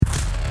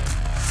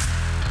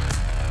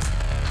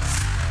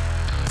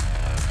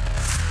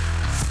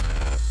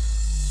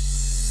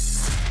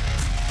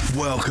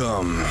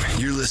Welcome.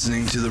 You're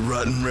listening to the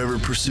Rutten River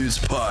Pursuits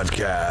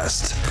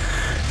podcast.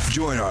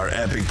 Join our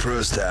epic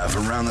pro staff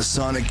around the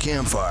Sonic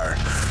campfire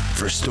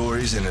for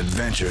stories and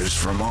adventures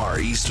from our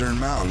eastern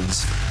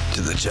mountains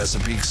to the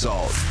Chesapeake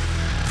Salt.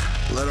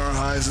 Let our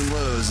highs and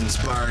lows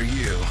inspire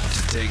you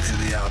to take to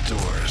the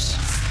outdoors.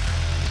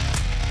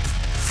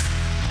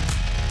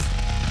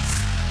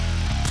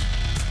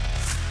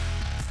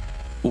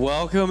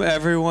 Welcome,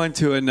 everyone,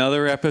 to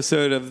another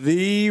episode of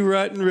the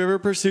Rutten River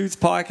Pursuits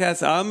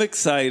podcast. I'm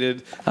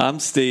excited. I'm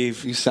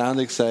Steve. You sound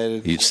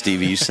excited.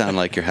 Stevie, you sound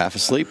like you're half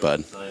asleep,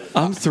 bud.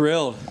 I'm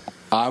thrilled.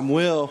 I'm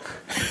Will.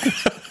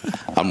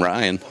 I'm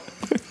Ryan.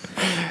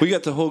 We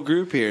got the whole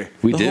group here.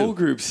 We the do. The whole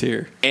group's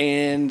here.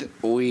 And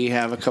we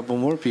have a couple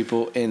more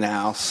people in the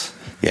house.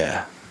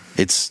 Yeah.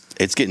 It's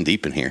getting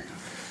deep in here.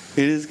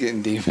 It is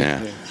getting deep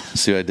in here.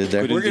 See what I did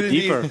there? We're going to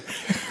deeper.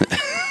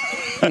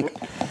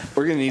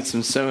 We're going to need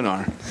some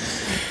sonar.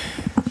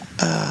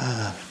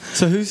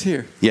 So who's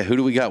here? Yeah, who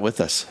do we got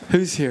with us?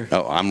 Who's here?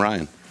 Oh, I'm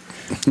Ryan.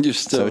 You're Is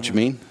still. that what you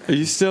mean? Are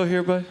you still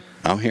here, bud?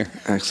 I'm here.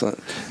 Excellent.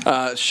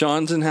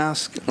 Sean's in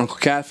house. Uncle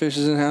Catfish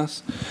is in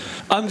house.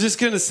 I'm just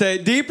going to say,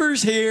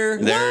 Deeper's here.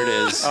 There it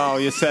is. Oh,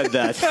 you said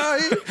that.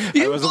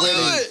 You I was blew waiting.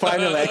 it.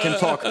 Finally, I can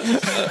talk.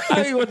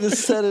 I wouldn't have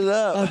set it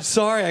up. I'm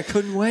sorry. I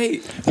couldn't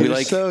wait. We You're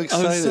like so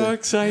excited. I'm so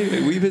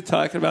excited. We've been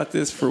talking about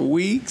this for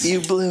weeks.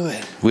 You blew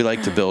it. we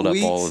like to build up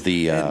Weeks all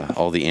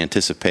the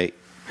anticipation.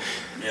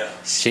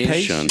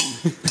 Patient.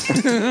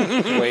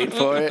 Wait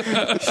for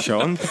it.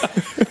 Sean?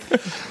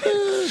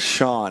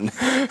 Sean.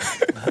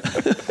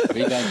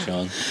 We got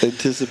Sean.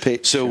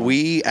 Anticipate. So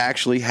we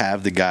actually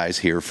have the guys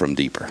here from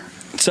Deeper.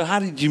 So how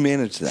did you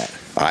manage that?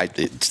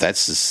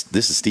 This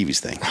is Stevie's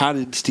thing. How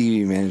did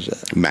Stevie manage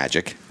that?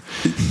 Magic.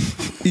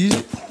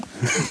 Yeah.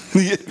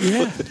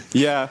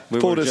 Yeah, we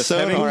Pulled were a just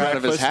sonar having out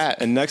of his breakfast, hat.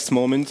 and next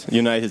moment,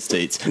 United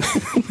States.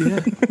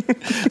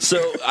 So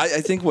I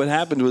think what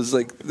happened was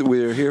like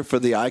we were here for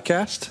the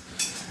iCast.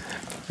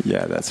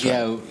 Yeah, that's right.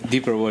 Yeah,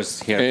 Deeper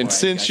was here. And for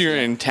since you're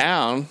in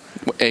town,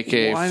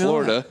 aka Why not?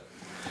 Florida,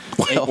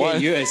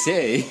 AK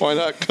USA. why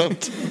not come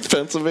to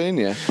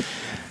Pennsylvania?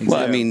 Well,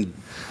 I mean,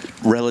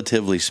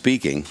 relatively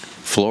speaking,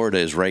 Florida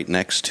is right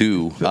next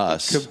to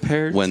us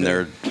Compared when to-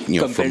 they're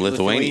Compared from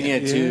Lithuania.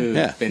 to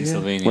Yeah.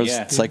 Pennsylvania. Well,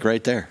 Yeah. it's like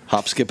right there.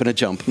 Hop, skip, and a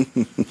jump.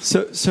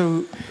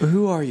 So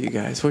who are you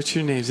guys? What's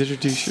your names?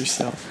 Introduce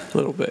yourself a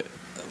little bit.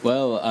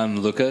 Well, I'm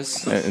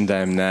Lucas. And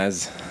I'm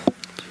Naz.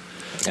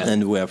 Yeah.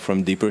 And we are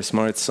from Deeper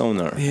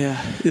Sonar.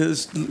 Yeah.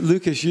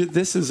 Lucas,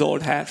 this is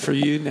old hat for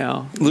you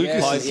now.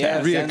 Lucas Yeah, is yeah, a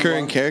I've reoccurring done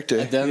one- character.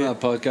 I've done a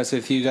podcast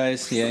with you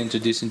guys. Yeah,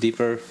 introducing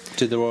Deeper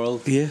to the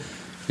world. Yeah.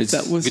 It's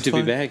That was good to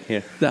fun. be back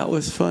here. That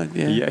was fun.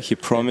 Yeah. Yeah, he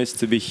promised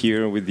to be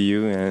here with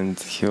you, and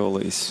he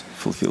always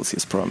fulfills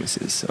his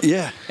promises. So.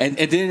 Yeah. And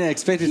I didn't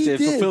expect it He to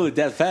did. fulfill it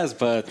that fast,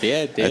 but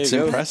yeah, there That's you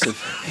go. impressive.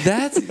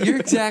 You're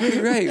exactly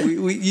right.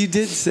 You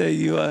did say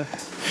you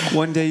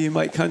one day you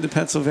might come to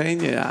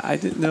Pennsylvania. I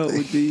didn't know it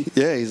would be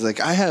Yeah, he's like,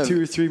 I have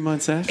 2 or 3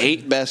 months after.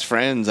 8 best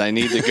friends I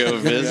need to go Go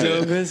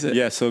visit. visit.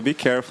 Yeah, so be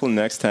careful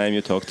next time you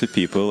talk to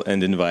people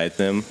and invite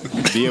them.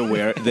 Be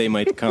aware they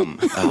might come.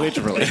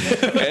 Literally.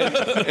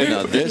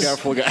 Now, Be this,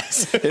 careful,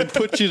 guys. And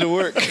put you to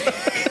work.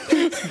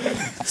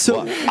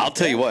 So I'll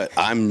tell you what,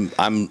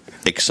 I'm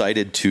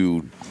excited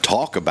to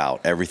talk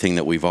about everything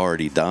that we've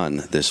already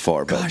done this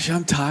far. But gosh,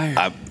 I'm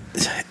tired.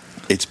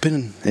 it's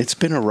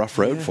been a rough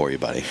road for you,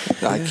 buddy.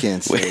 I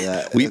can't say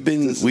that. We've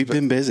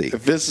been busy.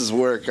 If this is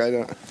work, I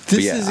don't. this But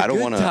yeah, is a I don't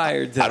good want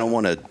tired. to. I don't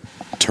want to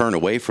turn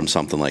away from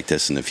something like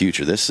this in the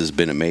future. This has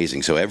been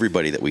amazing. So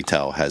everybody that we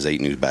tell has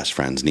 8 new best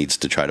friends needs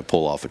to try to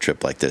pull off a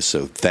trip like this.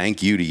 So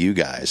thank you to you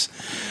guys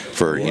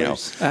for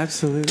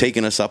Absolutely.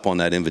 taking us up on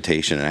that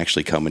invitation and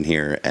actually coming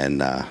here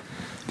and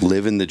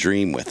living the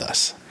dream with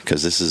us,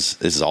 because this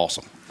is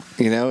awesome.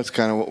 You know, it's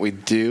kind of what we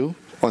do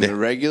on the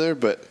regular,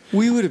 but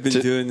We would have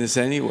been doing this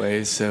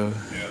anyway, so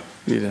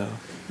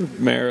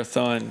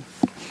marathon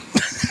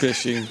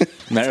fishing,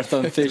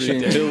 Marathon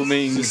fishing,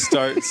 filming, just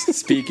start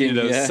speaking.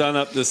 Yeah. sun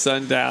up to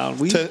sundown.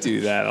 We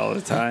do that all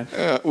the time.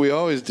 we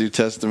always do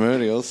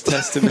testimonials.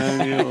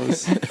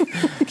 Testimonials,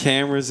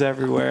 cameras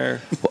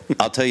everywhere. Well,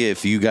 I'll tell you,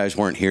 if you guys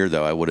weren't here,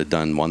 though, I would have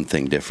done one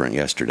thing different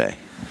yesterday.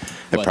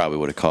 I What? probably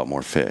would have caught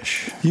more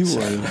fish. You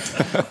would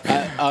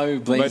have. I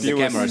blame the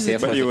cameras. Yeah,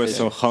 but you were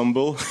so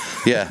humble.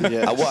 Yeah.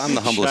 Yeah. Well, I'm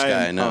the humblest Shy guy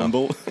I and know.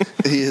 humble.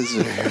 He is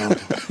very humble.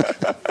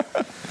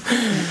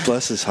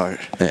 Bless his heart.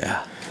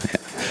 Yeah.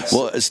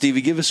 Well,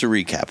 Stevie, give us a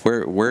recap.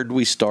 Where did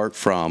we start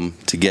from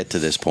to get to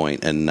this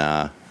point, and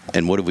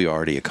what have we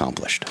already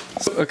accomplished?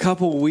 A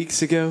couple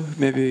weeks ago,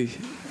 maybe,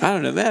 I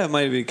don't know, that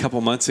might have been a couple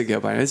months ago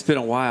by now. It's been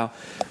a while.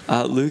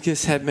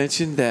 Lucas had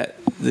mentioned that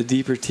the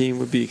Deeper team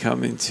would be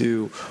coming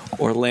to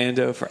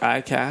Orlando for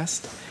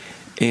iCast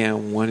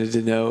and wanted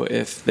to know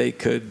if they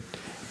could,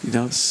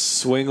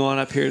 swing on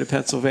up here to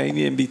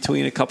Pennsylvania in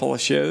between a couple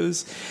of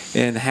shows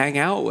and hang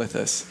out with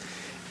us.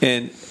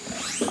 And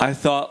I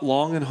thought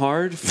long and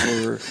hard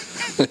for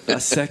a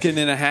second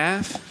and a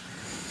half.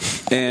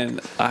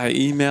 And I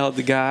emailed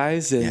the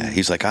guys. And, Yeah,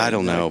 he's like, I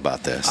don't know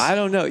about this. I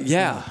don't know.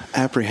 Yeah.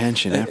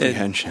 Apprehension.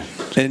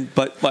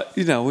 But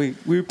you know,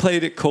 we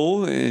played it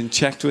cool and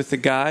checked with the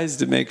guys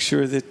to make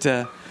sure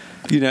that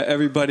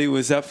everybody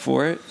was up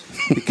for it,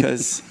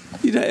 because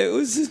it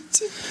was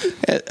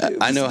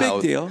I know a big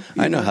how deal.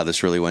 I know how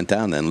this really went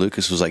down. Then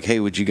Lucas was like, "Hey,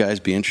 would you guys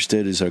be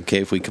interested? Is it okay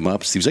if we come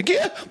up?" Steve's like,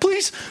 "Yeah,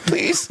 please."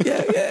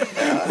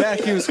 Yeah,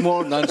 he was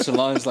more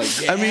nonchalant.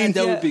 Like, yeah, I mean,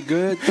 that would be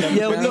good.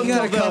 Yeah,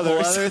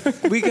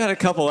 we got a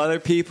couple other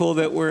people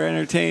that were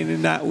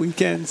entertaining that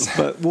weekends,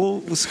 but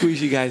we'll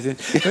squeeze you guys in.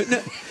 But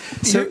no,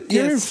 so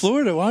you're in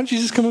Florida. Why don't you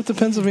just come up to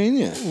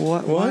Pennsylvania?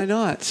 Why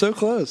not? So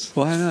close.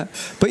 Why not?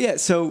 But yeah,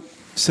 so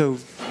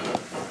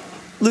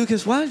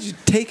Lucas, why don't you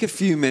take a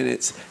few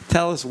minutes,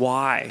 tell us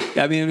why?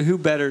 I mean, who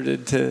better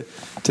to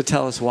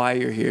tell us why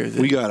you're here?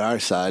 We got our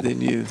side than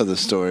you. Of the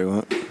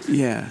story.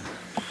 Yeah.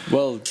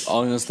 Well,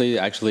 honestly,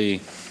 actually,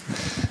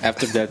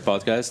 after that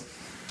podcast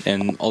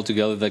and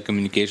altogether that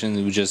communication,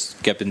 we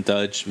just kept in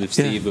touch with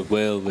Steve, with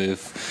Will,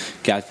 with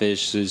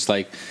Catfish. It's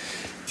like,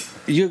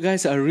 you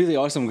guys are really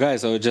awesome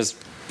guys. So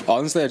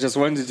honestly, I just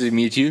wanted to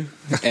meet you,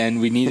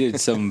 and we needed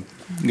some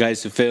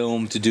guys to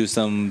film, to do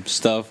some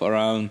stuff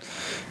around.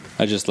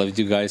 I just loved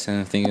you guys,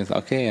 and I'm thinking,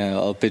 okay,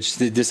 I'll pitch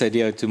this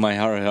idea to my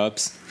higher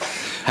ups.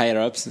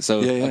 So,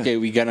 okay,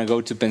 we're gonna go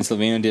to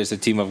Pennsylvania. There's a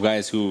team of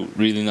guys who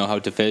really know how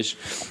to fish,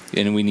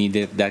 and we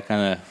needed that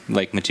kind of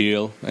like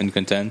material and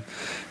content,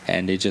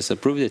 and they just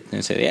approved it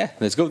and said, yeah,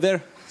 let's go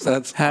there. So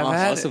that's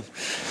awesome.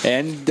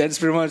 And that's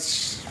pretty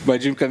much my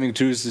dream coming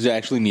true, is to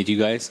actually meet you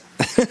guys.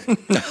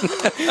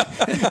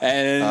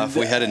 And if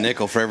we had a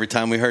nickel for every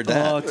time we heard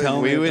that,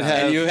 we would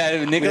have. You had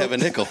a nickel. We'd have a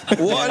nickel.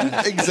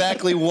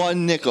 Exactly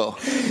one nickel.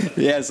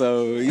 Yeah,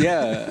 so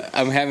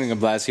I'm having a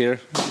blast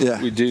here.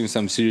 Yeah, we're doing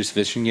some serious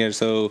fishing here,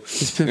 so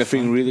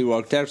everything really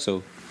worked out.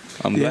 So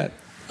I'm glad.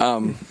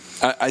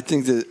 I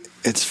think that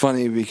it's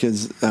funny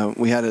because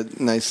we had a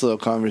nice little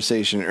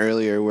conversation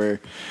earlier where.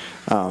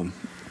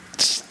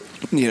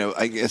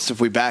 I guess if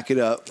we back it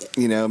up,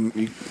 you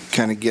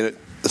kind of get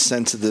a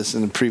sense of this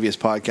in the previous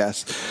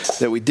podcast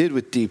that we did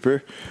with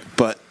Deeper,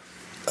 but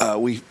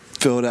we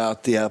filled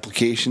out the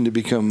application to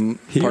become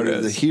part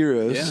of the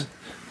Heroes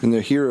in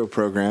their Hero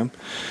program,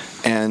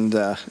 and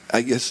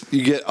I guess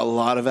you get a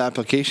lot of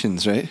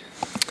applications, right?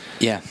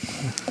 Yeah,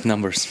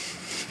 numbers.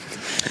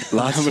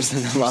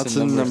 Lots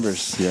of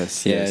numbers.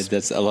 Yes. Yeah,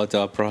 that's a lot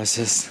to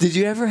process. Did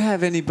you ever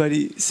have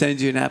anybody send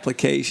you an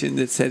application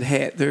that said,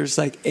 "Hey, there's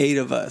like 8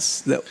 of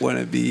us that want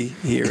to be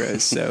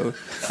heroes"? So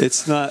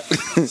it's not.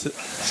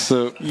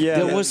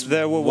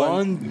 There were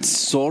one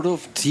sort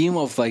of team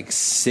of like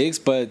 6,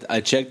 but I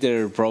checked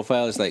their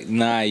profile. It's like,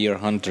 nah, you're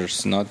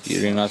hunters,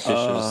 you're not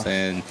fishers,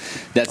 and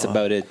that's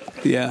about it.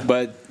 Yeah,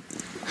 but.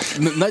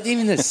 Not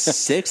even a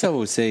 6, I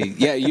would say.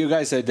 Yeah, you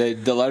guys said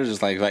that the letters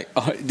is like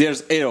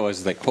there's 8 of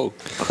us. Like, oh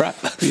crap.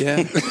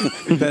 Yeah,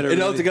 better.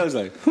 And all together,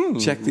 like,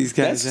 check these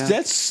guys out.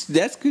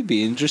 That could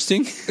be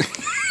interesting.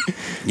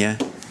 Yeah,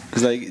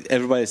 it's like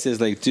everybody says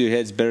like 2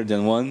 heads better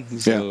than 1.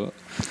 So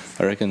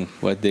I reckon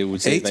what they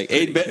would say is like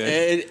 8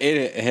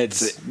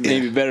 heads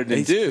maybe better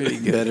than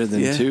 2. Better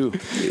than 2.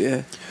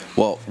 Yeah.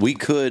 Well, we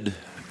could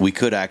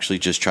actually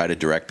just try to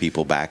direct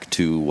people back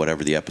to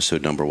whatever the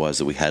episode number was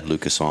that we had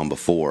Lucas on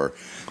before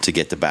to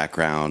get the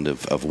background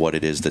of what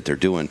it is that they're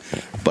doing.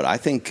 But I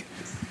think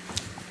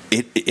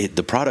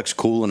the product's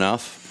cool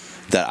enough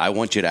that I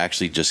want you to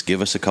actually just give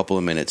us a couple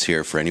of minutes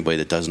here for anybody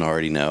that doesn't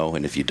already know.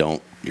 And if you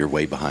don't, you're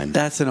way behind.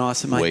 That's an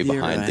awesome idea. Way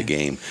behind the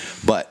game.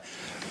 But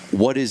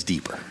what is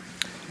Deeper?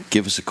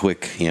 Give us a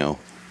quick,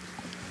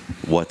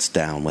 what's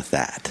down with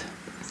that?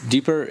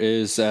 Deeper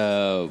is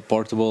a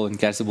portable and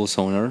castable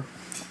sonar.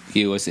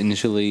 It was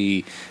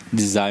initially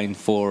designed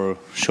for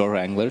shore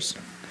anglers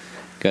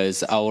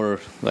because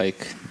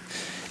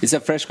it's a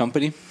fresh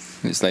company.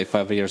 It's like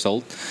 5 years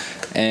old,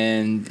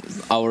 and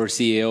our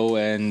CEO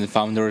and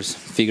founders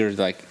figured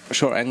like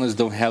shore anglers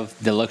don't have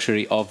the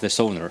luxury of the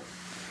sonar.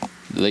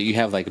 Like you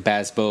have like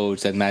bass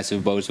boats and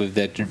massive boats with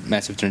the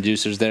massive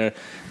transducers there.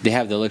 They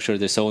have the luxury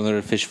of the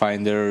sonar, fish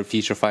finder,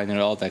 feature finder,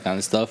 all that kind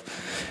of stuff,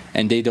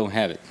 and they don't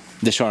have it.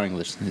 The shore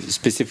anglers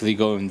specifically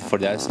going for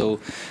that, so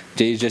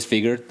they just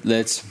figured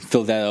let's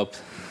fill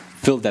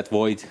that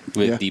void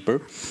with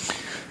Deeper.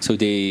 So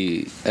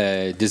they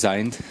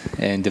designed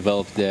and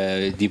developed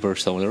the Deeper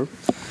Sonar,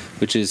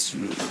 which is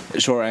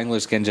shore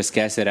anglers can just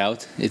cast it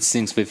out. It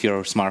syncs with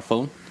your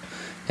smartphone,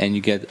 and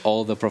you get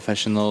all the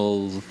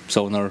professional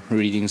sonar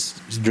readings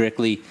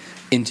directly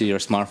into your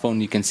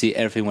smartphone. You can see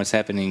everything what's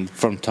happening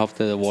from top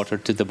to the water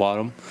to the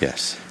bottom.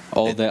 Yes.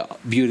 All the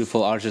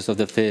beautiful arches of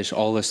the fish,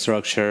 all the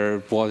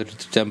structure, water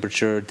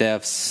temperature,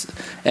 depths,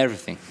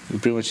 everything.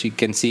 Pretty much you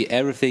can see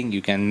everything.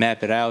 You can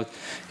map it out.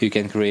 You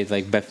can create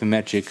like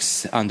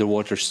bathymetrics,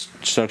 underwater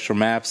structure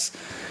maps.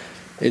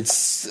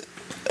 It's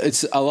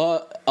a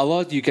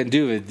lot you can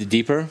do with the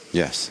Deeper.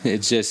 Yes.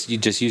 It's just you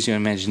just use your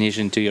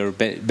imagination to your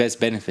best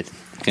benefit.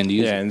 can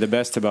use Yeah, it. and the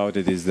best about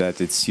it is that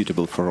it's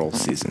suitable for all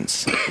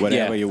seasons,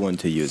 whenever you want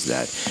to use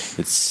that.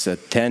 It's a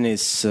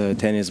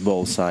tennis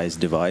ball size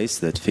device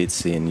that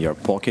fits in your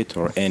pocket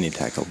or any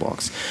tackle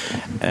box,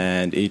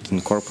 and it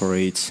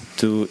incorporates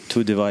two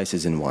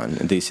devices in one.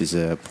 This is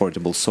a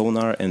portable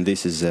sonar, and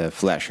this is a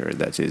flasher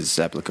that is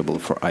applicable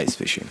for ice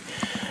fishing.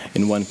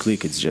 In one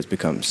click, it just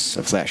becomes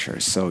a flasher,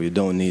 so you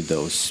don't need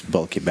those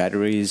bulky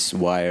batteries,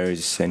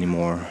 wires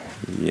anymore,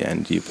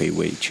 and you pay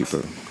way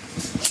cheaper.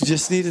 You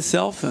just need a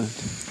cell phone.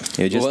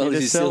 You just need a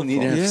you cell still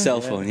need phone. a Yeah.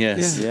 cell phone,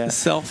 yes. Yeah, a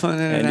cell phone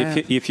and an app.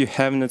 And if you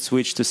have not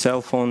switched to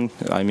cell phone,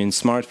 I mean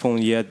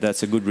smartphone yet,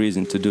 that's a good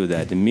reason to do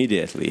that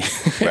immediately.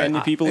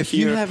 Any people if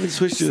here you haven't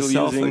switched to a still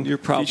cell using phone, you're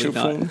probably feature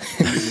not phone?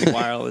 using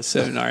wireless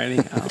sonar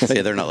anyhow.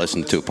 Yeah, they're not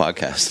listening to a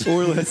podcast.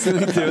 Or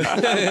listening to it.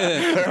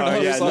 Oh,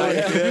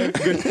 yeah,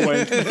 good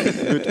point.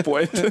 Good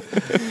point.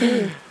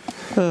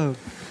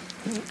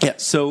 Yeah.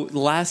 So the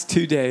last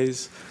 2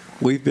 days,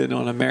 we've been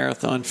on a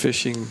marathon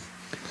fishing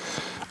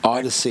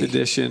Odyssey.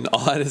 expedition,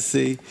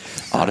 Odyssey,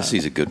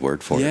 Odyssey's a good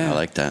word for it. yeah. I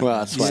like that. Well,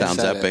 that's why I Sounds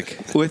said it.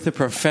 epic. with a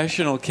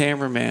professional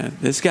cameraman.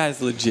 This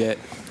guy's legit.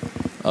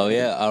 Oh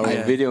yeah, our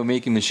Yeah. video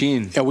making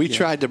machine. Yeah, we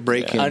tried to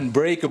break him.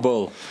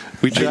 Unbreakable.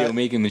 We video tried-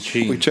 making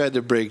machine. We tried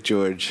to break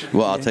George.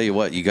 Well, I'll tell you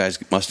what, you guys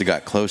must have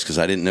got close because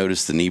I didn't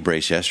notice the knee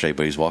brace yesterday,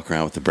 but he's walking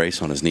around with the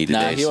brace on his knee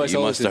today, so you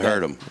must have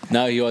hurt him.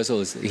 No, he was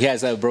always. He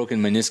has a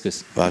broken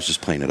meniscus. Well, I was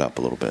just playing it up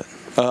a little bit.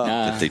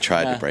 Nah, If they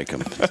tried to break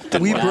him.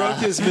 Didn't We work. broke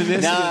his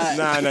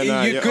meniscus.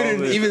 No, you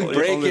couldn't even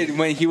break it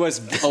when he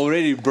was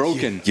already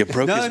broken. You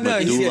broke his No,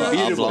 he's medulla got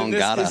beautiful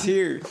oblongata. meniscus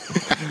here.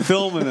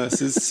 Filming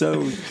us is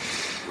so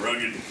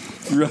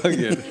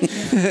rugged.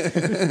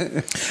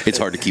 It's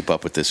hard to keep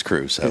up with this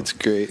crew, so. It's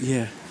great.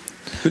 Yeah.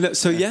 But no,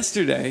 so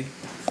yesterday,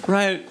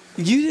 Ryan,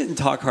 you didn't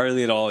talk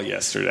hardly at all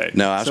yesterday.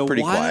 No, I was so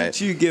pretty why quiet.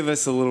 don't you give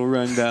us a little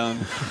rundown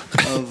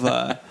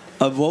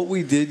of what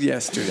we did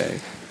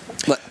yesterday?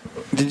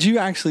 Did you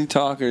actually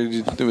talk, or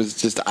it was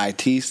just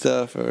IT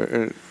stuff,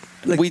 or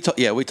we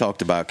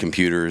talked about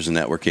computers and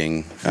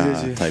networking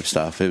Did you? type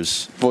stuff. It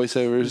was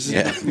voiceovers?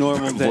 yeah,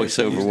 Normal day.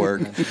 voiceover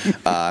work.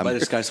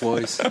 Butterscotch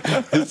voice.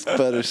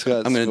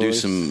 Butterscotch. I'm going to do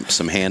voice.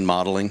 some hand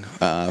modeling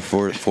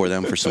for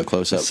them for some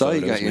close I up. saw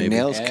you photos, got your maybe.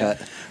 nails Yeah.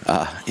 cut.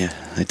 Yeah,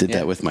 I did Yeah.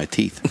 that with my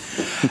teeth.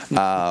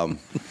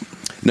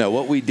 No,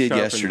 what we did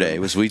Sharpened yesterday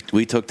them. was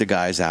we took the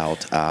guys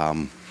out.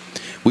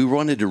 We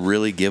wanted to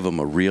really give them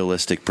a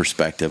realistic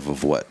perspective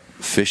of what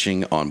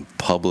fishing on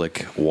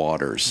public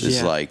waters is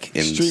Yeah. like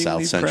in Extremely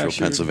South Central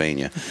pressured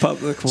Pennsylvania.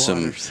 Public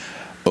Some waters.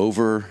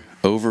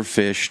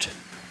 overfished,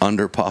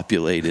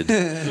 underpopulated,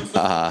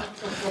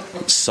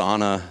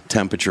 sauna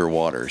temperature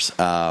waters.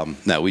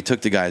 No, we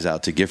took the guys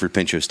out to Gifford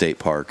Pinchot State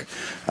Park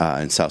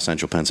in South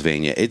Central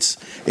Pennsylvania. It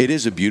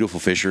is a beautiful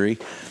fishery.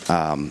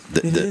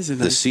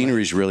 The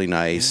scenery is really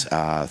nice.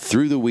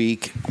 Through the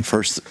week,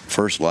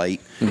 first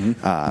light,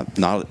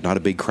 not a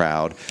big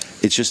crowd.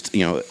 It's just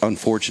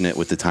unfortunate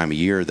with the time of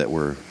year that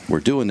we're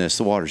doing this.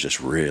 The water's just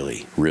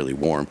really, really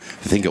warm.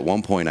 I think at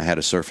one point I had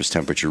a surface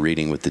temperature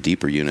reading with the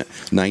Deeper unit,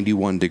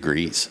 91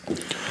 degrees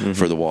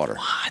for the water.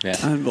 Yeah.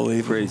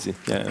 Unbelievable. Crazy.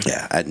 Yeah.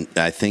 Yeah,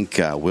 I think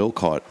Will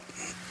caught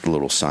a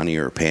little sunny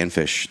or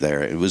panfish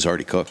there. It was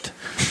already cooked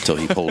until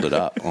he pulled it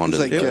up onto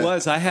It's like It the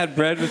was. I had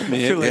bread with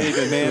me. It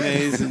was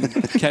mayonnaise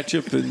and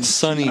ketchup and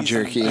Sunny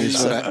jerky.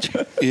 is what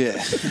I-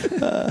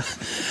 yeah.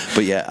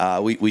 But yeah,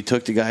 we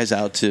took the guys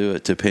out to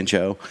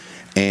Pinchot,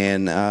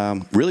 and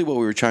really what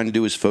we were trying to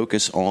do is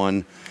focus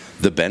on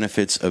the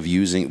benefits of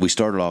using. We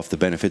started off the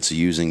benefits of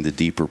using the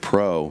Deeper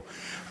Pro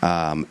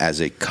as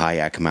a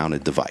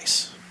kayak-mounted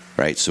device.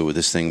 Right, so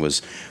this thing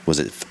was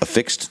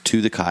affixed to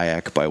the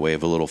kayak by way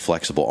of a little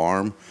flexible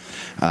arm.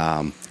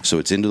 So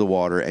it's into the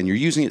water, and you're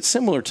using it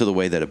similar to the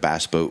way that a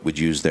bass boat would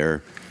use their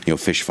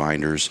fish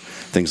finders,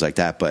 things like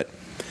that. But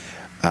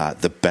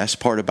the best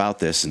part about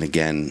this, and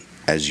again,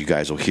 as you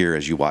guys will hear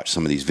as you watch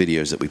some of these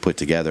videos that we put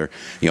together,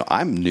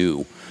 I'm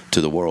new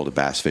to the world of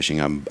bass fishing.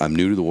 I'm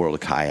new to the world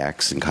of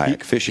kayaks and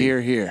kayak fishing.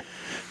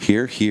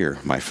 Here,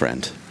 my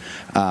friend.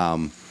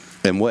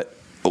 And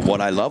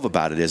what I love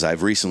about it is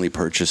I've recently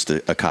purchased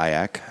a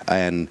kayak,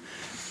 and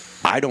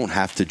I don't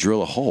have to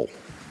drill a hole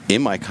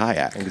in my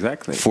kayak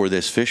Exactly. for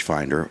this fish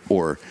finder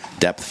or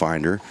depth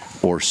finder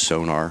or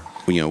sonar,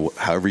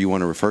 however you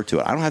want to refer to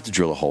it. I don't have to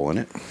drill a hole in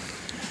it,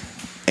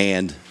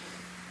 and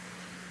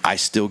I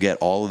still get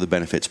all of the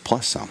benefits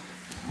plus some.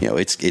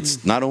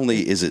 It's not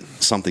only is it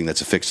something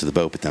that's affixed to the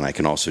boat, but then I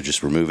can also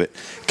just remove it,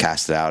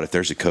 cast it out. If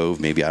there's a cove,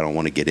 maybe I don't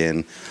want to get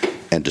in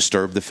and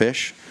disturb the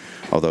fish.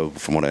 Although,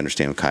 from what I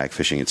understand with kayak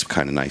fishing, it's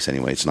kind of nice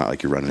anyway. It's not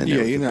like you're running in there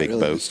Yeah, with you're a not big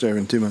really boat.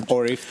 disturbing too much.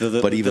 Or if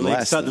the But even lake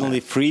less than suddenly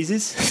that.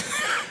 freezes.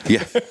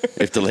 Yeah,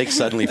 if the lake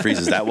suddenly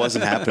freezes, that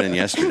wasn't happening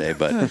yesterday,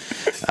 but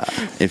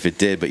if it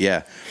did, but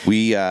yeah,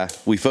 we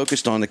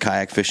focused on the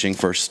kayak fishing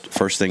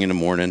first thing in the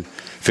morning.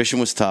 Fishing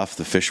was tough.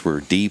 The fish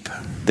were deep.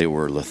 They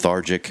were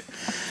lethargic.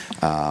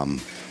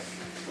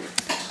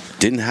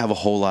 didn't have a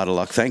whole lot of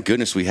luck. Thank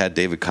goodness we had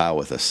David Kyle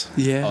with us.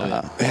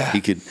 Yeah.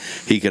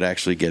 He could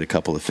actually get a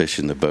couple of fish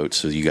in the boat,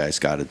 so you guys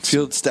got it.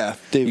 Field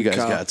staff, David You guys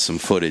Kyle. got some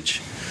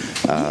footage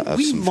of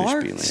We some fish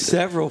marked being landed.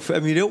 several. I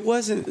mean, it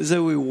wasn't as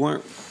though we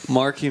weren't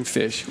marking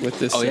fish with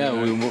this. Oh yeah,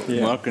 sonar. we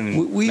were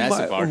marking we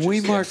massive arches.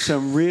 we marked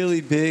some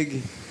really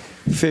big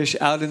fish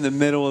out in the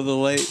middle of the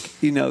lake.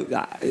 You know,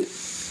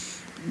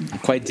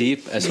 quite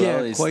deep as Yeah,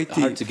 well. It's quite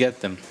hard deep. to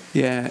get them.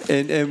 yeah,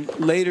 and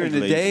later in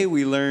the Lazy. day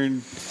we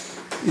learned,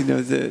 you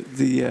know,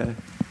 the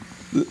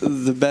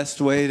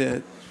best way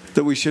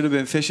that we should have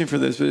been fishing for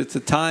this, but at the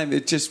time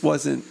it just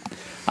wasn't.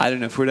 I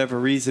don't know, for whatever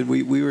reason,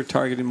 we were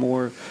targeting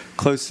more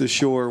close to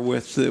shore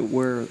with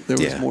where there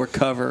was Yeah. more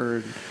cover,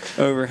 and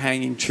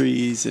overhanging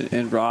trees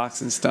and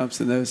rocks and stumps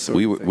and those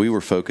sorts of things. We were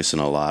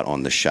focusing a lot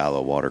on the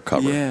shallow water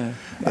cover,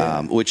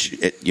 Yeah. which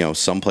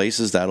some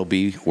places that'll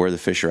be where the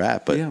fish are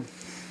at, but Yeah.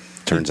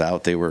 turns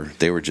out they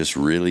were just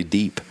really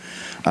deep.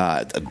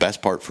 The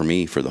best part for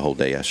me for the whole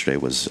day yesterday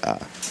was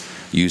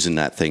using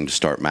that thing to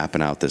start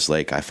mapping out this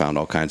lake. I found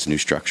all kinds of new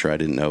structure I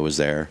didn't know was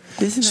there.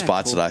 Isn't that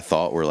Spots cool? that I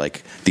thought were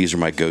like, these are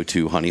my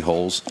go-to honey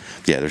holes.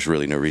 Yeah, there's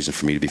really no reason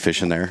for me to be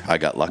fishing there. I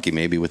got lucky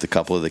maybe with a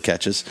couple of the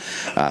catches,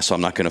 so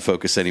I'm not going to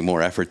focus any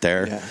more effort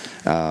there.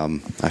 Yeah.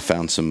 I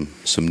found some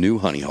new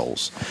honey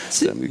holes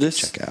that we can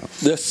check out.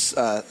 This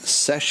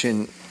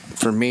session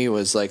for me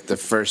was like the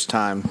first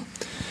time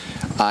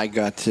I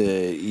got to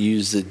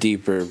use the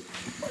Deeper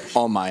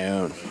on my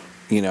own.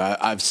 You know,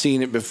 I've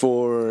seen it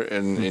before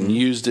and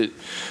used it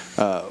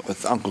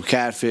with Uncle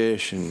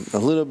Catfish and a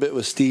little bit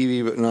with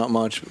Stevie, but not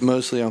much.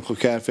 Mostly Uncle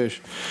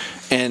Catfish,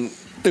 and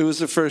it was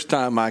the first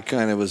time I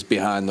kind of was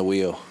behind the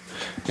wheel,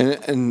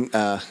 and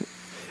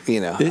you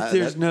know,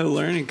 There's no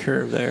learning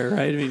curve there,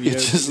 right? I mean, you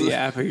It's open just the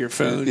app of your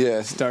phone,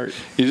 yeah. start.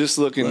 You're just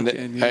looking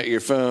yeah. at your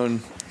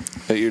phone,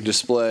 at your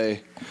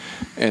display,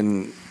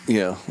 and you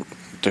know,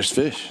 there's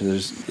fish.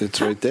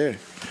 It's right there.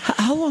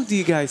 How long do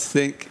you guys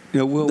think, you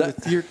know, Will, That-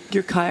 with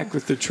your kayak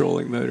with the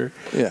trolling motor?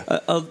 Yeah.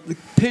 The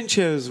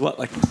Pincho's what,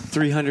 like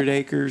 300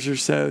 acres or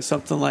so,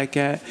 something like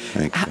that.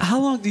 think so. How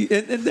long do you?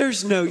 And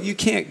there's no, you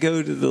can't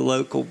go to the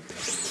local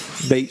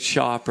bait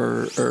shop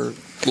or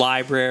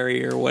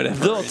library or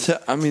whatever. They'll tell.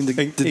 I mean,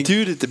 the And-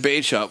 dude at the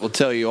bait shop will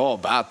tell you all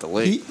about the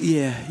lake.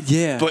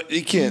 Yeah. But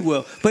he can't- He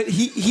will. But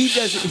he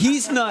doesn't.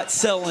 He's not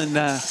selling.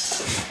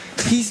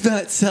 He's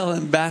not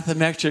selling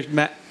bathymetric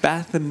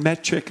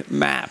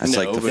maps. That's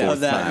like the of fourth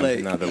that time.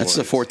 lake. That's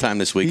the fourth time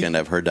this weekend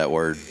I've heard that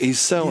word. He's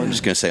selling. I'm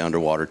just going to say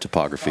underwater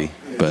topography,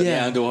 but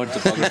Yeah. Underwater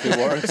topography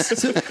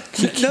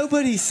works.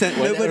 Nobody's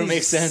Whatever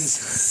makes sense.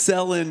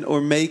 selling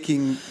or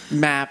making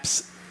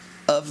maps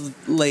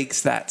of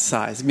lakes that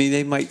size. I mean,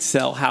 they might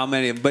sell how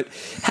many of them, but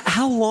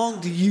how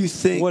long do you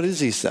think? What is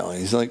he selling?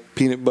 He's like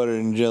peanut butter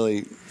and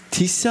jelly.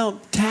 He's selling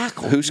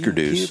tackle. Husker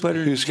doos. Peanut butter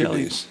and Husker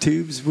jelly doos.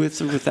 tubes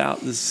with or without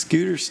the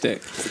scooter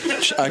stick.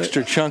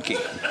 Extra chunky.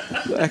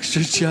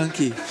 Extra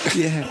chunky.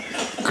 Yeah.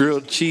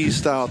 Grilled cheese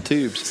style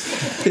tubes.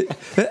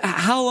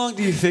 How long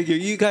do you figure?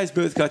 You guys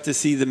both got to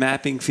see the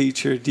mapping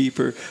feature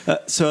Deeper.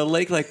 So a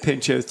lake like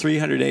Pincho,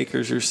 300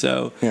 acres or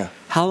so. Yeah.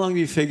 How long do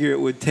you figure it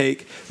would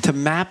take to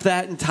map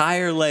that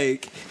entire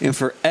lake and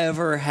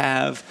forever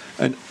have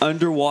an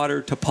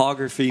underwater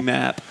topography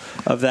map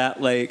of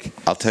that lake?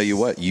 I'll tell you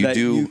what, That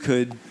you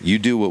could you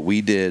do what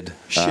we did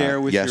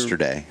share with your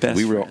yesterday. best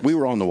We friends.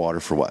 were on the water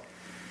for what?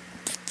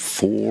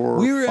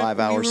 5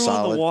 hours we were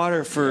solid. on the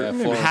water for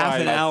half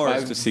an hour.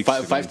 5 to 6.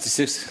 5 to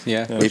 6.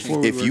 Yeah.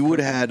 If you would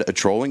have had a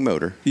trolling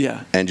motor,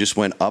 Yeah. and just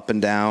went up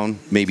and down,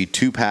 maybe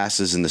 2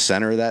 passes in the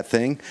center of that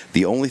thing,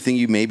 the only thing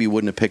you maybe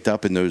wouldn't have picked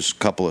up in those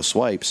couple of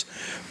swipes,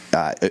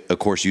 of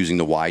course, using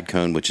the wide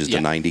cone, which is Yeah.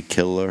 the 90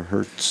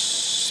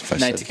 kilohertz. if I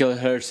 90 said-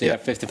 kilohertz. Yeah.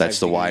 55. That's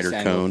the wider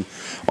degrees angle. cone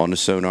on the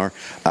sonar.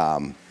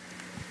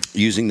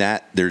 Using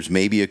that, there's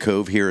maybe a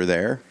cove here or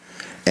there.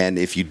 And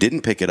if you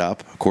didn't pick it up,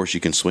 of course, you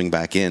can swing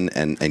back in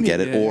and get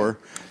it, Yeah. or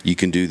you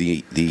can do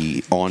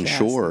the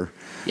onshore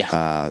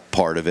Yeah.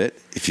 part of it.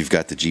 If you've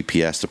got the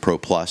GPS, the Pro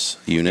Plus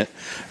unit,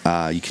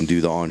 you can do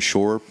the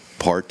onshore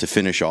part to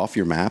finish off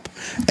your map.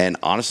 And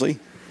honestly,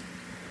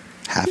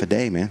 half a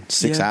day, man,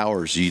 6 Yeah.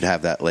 hours, you'd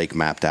have that lake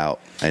mapped out,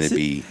 and it'd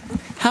be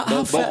How But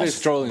with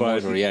fast? trolling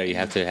But- motor, yeah, you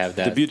have to have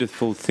The that.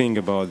 beautiful thing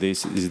about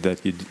this is that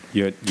you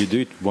do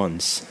it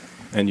once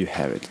and you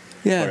have it.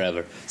 Yeah.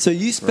 Forever. So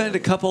you spend a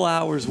couple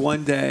hours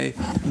one day,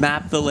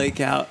 map the lake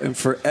out, and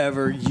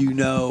forever you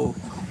know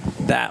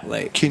that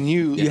lake. Can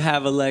you You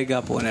have a leg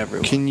up on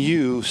everyone. can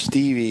you,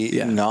 Stevie,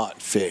 Yeah.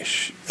 not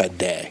fish a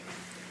day?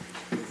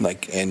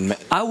 Like and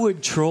I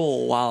would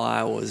troll while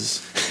I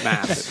was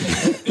mapping.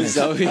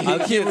 So I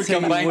can't say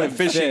combine we the would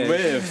fishing fish.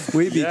 with.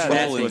 We'd be Yeah, that's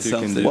trolling what you can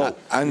something. do. well,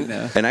 I'm You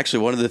know? And actually,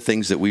 one of the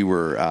things that we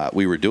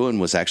were doing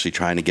was actually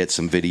trying to get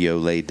some video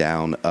laid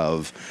down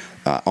of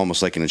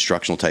almost like an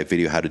instructional type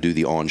video how to do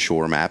the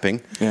onshore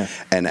mapping. Yeah.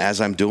 And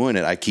as I'm doing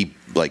it, I keep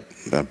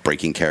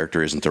breaking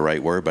character isn't the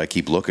right word, but I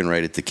keep looking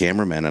right at the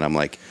cameraman, and I'm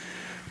like,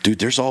 dude,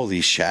 there's all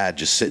these shad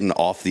just sitting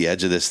off the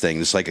edge of this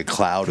thing. It's like a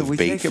cloud Can of we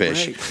bait take a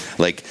fish. break?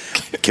 Like,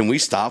 can we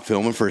stop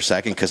filming for a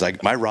second? Because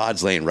my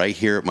rod's laying right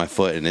here at my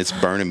foot, and it's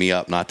burning me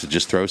up not to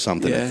just throw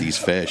something at these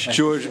fish.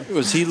 George,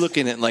 was he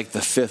looking at like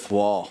the fifth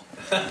wall?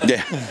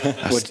 Yeah,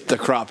 With the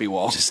crappie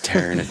wall. just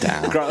tearing it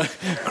down.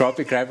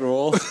 Crappie crabber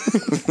roll.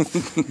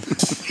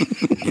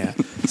 Yeah.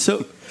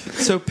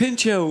 So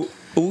Pincho,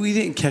 we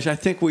didn't catch. I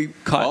think we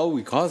caught.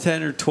 We caught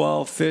 10 or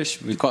 12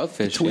 fish. We caught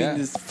fish, between yeah.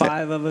 the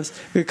 5 of us.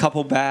 We had a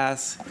couple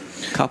bass,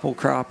 couple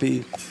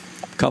crappie,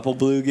 couple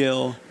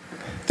bluegill.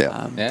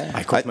 Yeah. Yeah.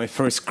 I caught my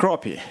first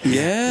crappie. Yeah,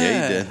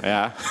 Yeah, you did.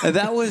 Yeah. And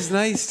that was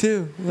nice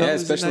too. That Yeah,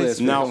 was a especially nice as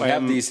we Now don't I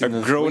have am these in a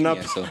the grown-up.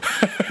 Lithuania,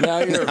 so. Now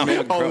you're a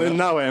big Only grown-up.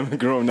 now I am a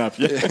grown up.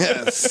 Yeah.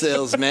 Yeah,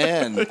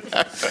 salesman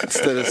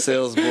instead of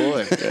sales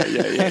boy.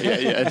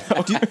 Yeah.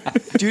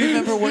 Do you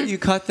remember what you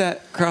caught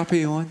that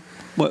crappie on?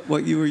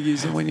 What you were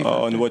using when you? Oh,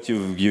 caught and it? what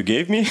you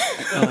gave me?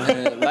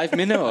 Live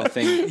minnow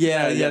thing.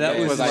 Yeah, that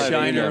was live the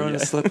shiner minnow. on a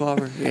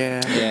slipper.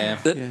 Yeah. Yeah.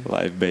 Yeah.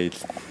 Live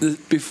bait.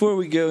 Before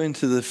we go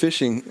into the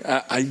fishing,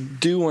 I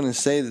do want to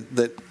say that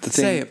the thing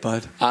Say it,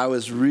 bud. I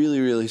was really,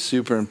 really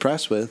super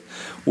impressed with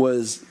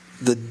was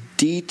the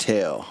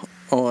detail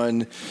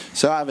on.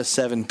 So I have a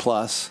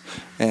 7+,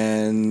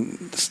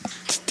 and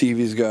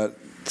Stevie's got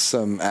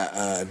some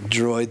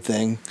droid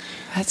thing.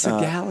 That's a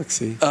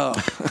Galaxy. Oh,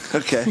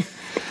 okay.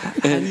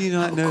 How do you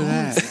not know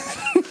that?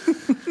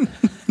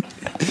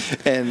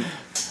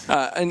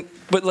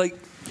 But like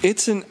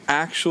it's an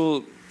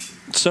actual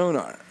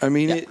sonar. I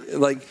mean, it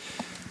like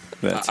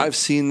That's I've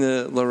seen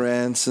the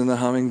Lowrance and the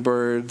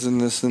hummingbirds and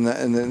this and that,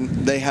 and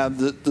then they have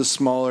the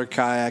smaller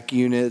kayak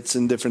units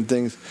and different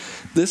things.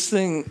 This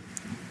thing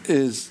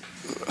is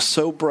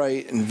so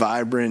bright and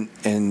vibrant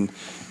and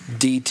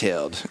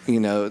detailed. You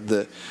know,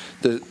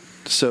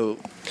 so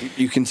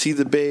you can see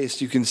the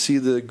base, you can see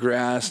the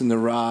grass and the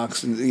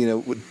rocks, and you know,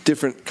 with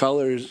different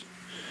colors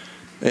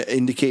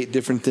indicate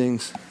different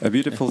things. A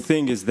beautiful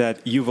thing is that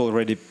you've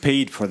already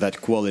paid for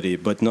that quality,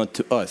 but not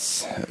to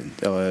us,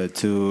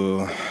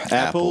 to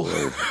Apple,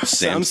 or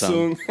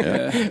Samsung,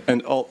 Yeah.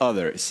 and all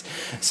others.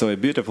 So a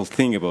beautiful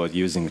thing about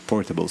using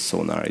portable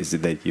sonar is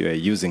that you are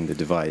using the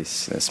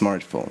device, a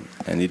smartphone,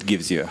 and it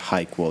gives you a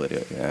high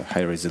quality,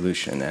 high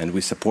resolution, and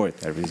we support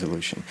that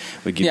resolution.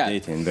 We give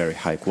data in very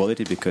high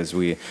quality because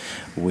we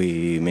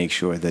make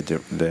sure that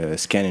the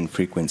scanning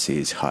frequency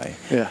is high.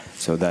 Yeah.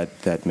 So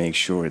that makes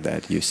sure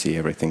that you see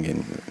everything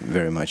in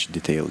very much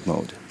detailed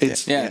mode.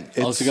 It's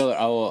Altogether,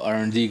 our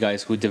R&D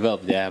guys who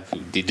developed the app,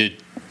 they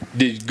did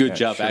good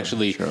job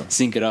actually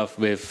sync it up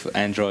with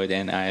Android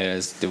and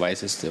iOS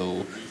devices,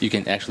 so you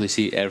can actually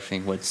see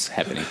everything what's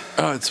happening.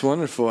 Oh, it's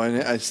wonderful,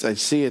 and I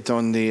see it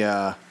on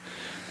the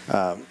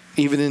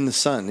even in the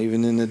sun,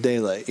 even in the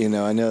daylight. You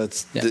know, I know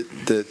it's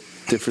the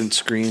different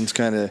screens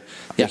kind of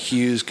the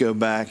hues go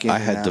back. I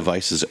had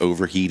devices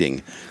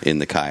overheating in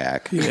the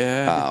kayak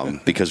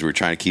because we were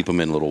trying to keep them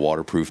in little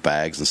waterproof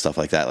bags and stuff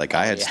like that. Like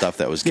I had stuff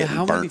that was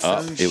getting burnt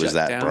up. It was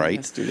that bright.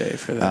 Yesterday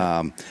for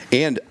that.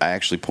 And I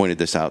actually pointed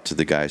this out to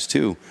the guys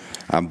too.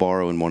 I'm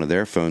borrowing one of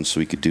their phones so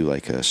we could do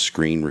like a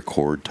screen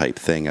record type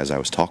thing as I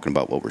was talking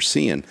about what we're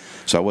seeing.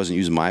 So I wasn't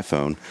using my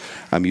phone.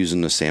 I'm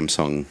using the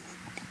Samsung,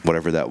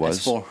 whatever that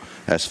was.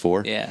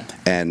 S4. Yeah.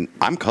 And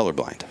I'm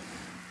colorblind.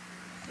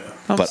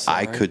 But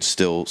I could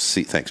still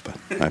see. Thanks, bud.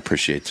 I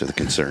appreciate the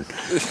concern.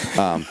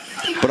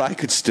 But I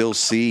could still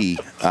see,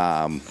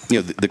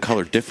 the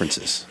color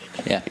differences.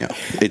 Yeah. You know,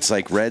 it's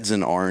like reds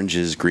and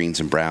oranges, greens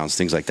and browns,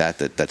 things like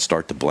that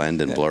start to blend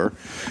and blur.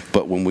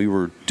 But when we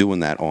were doing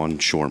that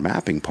onshore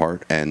mapping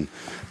part, and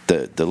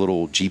the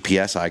little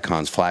GPS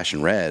icons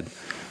flashing red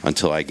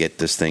until I get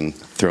this thing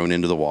thrown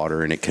into the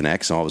water and it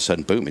connects, and all of a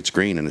sudden, boom, it's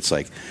green, and it's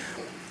like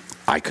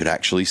I could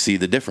actually see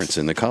the difference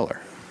in the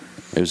color.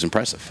 It was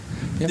impressive.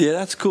 Yeah,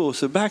 that's cool.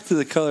 So back to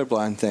the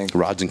colorblind thing.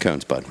 Rods and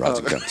cones, bud. Rods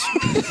and cones.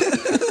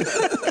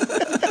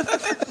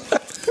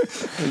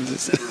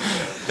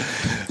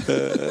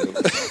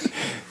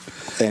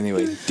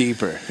 Anyway,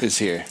 Deeper is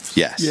here.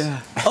 Yes.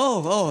 Yeah.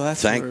 Oh,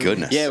 that's Thank where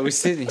goodness. Yeah, we're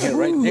sitting here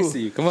right next to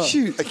you. Come on.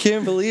 Shoot, I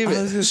can't believe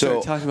I was it. going to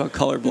So- start talking about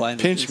colorblind.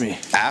 Pinch me.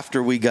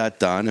 After we got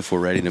done, if we're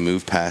ready to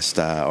move past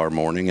our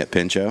morning at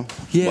Pincho,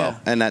 Yeah.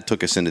 and that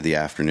took us into the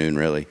afternoon,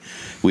 really.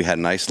 We had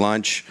a nice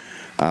lunch,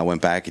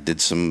 went back and did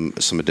some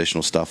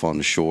additional stuff on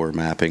the shore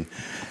mapping,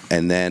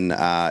 and then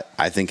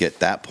I think at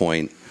that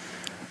point,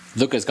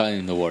 Lucas got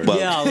in the water. Well,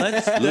 Yeah,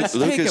 let's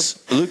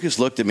take Lucas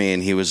looked at me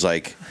and he was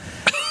like,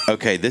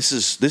 okay, this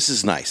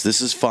is nice. This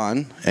is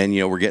fun. And,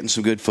 we're getting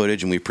some good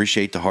footage and we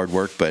appreciate the hard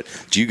work. But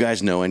do you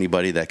guys know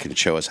anybody that can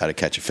show us how to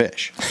catch a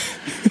fish?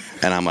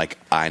 And I'm like,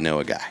 I know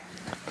a guy.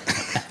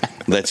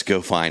 Let's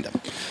go find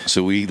him.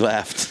 So we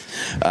left.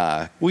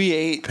 We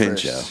ate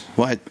Pincho. first.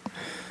 What?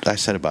 I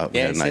said about we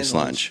Yeah, had a he nice said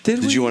lunch. Did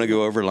Did we? you want to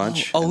go over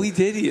lunch? Oh, we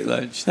did eat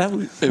lunch. That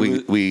was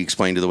We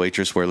explained to the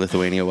waitress where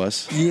Lithuania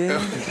was.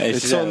 yeah.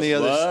 It's on the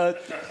other.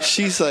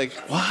 She's like,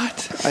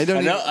 what? I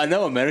don't. I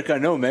know America, I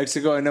know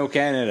Mexico, I know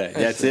Canada.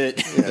 That's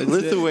it.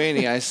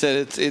 Lithuania. I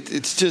said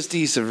it's just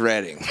east of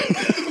Reading.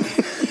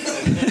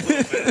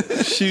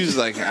 She was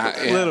like, yeah.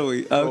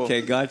 Literally.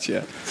 Okay,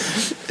 gotcha.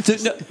 So,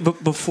 no,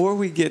 but before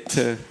we get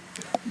to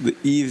the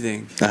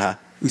evening,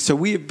 so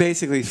we have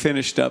basically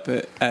finished up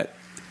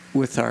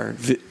with our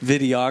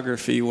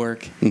videography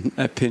work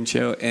at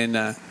Pincho,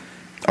 and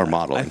Our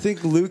modeling. I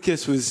think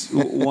Lucas was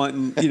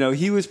wanting.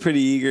 He was pretty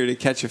eager to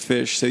catch a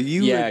fish. So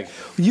you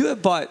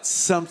had bought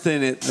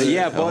something at the,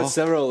 I bought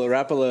several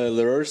Rapala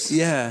lures.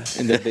 Yeah.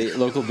 In the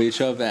local bait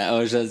shop. And I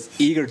was just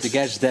eager to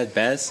catch that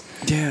bass.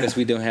 Yeah. Because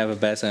we don't have a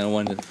bass, and I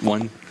wanted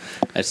one.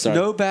 I started.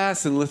 No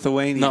bass in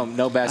Lithuania.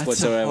 No bass That's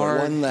whatsoever. A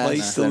hard One less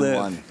place to than live.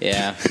 one.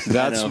 Yeah.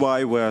 That's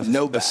why we're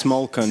a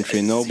small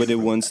country. Nobody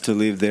wants to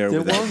live there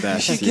without You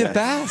bass. should get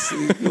bass.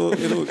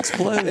 It'll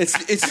explode.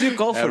 It's too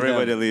cold for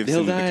Everybody them. lives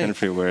They'll in die. the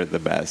country where the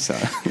bass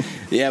are.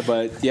 Yeah,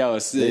 but I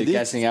was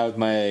casting out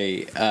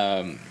my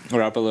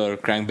Rapala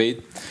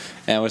crankbait,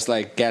 and I was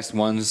like cast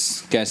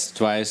once, cast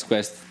twice,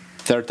 cast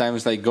third time.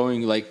 It's like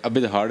going like a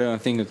bit harder. I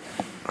think,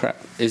 crap,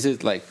 is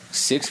it like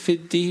 6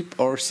 feet deep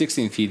or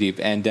 16 feet deep?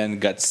 And then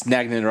got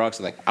snagged in the rocks.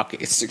 Like, okay,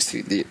 it's 6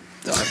 feet deep.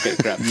 Okay,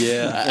 crap.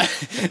 Yeah.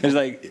 It's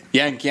like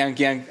yank.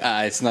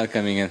 It's not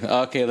coming in.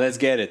 Okay, let's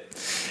get it.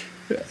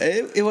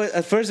 It was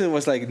at first. It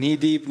was like knee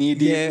deep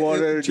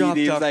water, knee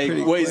deep,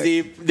 like waist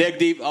deep, neck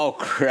deep. Oh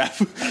crap!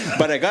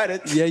 But I got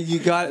it. Yeah, you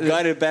got it.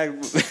 Got it back.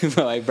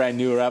 Like brand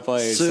new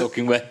Rapala,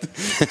 soaking wet.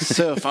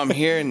 So if I'm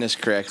hearing this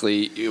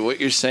correctly, what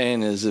you're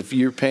saying is if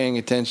you're paying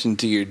attention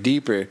to your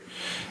deeper,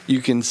 you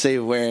can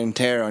save wear and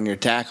tear on your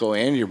tackle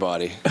and your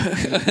body.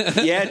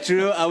 Yeah,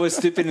 true. I was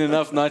stupid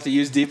enough not to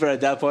use deeper at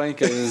that point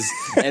because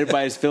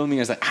everybody's filming.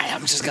 I was like,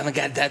 I'm just gonna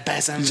get that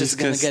bass. I'm just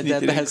gonna get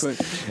that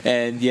bass.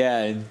 And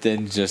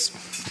then just.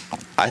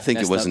 I think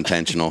it was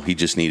intentional. He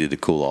just needed to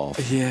cool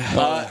off.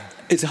 Yeah.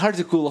 It's hard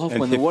to cool off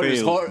when the water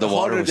is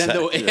hotter than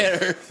the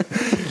air.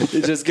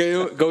 It's just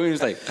going.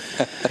 It's like,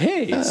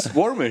 hey, it's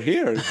warmer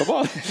here. Come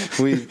on,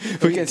 We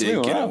can did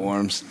swim get a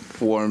around.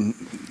 warm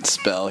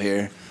spell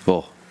here.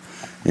 Oh,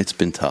 it's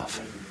been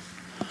tough.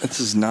 This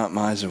is not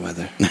miser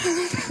weather.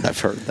 I've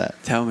heard that.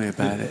 Tell me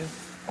about it.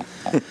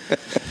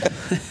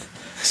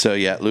 So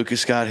yeah,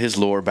 Lucas got his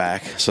lure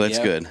back, so that's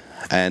good.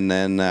 And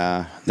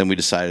then we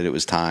decided it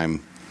was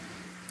time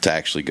to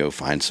actually go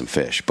find some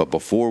fish. But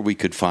before we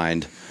could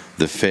find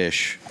the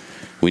fish,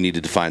 we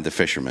needed to find the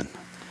fishermen,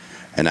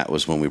 and that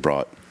was when we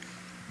brought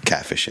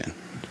Catfish in.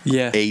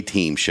 Yeah. A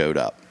team showed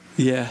up.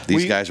 Yeah.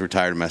 These guys were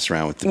tired of messing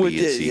around with the B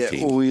and C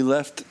team. Well, we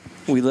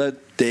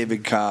let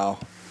David Kyle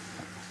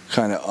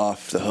kind of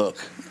off the hook,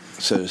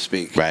 so to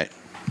speak. Right.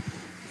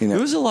 There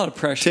was a lot of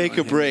pressure. Take on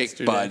a him break,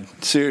 yesterday. bud.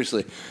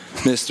 Seriously,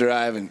 Mister,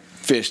 I haven't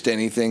fished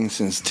anything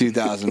since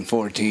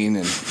 2014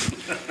 and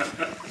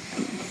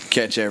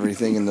catch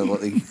everything in the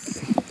league.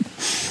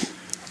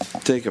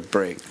 Take a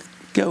break.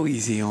 Go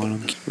easy on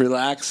him.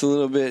 Relax a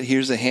little bit.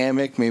 Here's a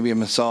hammock, maybe a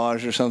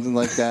massage or something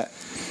like that.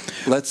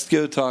 Let's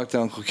go talk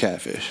to Uncle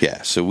Catfish.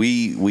 Yeah, so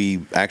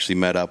we actually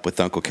met up with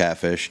Uncle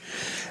Catfish,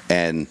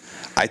 and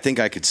I think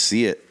I could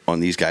see it on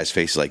these guys'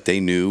 faces. Like,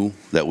 they knew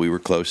that we were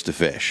close to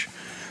fish.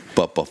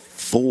 But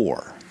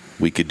before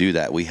we could do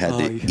that, we had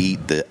to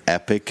eat the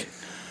epic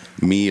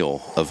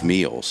meal of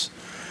meals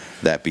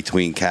that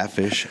between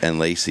Catfish and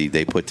Lacey,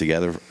 they put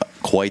together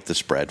quite the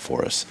spread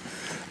for us.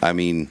 I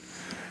mean,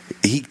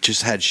 he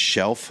just had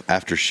shelf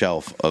after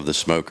shelf of the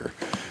smoker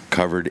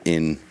covered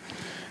in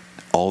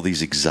all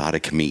these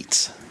exotic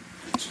meats.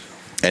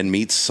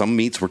 And some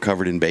meats were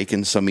covered in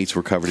bacon, some meats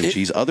were covered in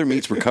cheese, other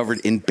meats were covered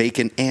in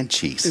bacon and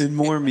cheese. And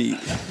more meat.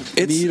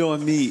 Meat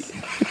on meat.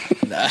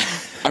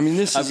 I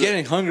mean, I'm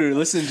getting hungry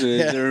listening to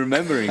it and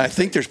remembering. I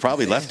think there's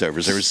probably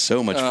leftovers. There was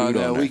so much food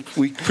on there.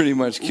 we pretty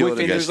much killed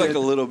it. There's finished like a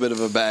little bit of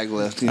a bag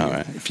left. All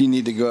right. If you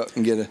need to go up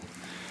and get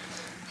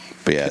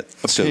But yeah,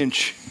 a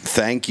pinch.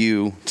 Thank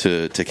you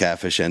to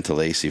Catfish and to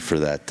Lacey for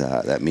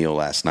that meal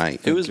last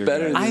night. It was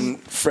better than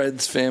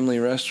Fred's Family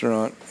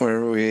Restaurant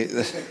where we ate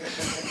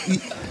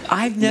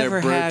I've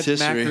never Their had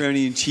rotisserie.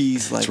 macaroni and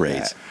cheese like It's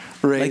Ray's.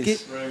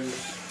 that.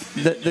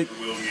 Ray's.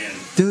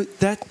 Dude,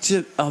 that's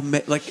just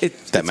like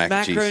it's That mac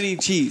and macaroni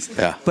and cheese.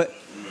 Yeah. But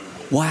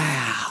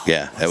wow.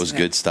 Yeah, that was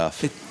good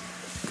stuff.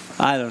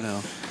 I don't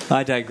know.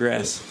 I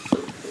digress.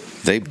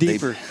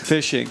 Deeper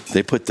fishing.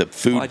 They put the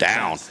food Podcast.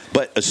 down.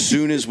 But as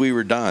soon as we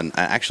were done,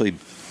 actually,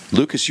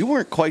 Lucas, you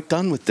weren't quite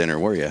done with dinner,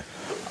 were you?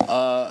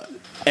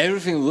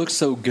 Everything looked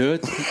so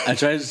good. I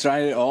tried to try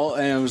it all,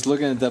 and I was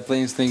looking at that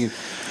planes thinking,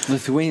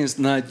 Lithuanians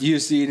not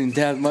used to eating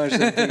that much.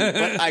 But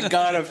I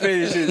gotta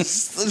finish it.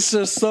 It's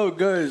just so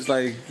good. It's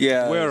like,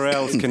 yeah. Where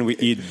else can we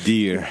eat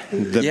deer?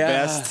 The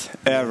best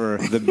ever,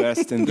 the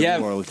best in the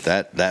world.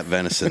 That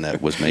venison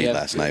that was made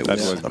last night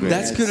was amazing.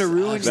 That's gonna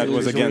ruin That you.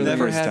 was again You'll the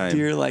never first have time.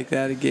 deer like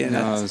that again.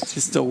 No, That's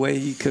just the way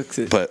he cooks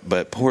it.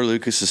 But poor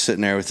Lucas is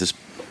sitting there with this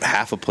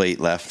half a plate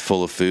left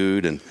full of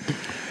food, and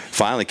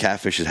finally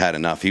Catfish had had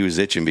enough. He was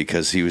itching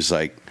because he was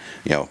like,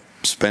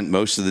 spent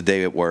most of the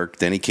day at work.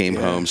 Then he came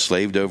home,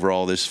 slaved over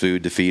all this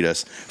food to feed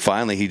us.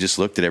 Finally, he just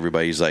looked at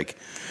everybody. He's like,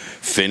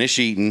 finish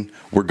eating.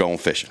 We're going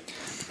fishing.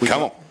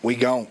 Come on. We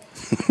gone.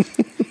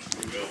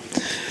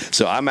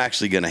 So I'm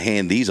actually going to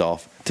hand these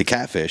off to to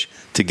catfish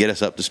to get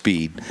us up to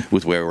speed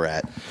with where we're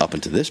at up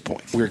until this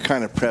point. We were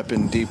kind of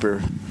prepping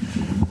Deeper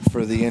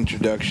for the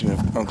introduction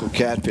of Uncle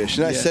Catfish.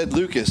 And I said,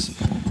 Lucas,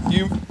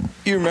 you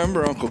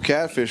remember Uncle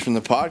Catfish from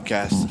the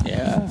podcast?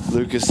 Yeah.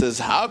 Lucas says,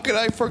 how could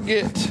I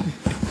forget?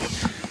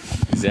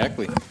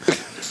 Exactly.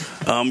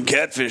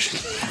 Catfish.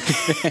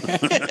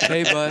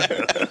 Hey,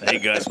 bud. Hey,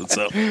 guys, what's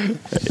up?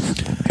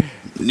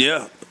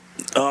 Yeah.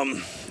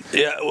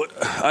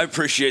 I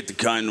appreciate the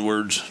kind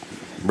words,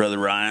 Brother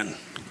Ryan.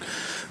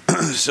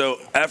 So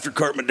after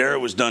Cart Madera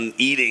was done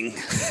eating,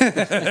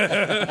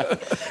 I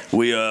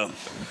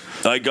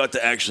got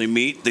to actually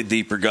meet the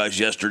Deeper guys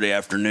yesterday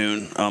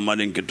afternoon. I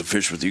didn't get to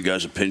fish with you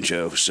guys at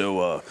Pincho,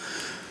 so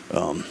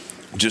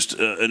just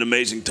an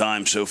amazing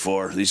time so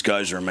far. These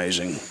guys are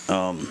amazing.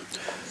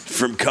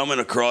 From coming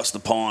across the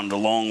pond a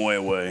long way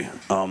away,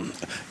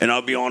 and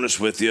I'll be honest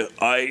with you,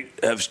 I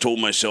have told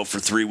myself for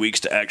 3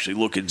 weeks to actually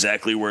look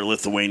exactly where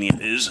Lithuania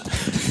is,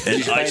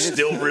 and I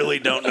still really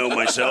don't know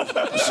myself.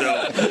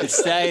 So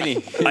It's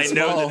tiny. I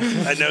know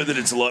that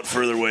it's a lot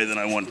further away than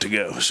I want to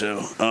go.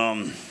 So,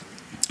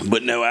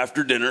 but no,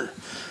 after dinner,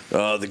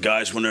 the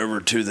guys went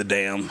over to the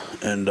dam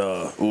and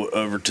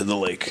over to the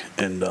lake,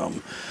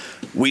 and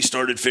we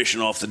started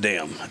fishing off the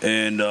dam.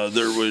 And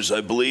there was,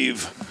 I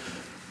believe,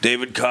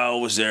 David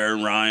Kyle was there,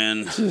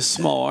 Ryan. It's a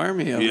small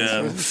army.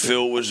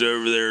 Phil was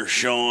over there,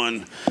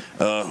 Sean,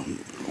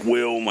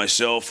 Will,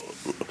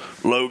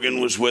 myself,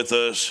 Logan was with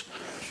us.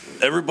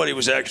 Everybody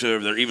was actually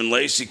over there. Even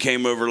Lacey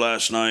came over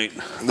last night.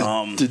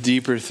 The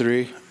Deeper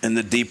 3. And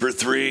the Deeper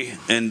 3.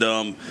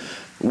 And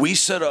we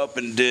set up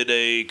and did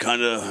a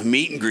kind of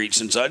meet and greet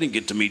since I didn't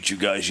get to meet you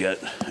guys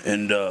yet.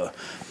 And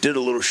did a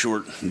little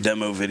short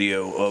demo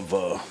video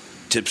of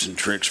tips and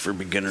tricks for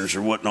beginners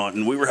or whatnot.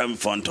 And we were having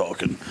fun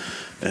talking.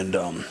 And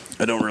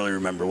I don't really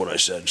remember what I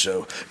said.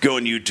 So go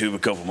on YouTube a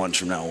couple months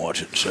from now and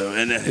watch it. So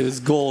and It was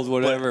gold,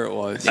 whatever it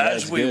was.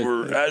 As we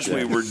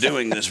were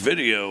doing this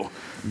video,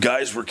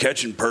 guys were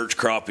catching perch,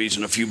 crappies,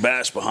 and a few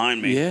bass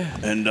behind me. Yeah.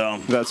 And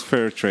That's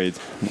fair trade.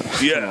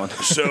 yeah.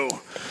 So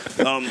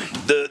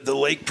the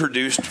lake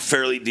produced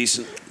fairly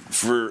decent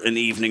for an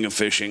evening of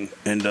fishing,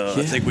 and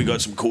I think we got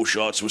some cool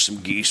shots with some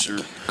geese.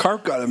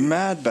 Carp got a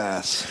mad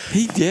bass.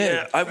 He did.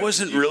 Yeah, I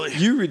wasn't really.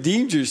 You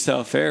redeemed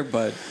yourself there,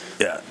 bud.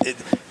 Yeah,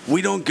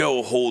 we don't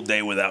go a whole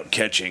day without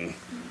catching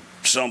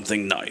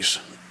something nice,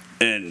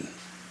 and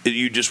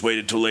you just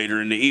waited till later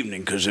in the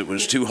evening because it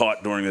was too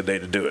hot during the day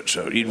to do it.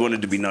 So you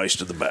wanted to be nice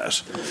to the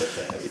bass.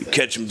 You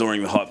catch them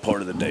during the hot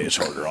part of the day, it's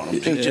harder on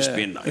them. Just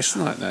being nice. It's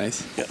not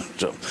nice. Yeah.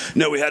 So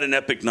no, we had an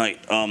epic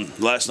night.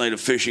 Last night of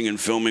fishing and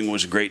filming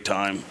was a great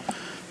time.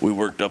 We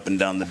worked up and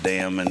down the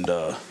dam, and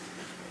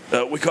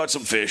we caught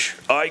some fish.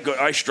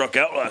 I struck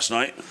out last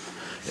night.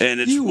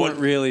 And it's You weren't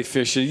really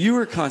fishing. You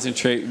were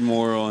concentrating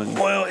more on.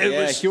 Well,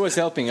 He was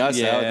helping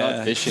us out,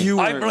 not fishing.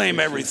 I blame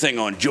everything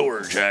on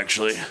George,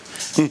 actually.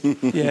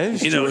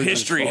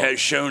 History has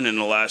shown in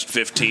the last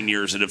 15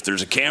 years that if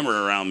there's a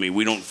camera around me,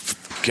 we don't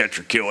catch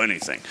or kill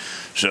anything.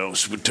 So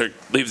we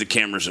leave the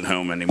cameras at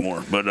home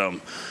anymore. But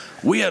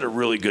we had a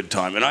really good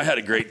time, and I had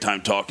a great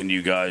time talking to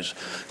you guys.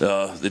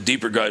 The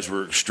Deeper guys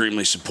were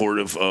extremely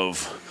supportive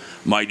of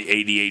my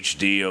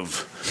ADHD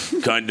of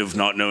kind of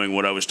not knowing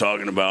what I was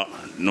talking about.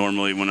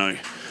 Normally when I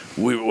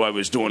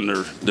was doing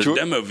the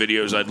demo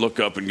videos, I'd look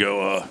up and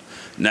go,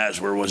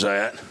 Naz, where was I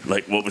at?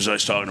 Like, what was I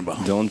talking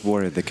about? Don't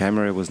worry, the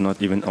camera was not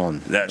even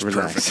on. That's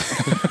Relax.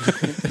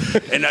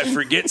 perfect. And I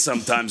forget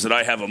sometimes that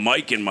I have a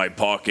mic in my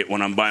pocket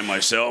when I'm by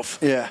myself.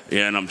 Yeah.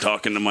 Yeah, and I'm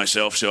talking to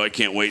myself, so I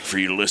can't wait for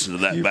you to listen to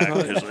that back,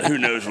 because who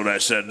knows what I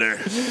said there.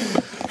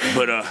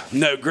 But,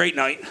 no, great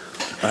night.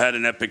 I had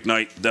an epic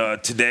night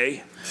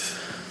today.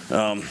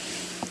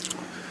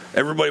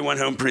 Everybody went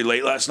home pretty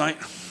late last night,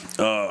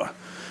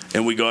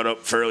 and we got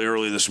up fairly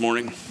early this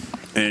morning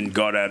and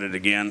got at it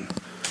again.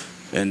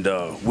 And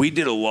we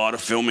did a lot of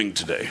filming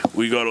today.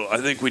 I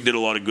think we did a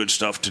lot of good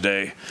stuff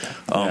today.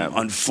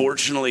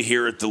 Unfortunately,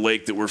 here at the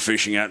lake that we're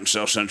fishing at in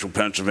South Central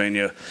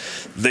Pennsylvania,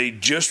 they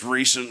just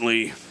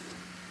recently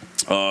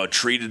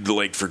treated the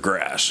lake for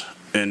grass.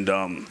 And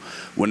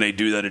when they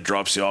do that, it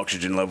drops the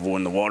oxygen level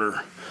in the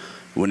water.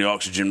 When the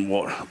oxygen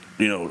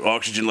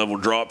level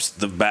drops,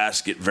 the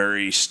bass get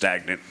very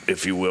stagnant,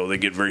 if you will. They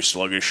get very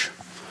sluggish.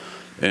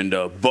 And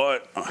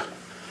but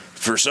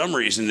for some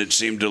reason, it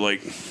seemed to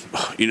it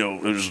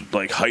was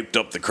like hyped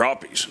up the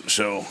crappies.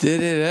 So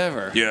Did it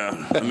ever?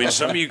 yeah, I mean,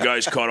 some of you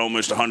guys caught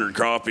almost 100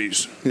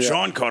 crappies. Yeah.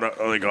 Sean caught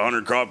like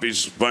 100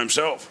 crappies by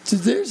himself. So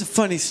there's a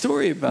funny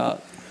story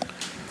about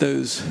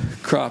those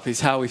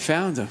crappies, how we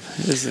found them,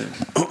 isn't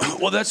it?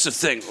 Well, that's the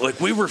thing. Like,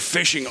 we were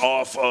fishing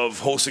off of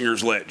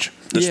Holsinger's Ledge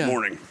this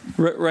morning.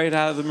 Right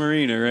out of the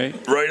marina, right?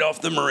 Right off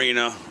the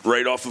marina,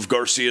 right off of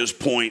Garcia's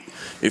Point.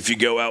 If you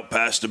go out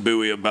past the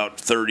buoy about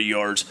 30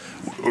 yards,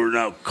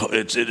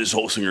 it is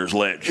Holsinger's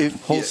Ledge.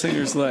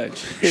 Holsinger's Ledge.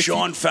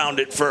 Sean found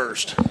it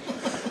first.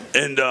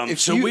 And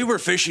we were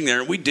fishing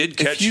there, and we did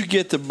catch. If you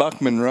get to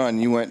Buckman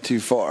Run, you went too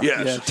far.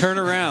 Yes. Yeah, turn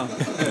around.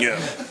 Yeah.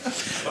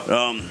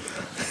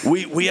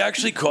 we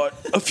actually caught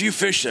a few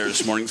fish there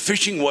this morning.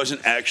 Fishing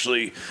wasn't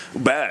actually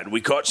bad.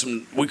 We caught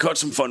some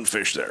fun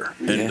fish there,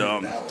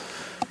 and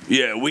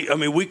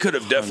we could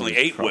have definitely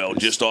ate well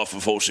just off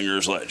of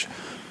Holsinger's Ledge,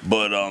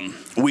 but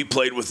we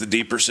played with the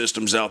deeper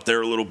systems out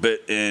there a little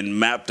bit and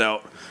mapped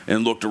out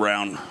and looked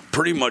around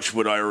pretty much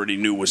what I already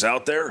knew was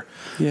out there.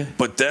 Yeah.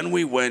 But then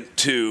we went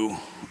to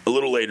a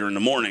little later in the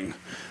morning.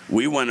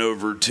 We went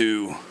over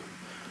to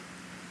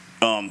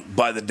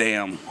by the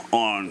dam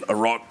on a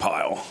rock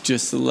pile.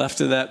 Just to the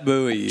left of that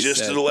buoy.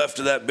 Just to the left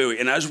of that buoy.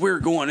 And as we were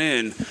going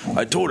in,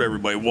 I told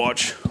everybody,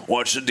 watch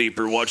the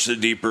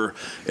deeper.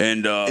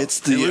 And, It's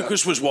the, and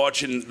Lucas was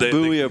watching the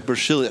buoy of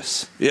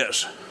Brasilius.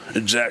 Yes,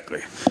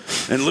 exactly.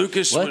 And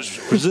Lucas was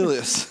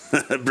Brasilius.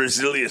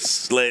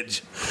 Brasilius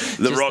ledge,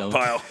 the Just rock don't.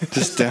 pile.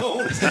 Just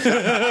down.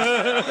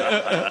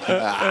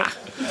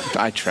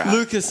 I tried.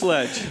 Lucas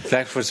Ledge.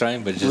 Thanks for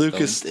trying, but just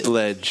Lucas don't.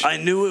 Ledge. I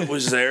knew it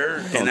was there,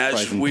 and as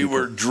frighten we people.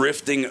 were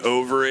drifting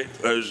over it,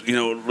 as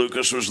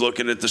Lucas was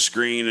looking at the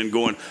screen and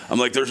going, I'm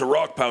like, there's a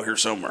rock pile here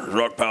somewhere,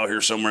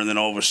 and then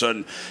all of a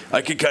sudden,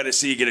 I could kind of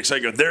see you get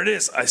excited, go, there it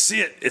is, I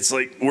see it, it's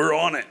like, we're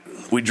on it.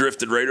 We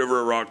drifted right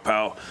over a rock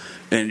pile,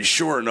 and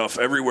sure enough,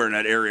 everywhere in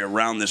that area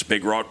around this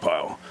big rock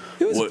pile,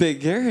 It was a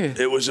big area.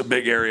 it was a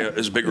big area,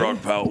 this big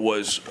rock pile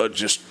was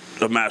just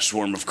a mass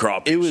swarm of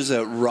crappie. It was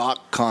a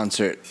rock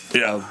concert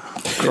Yeah. of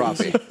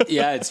crappie.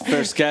 Yeah, it's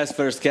first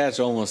catch,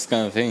 almost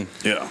kind of thing.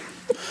 Yeah,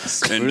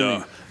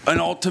 and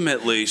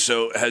ultimately,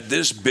 so had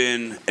this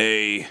been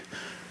a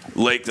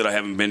lake that I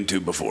haven't been to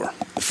before,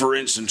 for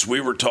instance,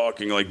 we were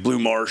talking like Blue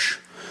Marsh,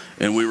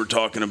 and we were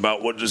talking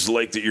about what is the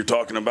lake that you're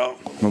talking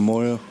about?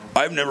 Memorial.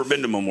 I've never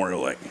been to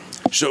Memorial Lake,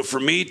 so for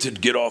me to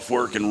get off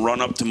work and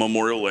run up to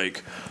Memorial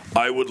Lake,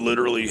 I would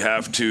literally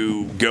have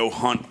to go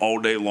hunt all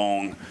day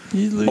long,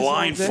 You'd lose all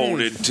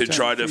blindfolded day to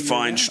try to figure it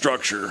find out.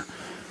 structure.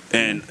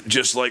 And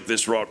just like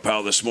this rock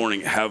pile this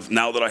morning,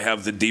 now that I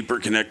have the deeper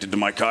connected to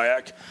my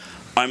kayak,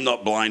 I'm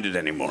not blinded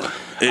anymore.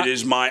 It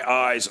is my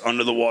eyes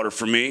under the water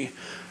for me,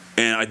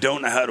 and I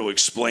don't know how to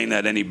explain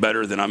that any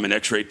better than I'm an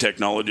X-ray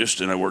technologist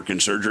and I work in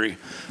surgery.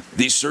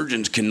 These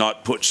surgeons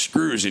cannot put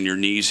screws in your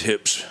knees,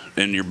 hips,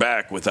 and your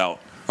back without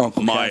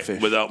Uncle Catfish.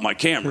 without my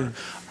camera.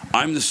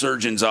 I'm the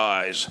surgeon's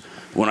eyes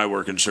when I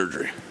work in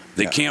surgery.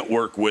 They can't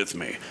work with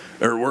me,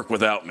 or work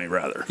without me,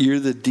 rather. You're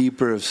the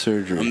deeper of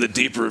surgery. I'm the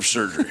deeper of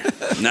surgery.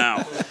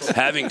 Now,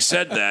 having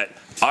said that,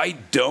 I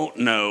don't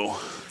know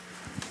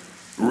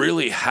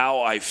really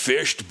how I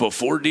fished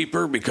before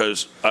deeper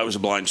because I was a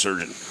blind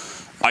surgeon.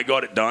 I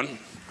got it done,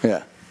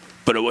 Yeah.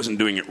 but I wasn't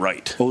doing it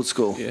right. Old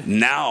school. Yeah.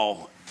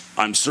 Now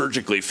I'm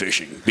surgically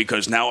fishing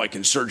because now I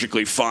can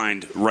surgically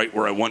find right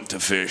where I want to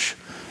fish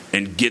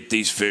and get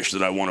these fish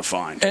that I want to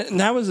find. And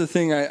that was the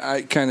thing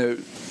I kind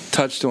of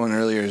touched on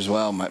earlier as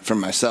well for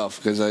myself,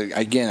 because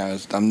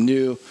I'm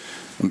new,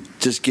 I'm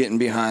just getting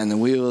behind the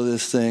wheel of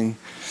this thing,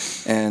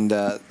 and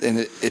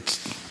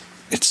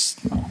it's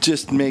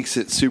just makes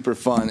it super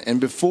fun.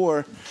 And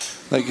before,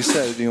 like I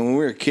said, when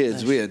we were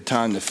kids, we had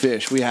time to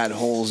fish. We had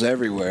holes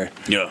everywhere.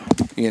 Yeah.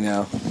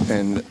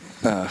 And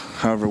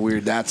however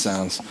weird that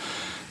sounds,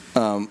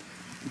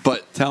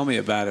 but Tell me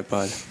about it,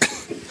 bud.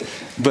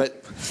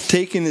 But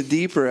taking the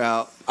deeper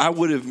out, I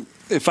would have,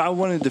 if I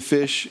wanted to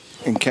fish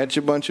and catch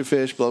a bunch of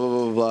fish, blah, blah,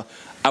 blah, blah, blah,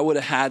 I would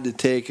have had to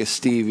take a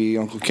Stevie,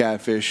 Uncle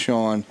Catfish,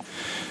 Sean,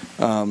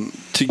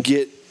 to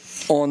get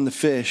on the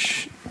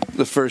fish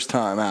the first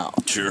time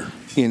out. Sure.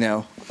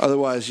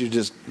 Otherwise you're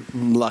just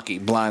lucky,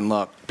 blind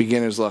luck,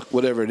 beginner's luck,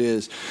 whatever it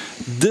is.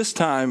 This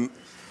time,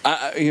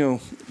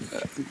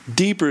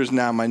 Deeper is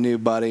now my new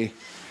buddy,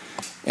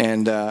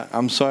 and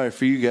I'm sorry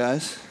for you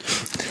guys.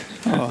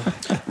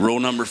 Rule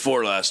number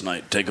 4 last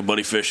night, take a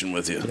buddy fishing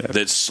with you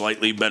that's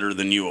slightly better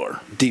than you are.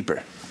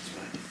 Deeper.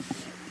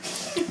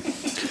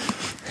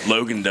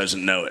 Logan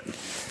doesn't know it.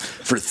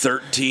 For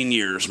 13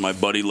 years, my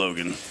buddy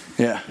Logan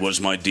was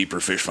my deeper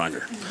fish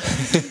finder.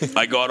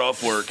 I got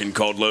off work and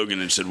called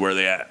Logan and said, where are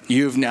they at?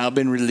 You've now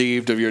been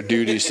relieved of your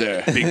duty,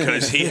 sir.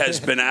 Because he has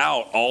been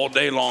out all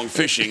day long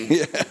fishing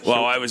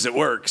while I was at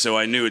work, so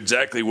I knew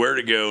exactly where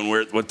to go and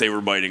what they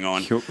were biting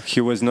on. He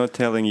was not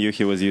telling you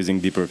he was using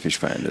deeper fish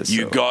finders.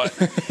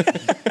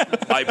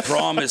 I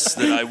promise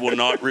that I will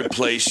not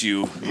replace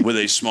you with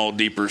a small,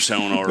 deeper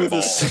sonar With ball.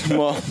 a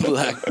small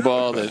black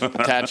ball that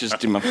attaches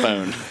to my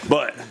phone.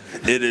 But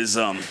it is,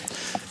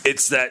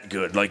 it's that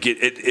good. Like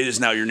it is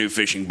now your new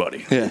fishing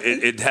buddy. Yeah.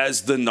 It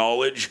has the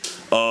knowledge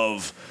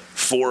of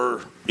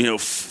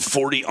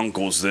 40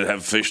 uncles that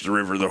have fished the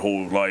river their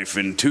whole life,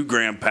 and 2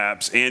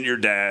 grandpaps, and your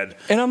dad.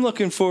 And I'm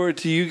looking forward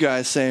to you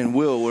guys saying,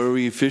 Will, where were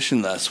you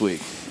fishing last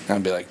week?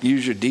 I'd be like,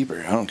 use your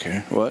deeper. I don't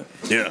care. What?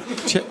 Yeah.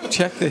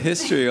 Check the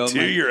history on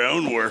Do your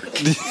own work.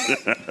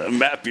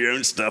 Map your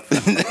own stuff.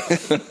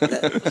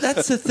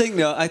 That's the thing,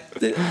 though. I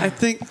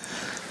think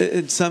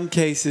in some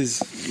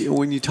cases,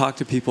 when you talk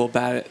to people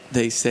about it,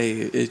 they say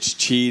it's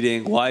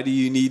cheating. Why do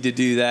you need to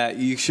do that?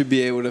 You should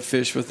be able to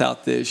fish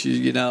without this.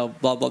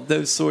 Blah blah.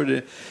 Those sort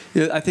of.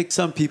 I think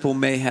some people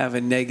may have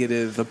a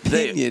negative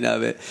opinion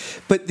of it,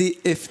 but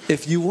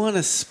if you want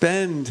to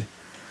spend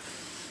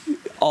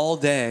all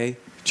day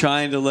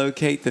trying to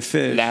locate the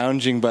fish.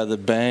 Lounging by the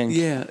bank.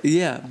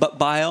 Yeah. But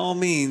by all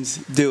means,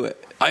 do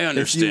it. I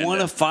understand If you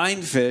want to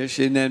find fish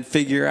and then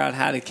figure out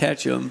how to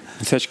catch them.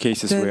 In such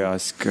cases, we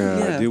ask,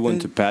 do you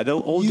want to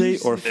paddle all day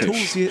or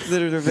fish? Tools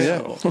that are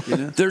available. You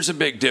know? There's a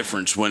big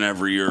difference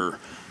whenever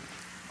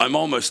I'm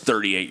almost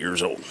 38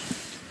 years old.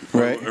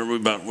 Right. We're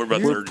about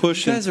 30.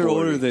 Pushing You guys are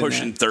older than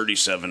pushing that.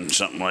 37,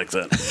 something like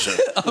that. So.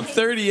 I'm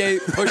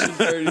 38, pushing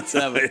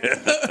 37.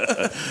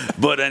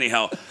 But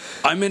anyhow,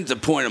 I'm at the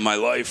point in my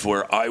life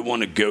where I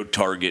want to go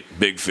target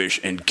big fish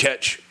and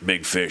catch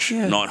big fish,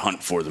 not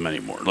hunt for them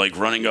anymore. Like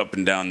running up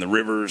and down the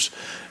rivers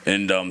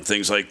and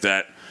things like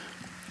that.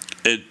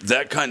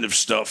 That kind of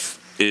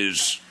stuff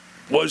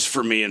was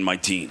for me in my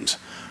teens.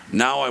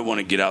 Now I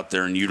want to get out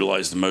there and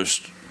utilize the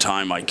most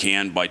time I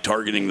can by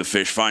targeting the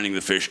fish, finding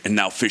the fish, and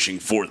now fishing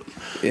for them.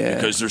 Yeah.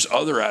 Because there's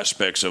other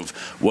aspects of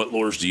what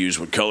lures to use,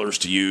 what colors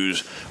to use,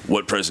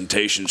 what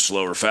presentation,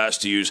 slow or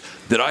fast to use,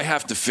 that I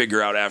have to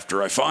figure out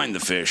after I find the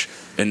fish,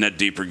 and that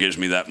Deeper gives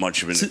me that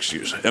much of an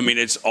excuse. I mean,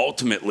 it's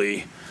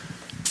ultimately,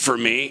 for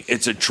me,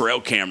 it's a trail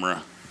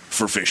camera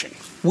for fishing.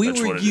 We That's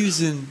were what it is.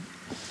 using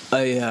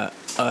a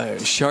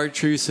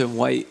chartreuse and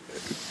white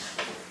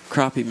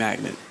crappie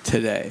magnet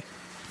today.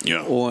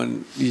 Yeah.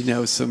 On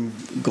some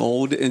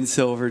gold and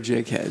silver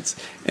jig heads,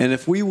 and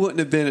if we wouldn't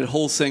have been at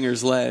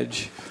Holsinger's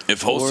Ledge,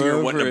 If or Holsinger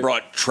over wouldn't have at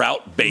brought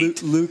trout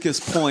bait, Lucas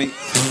Point,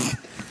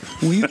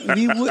 we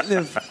wouldn't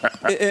have,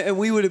 and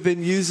we would have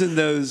been using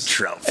those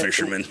trout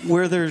fishermen.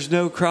 where there's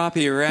no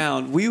crappie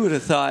around. We would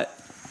have thought,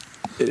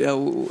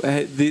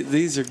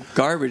 these are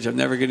garbage. I'm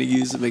never going to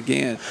use them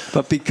again.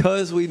 But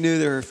because we knew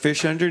there were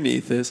fish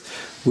underneath us,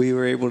 we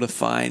were able to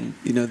find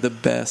the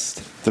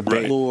best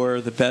lure,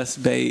 the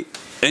best bait.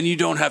 And you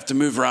don't have to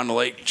move around the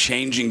lake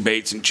changing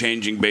baits,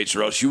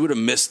 or else you would have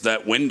missed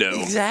that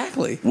window.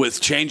 Exactly. With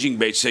changing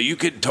baits. So you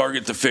could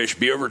target the fish,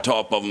 be over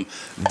top of them,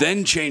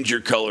 then change your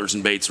colors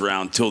and baits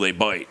around till they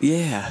bite.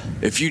 Yeah.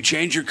 If you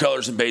change your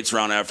colors and baits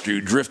around after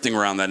you're drifting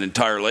around that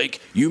entire lake,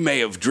 you may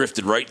have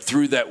drifted right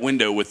through that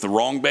window with the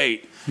wrong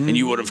bait, and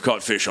you would have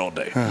caught fish all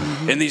day.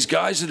 And these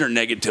guys that are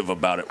negative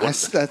about it, That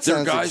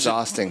sounds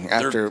exhausting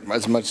after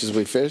as much as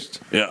we fished.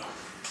 Yeah.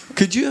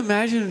 Could you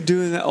imagine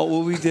doing that?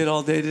 What we did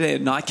all day today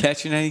and not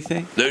catching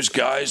anything? Those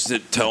guys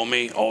that tell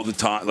me all the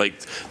time, like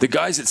the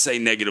guys that say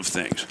negative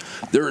things,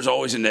 there is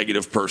always a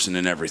negative person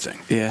in everything.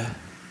 Yeah.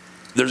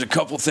 There's a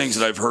couple things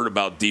that I've heard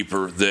about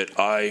Deeper that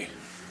I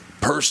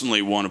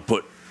personally want to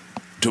put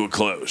to a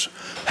close.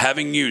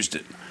 Having used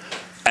it,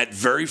 at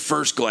very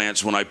first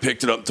glance, when I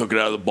picked it up and took it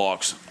out of the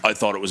box, I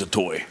thought it was a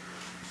toy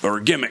or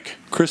a gimmick.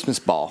 Christmas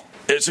ball.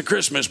 It's a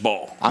Christmas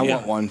ball. I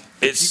want one.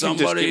 It's You can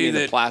just somebody give me the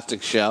that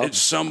plastic shell. It's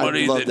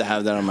somebody I'd love that to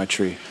have that on my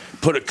tree.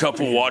 put a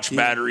couple watch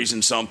batteries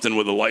in something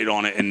with a light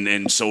on it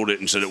and sold it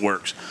and said it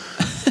works.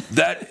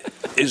 That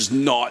is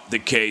not the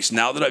case.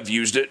 Now that I've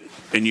used it,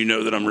 and you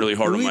know that I'm really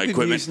hard on my We've been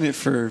equipment, using it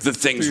for the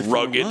thing's 3 or 4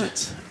 rugged.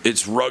 months.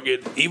 It's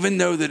rugged. Even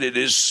though that it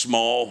is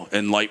small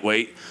and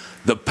lightweight,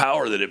 the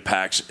power that it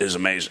packs is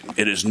amazing.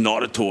 It is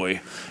not a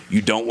toy.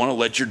 You don't want to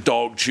let your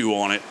dog chew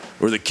on it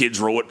or the kids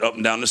roll it up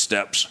and down the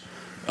steps.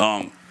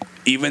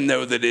 Even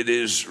though that it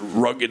is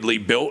ruggedly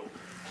built,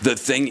 the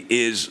thing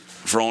is,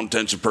 for all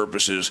intents and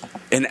purposes,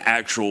 an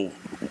actual,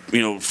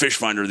 fish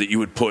finder that you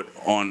would put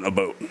on a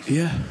boat.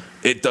 Yeah.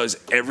 It does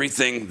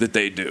everything that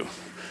they do.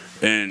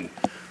 And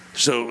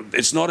so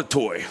it's not a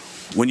toy.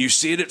 When you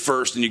see it at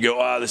first and you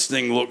go, this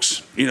thing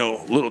looks, a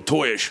little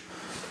toyish,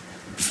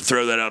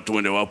 throw that out the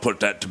window. I'll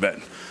put that to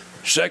bed.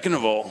 Second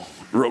of all,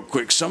 real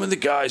quick, some of the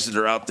guys that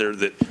are out there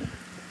that,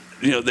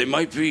 they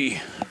might be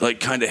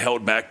like kind of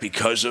held back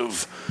because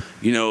of,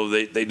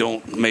 they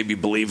don't maybe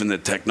believe in the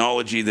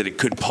technology that it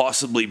could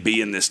possibly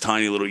be in this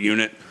tiny little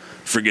unit.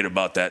 Forget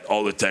about that.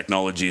 All the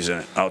technology's in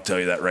it. I'll tell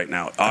you that right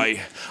now.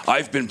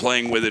 I've been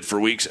playing with it for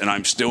weeks, and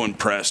I'm still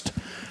impressed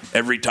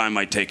every time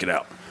I take it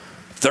out.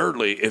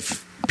 Thirdly,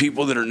 if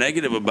people that are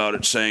negative about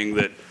it saying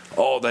that,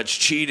 that's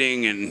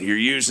cheating and you're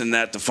using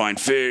that to find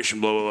fish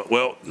and blah, blah,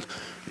 blah.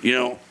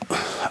 Well,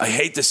 I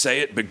hate to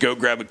say it, but go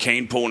grab a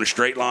cane pole in a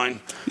straight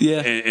line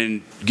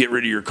and get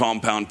rid of your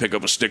compound, pick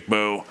up a stick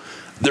bow.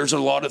 There's a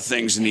lot of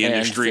things in the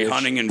industry,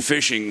 hunting and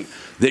fishing,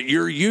 that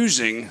you're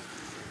using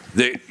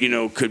that,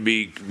 could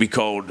be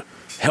called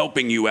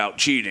helping you out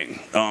cheating.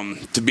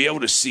 To be able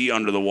to see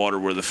under the water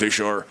where the fish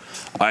are,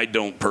 I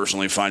don't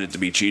personally find it to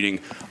be cheating.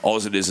 All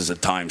it is a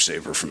time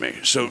saver for me.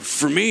 So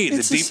for me,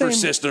 the Deeper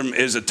system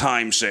is a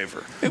time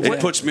saver. It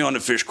puts me on the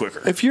fish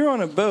quicker. If you're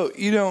on a boat,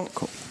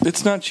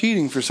 it's not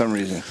cheating for some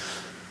reason.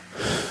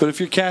 But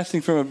if you're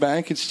casting from a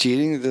bank, it's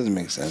cheating. It doesn't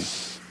make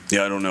sense.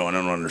 Yeah, I don't know. I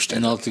don't understand.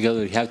 And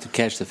altogether, you have to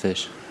catch the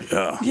fish.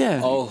 Yeah.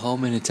 Yeah. Oh, how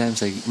many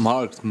times I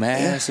marked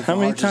massive. How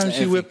many margins times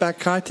and you whip back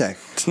contact?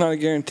 It's not a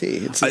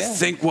guarantee. I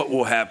think what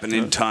will happen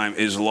in time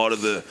is a lot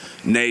of the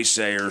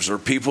naysayers or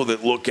people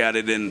that look at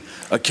it in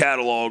a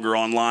catalog or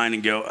online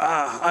and go,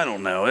 I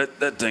don't know,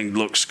 that thing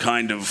looks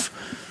kind of,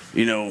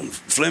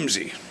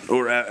 flimsy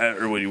or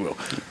what you will.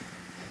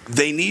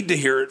 They need to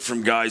hear it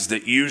from guys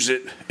that use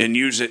it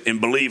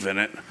and believe in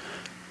it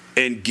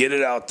and get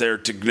it out there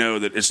to know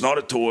that it's not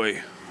a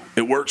toy.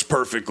 It works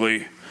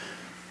perfectly.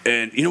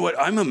 And you know what?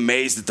 I'm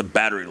amazed at the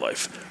battery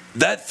life.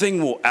 That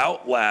thing will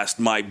outlast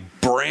my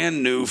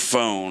brand new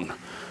phone.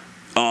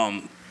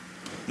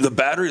 The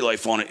battery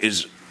life on it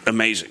is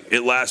amazing.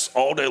 It lasts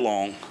all day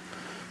long.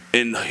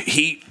 In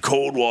heat,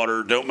 cold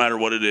water, don't matter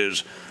what it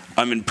is.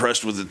 I'm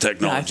impressed with the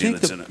technology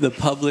that's in it. The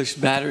published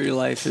battery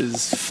life is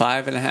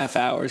 5.5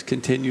 hours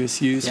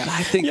continuous use. Yeah. But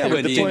I think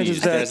But the point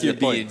is that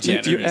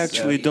you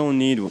actually don't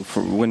need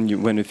when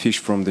you fish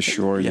from the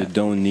shore. You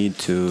don't need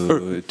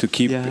to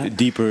keep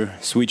deeper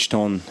switched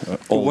on.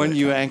 When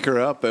you anchor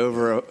up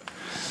over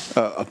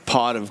a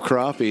pot of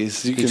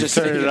crappies, you can just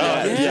turn it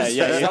on.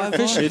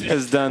 It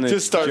has done its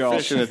Just start job.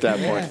 fishing at that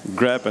point.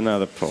 Grab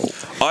another pole.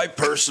 I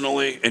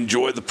personally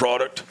enjoy the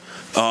product.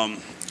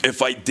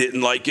 If I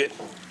didn't like it,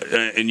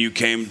 and you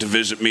came to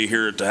visit me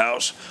here at the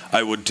house,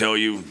 I would tell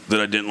you that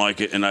I didn't like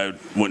it, and I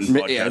wouldn't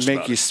podcast Make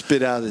about you it.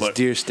 spit out this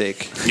deer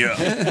steak.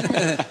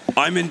 Yeah.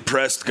 I'm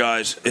impressed,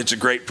 guys. It's a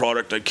great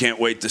product. I can't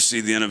wait to see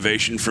the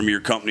innovation from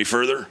your company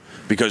further,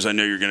 because I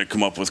know you're going to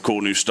come up with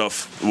cool new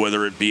stuff,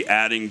 whether it be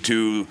adding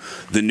to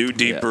the new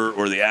Deeper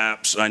or the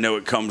apps. I know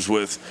it comes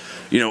with,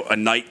 a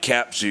night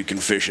cap so you can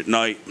fish at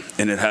night,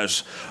 and it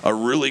has a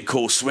really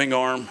cool swing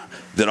arm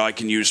that I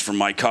can use for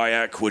my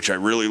kayak, which I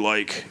really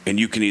like, and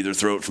you can either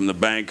throw it from the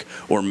bank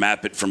or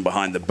map it from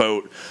behind the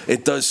boat.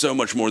 It does so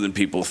much more than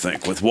people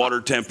think, with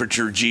water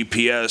temperature,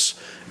 GPS,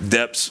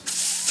 depths,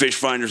 fish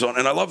finders on,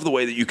 and I love the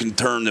way that you can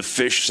turn the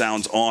fish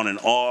sounds on and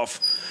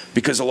off,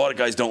 because a lot of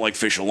guys don't like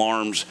fish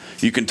alarms.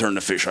 You can turn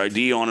the fish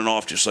ID on and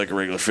off just like a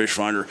regular fish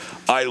finder.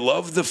 I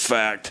love the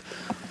fact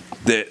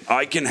that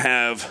I can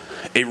have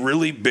a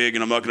really big,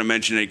 and I'm not going to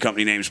mention any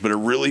company names, but a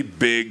really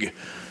big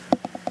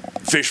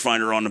fish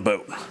finder on the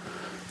boat.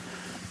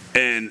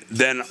 And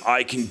then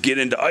I can get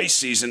into ice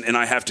season, and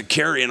I have to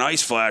carry an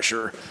ice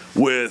flasher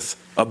with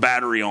a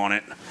battery on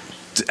it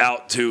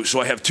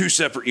so I have two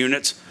separate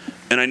units,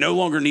 and I no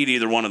longer need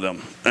either one of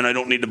them, and I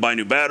don't need to buy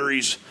new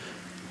batteries.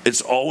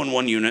 It's all in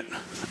one unit.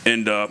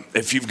 And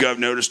if you've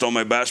noticed on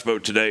my bass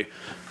boat today,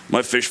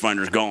 my fish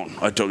finder's gone.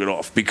 I took it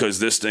off because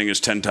this thing is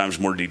 10 times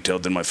more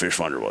detailed than my fish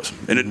finder was,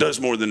 and it does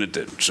more than it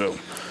did. So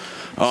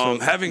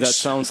that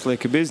sounds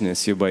like a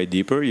business. You buy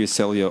Deeper, you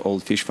sell your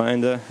old fish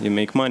finder, you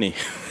make money.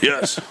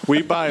 Yes.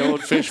 We buy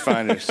old fish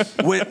finders.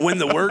 When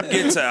the word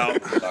gets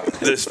out,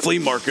 this flea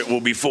market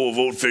will be full of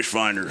old fish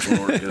finders.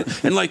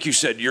 And like you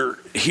said, you're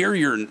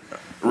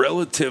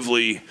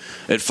relatively,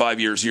 at 5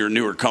 years, you're a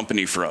newer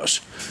company for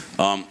us.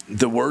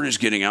 The word is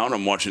getting out.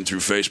 I'm watching through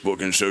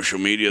Facebook and social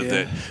media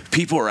that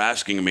people are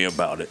asking me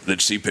about it,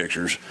 that see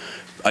pictures.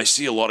 I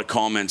see a lot of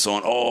comments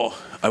on,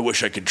 I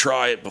wish I could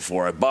try it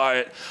before I buy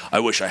it.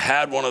 I wish I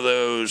had one of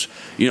those,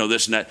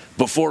 this and that.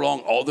 Before long,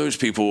 all those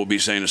people will be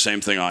saying the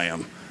same thing I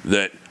am,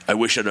 that I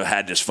wish I'd have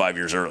had this 5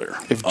 years earlier.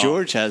 If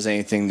George has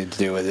anything to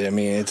do with it, I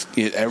mean,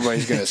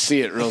 everybody's going to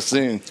see it real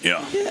soon.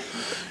 Yeah.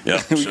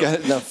 We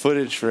got enough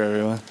footage for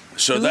everyone.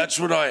 So that's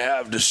what I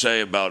have to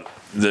say about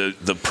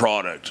the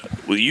product.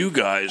 With you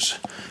guys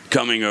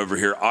coming over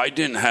here, I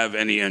didn't have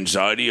any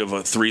anxiety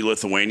of 3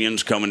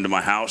 Lithuanians coming to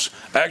my house.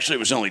 Actually, it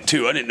was only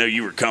 2. I didn't know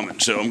you were coming,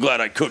 so I'm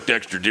glad I cooked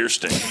extra deer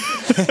steak.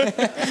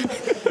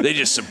 They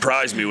just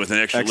surprised me with an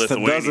extra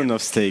Lithuanian. Dozen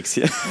of steaks,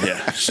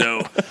 Yeah.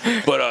 So,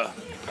 but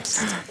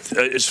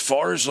as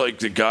far as like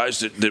the guys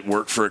that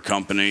work for a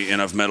company,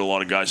 and I've met a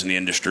lot of guys in the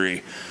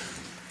industry,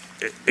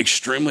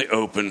 extremely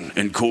open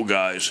and cool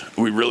guys.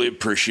 We really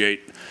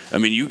appreciate. I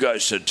mean, you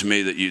guys said to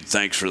me that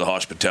thanks for the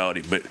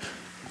hospitality, but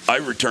I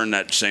return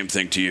that same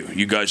thing to you.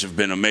 You guys have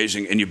been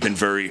amazing, and you've been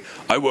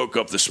I woke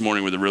up this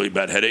morning with a really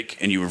bad headache,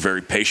 and you were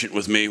very patient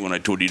with me when I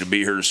told you to be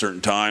here at a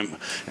certain time,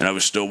 and I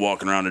was still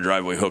walking around the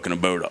driveway hooking a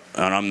boat up,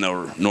 and I'm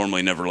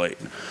normally never late.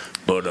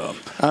 But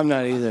I'm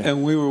not either.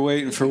 And we were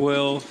waiting for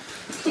Will.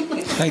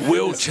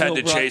 Will had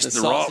to chase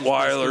the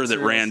Rottweiler that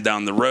ran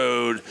down the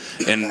road,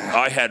 and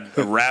I had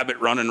a rabbit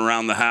running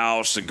around the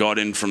house that got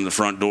in from the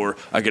front door.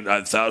 I had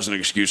 1,000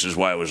 excuses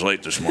why I was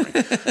late this morning.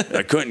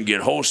 I couldn't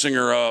get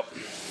Holsinger up.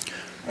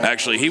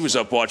 Actually, he was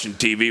up watching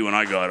TV when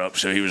I got up,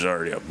 so he was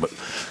already up. But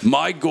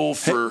my goal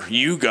for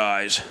you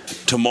guys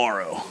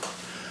tomorrow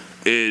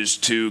is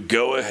to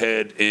go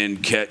ahead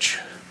and catch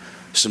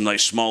some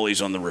nice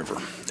smallies on the river.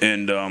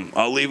 And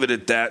I'll leave it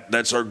at that.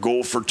 That's our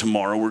goal for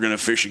tomorrow. We're going to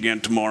fish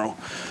again tomorrow.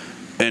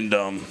 And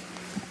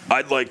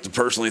I'd like to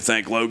personally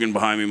thank Logan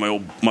behind me,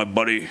 my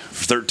buddy,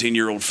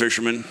 13-year-old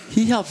fisherman.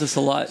 He helped us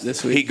a lot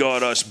this week. He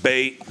got us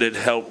bait that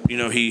helped.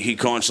 He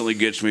constantly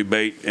gets me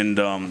bait and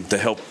to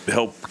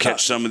help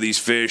catch some of these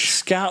fish.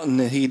 Scouting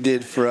that he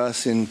did for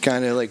us and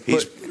kind of like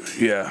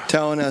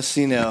telling us,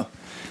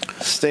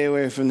 stay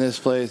away from this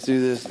place, do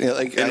this.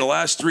 In the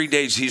last 3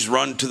 days, he's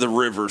run to the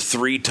river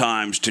 3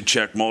 times to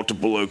check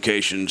multiple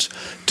locations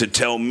to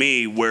tell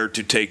me where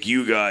to take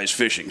you guys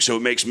fishing. So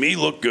it makes me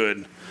look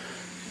good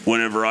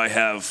whenever I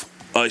have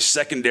a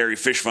secondary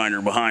fish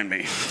finder behind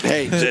me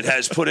that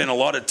has put in a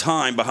lot of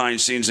time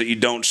behind scenes that you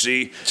don't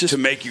see to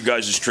make you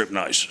guys' trip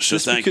nice. So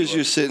just thank you. Because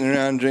you're sitting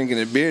around drinking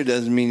a beer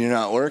doesn't mean you're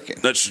not working.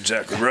 That's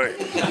exactly right.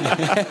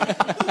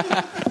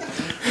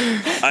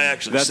 I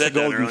actually That's a said that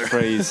golden earlier.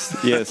 phrase.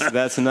 Yes,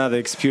 that's another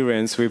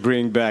experience we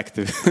bring back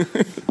to.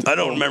 I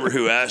don't remember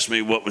who asked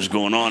me what was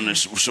going on. I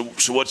said,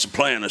 so what's the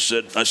plan? I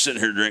said, I was sitting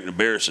here drinking a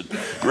beer. I said,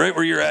 right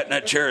where you're at in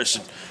that chair. I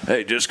said,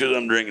 hey, just because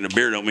I'm drinking a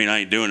beer don't mean I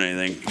ain't doing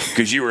anything,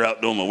 because you were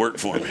out doing my work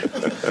for me.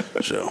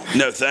 So,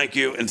 no, thank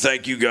you, and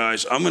thank you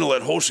guys. I'm going to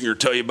let Holsinger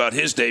tell you about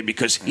his day,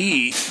 because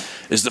he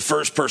is the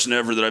first person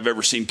ever that I've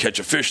ever seen catch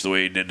a fish the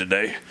way he did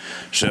today.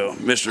 So,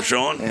 Mr.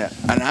 Sean. Yeah,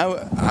 and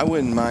I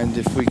wouldn't mind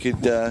if we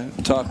could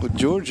talk with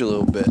George a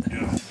little bit.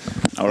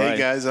 All Hey right.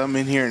 guys, I'm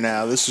in here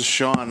now. This is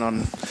Sean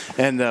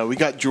and we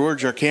got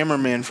George, our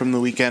cameraman from the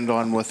weekend,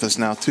 on with us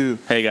now too.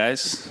 Hey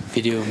guys,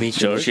 Video meet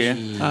George here.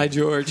 Hi,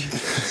 George.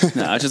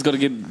 I just got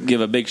to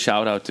give a big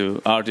shout out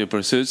to R2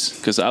 Pursuits,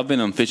 because I've been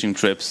on fishing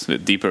trips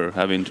with Deeper.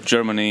 I've been to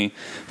Germany,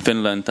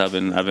 Finland. I've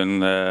been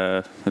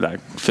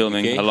like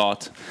filming UK? a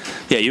lot.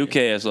 Yeah, UK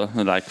as well,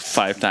 like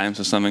 5 times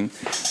or something.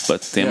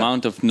 But the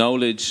amount of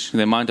knowledge,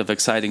 the amount of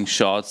exciting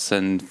shots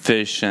and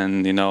fish,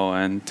 and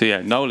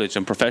knowledge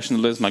and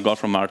professionalism I got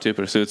from R2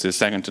 Pursuits is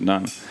second to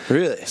none.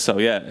 Really? So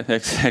yeah,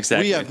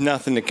 exactly. We have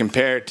nothing to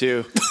compare it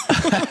to.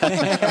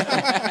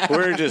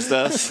 We're just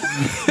us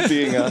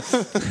being us.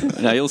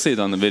 Yeah, you'll see it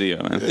on the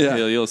video, man. Yeah.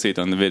 You'll see it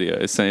on the video.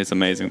 It's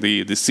amazing.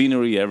 The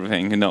scenery,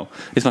 everything.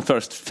 It's my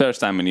first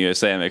time in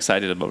USA. I'm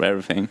excited about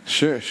everything.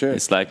 Sure.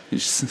 It's like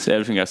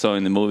everything I saw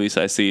in the movies.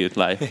 I see it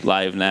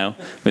live now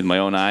with my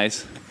own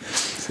eyes.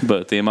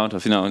 But the amount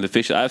of the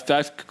fish. I've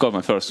got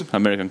my first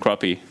American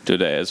crappie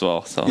today as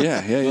well. So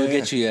Yeah. We'll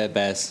get you a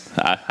bass.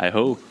 I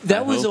hope That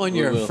I was hope. on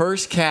your will.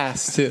 first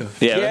cast, too.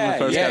 Yeah, that was my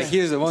first cast.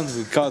 He's the one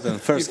who caught on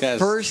first cast.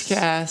 First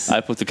cast.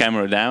 I put the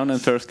camera down and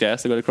first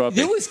cast I got a crappie.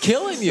 It was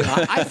killing you.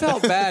 I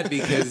felt bad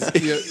because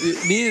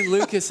me and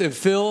Lucas and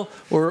Phil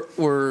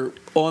were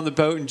on the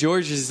boat, and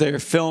George is there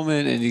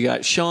filming, and you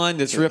got Sean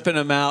that's ripping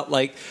them out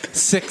like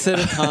 6 at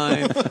a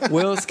time.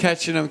 Will's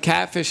catching them,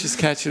 Catfish is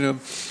catching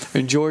them,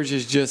 and George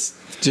is just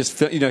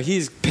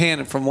he's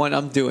panning from one.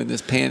 I'm doing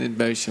this panning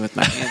motion with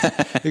my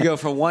hands. You go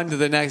from one to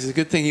the next. It's a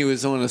good thing he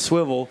was on a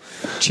swivel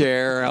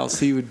chair, or else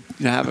he would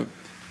have a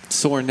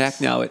sore neck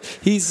now. But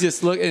he's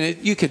just looking, and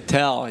you could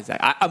tell. He's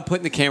like, I'm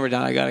putting the camera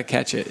down. I got to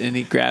catch it. And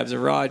he grabs a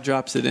rod,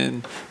 drops it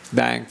in,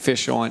 bang,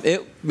 fish on.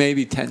 It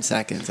maybe 10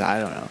 seconds. I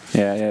don't know.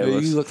 Yeah, it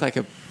was. You look like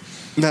a.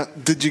 Now,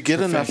 did you get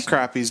enough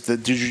crappies?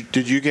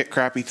 Did you get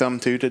crappie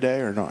thumb too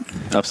today or not?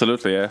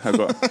 Absolutely, yeah. I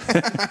got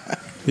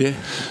Yeah.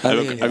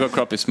 I got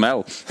crappie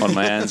smell on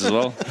my hands as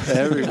well.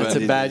 Everybody. That's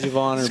a badge of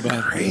honor,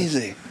 but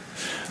Crazy.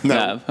 No,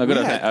 Yeah, I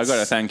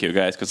gotta thank you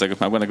guys, because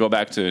I'm gonna go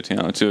back to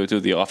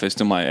the office,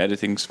 to my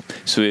editing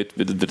suite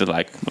with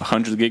like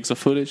 100 gigs of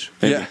footage.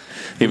 Maybe. Yeah.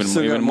 We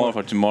still got even more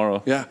more. for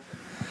tomorrow. Yeah.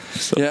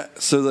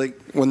 So like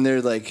when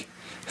they're like,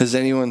 has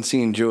anyone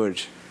seen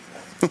George?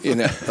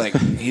 Like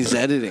he's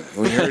editing.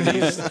 We heard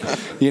he's,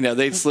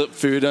 they'd slip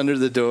food under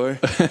the door.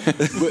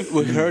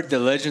 We heard the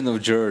legend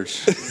of George.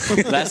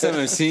 Last time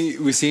we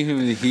seen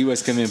him, he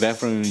was coming back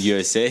from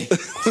USA.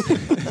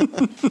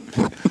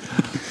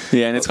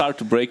 Yeah, and it's hard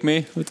to break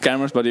me with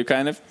cameras, but you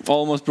kind of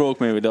almost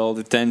broke me with all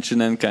the tension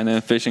and kind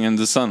of fishing in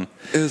the sun.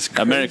 It was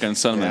crazy. American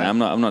sun,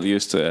 man. I'm not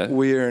used to it.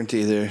 We aren't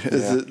either.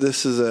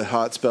 This is a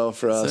hot spell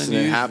for us, and it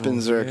unusual,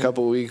 happens for a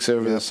couple of weeks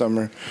over the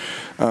summer.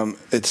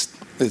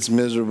 It's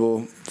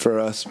miserable for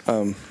us.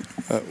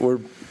 We're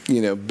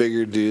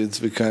bigger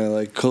dudes. We kind of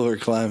like cooler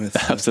climates.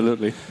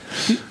 Absolutely.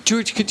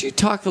 George, could you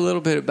talk a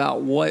little bit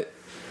about what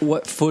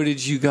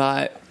footage you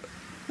got,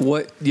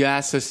 what you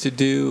asked us to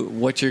do,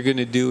 what you're going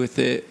to do with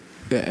it,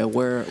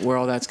 where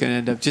all that's going to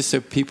end up, just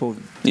so people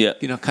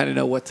kind of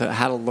know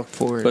how to look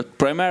for it. But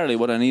primarily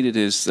what I needed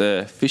is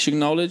fishing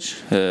knowledge,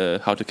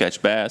 how to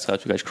catch bass, how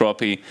to catch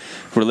crappie,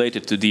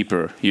 related to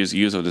Deeper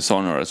use of the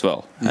sonar as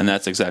well. Mm-hmm. And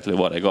that's exactly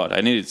what I got.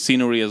 I needed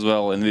scenery as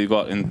well, and we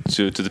got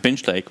into the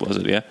Pinch Lake, was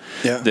it?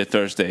 Yeah. The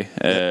Thursday.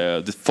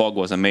 The fog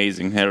was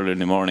amazing early in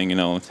the morning.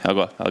 I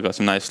got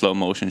some nice slow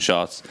motion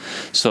shots.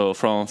 So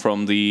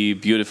from the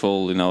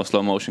beautiful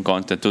slow motion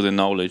content to the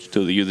knowledge,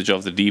 to the usage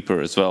of the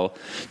Deeper as well,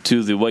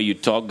 to the way you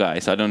talk,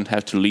 guys. I don't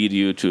have to lead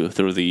you through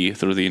the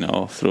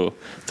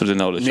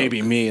knowledge.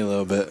 Maybe me a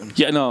little bit.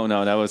 Yeah, no,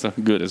 that was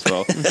good as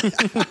well.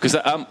 Because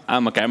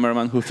I'm a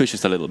cameraman who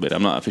fishes a little bit.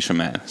 I'm not a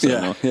fisherman.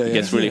 So it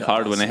gets really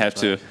hard when I have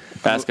to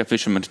ask a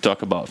fisherman to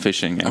talk about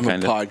fishing. And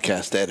I'm a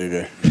podcast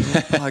editor.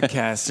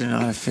 Podcaster,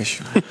 not a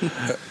fisherman.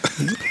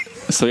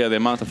 So yeah, the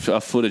amount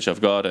of footage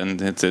I've got,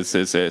 and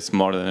it's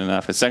more than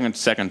enough. It's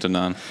second to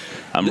none.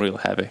 I'm real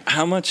happy.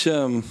 How much?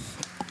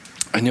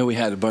 I know we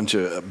had a bunch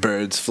of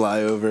birds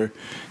fly over,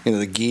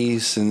 the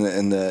geese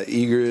and the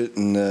egret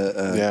and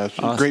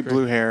the great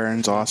blue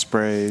herons,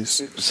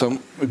 ospreys.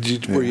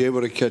 Were you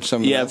able to catch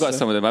some? Yeah, I've got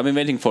some of them. I've been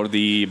waiting for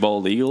the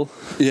bald eagle.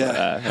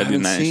 Yeah, I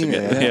didn't manage to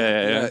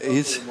get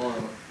it.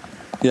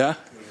 Yeah.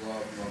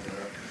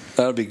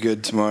 That'll be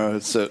good tomorrow.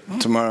 So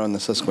tomorrow on the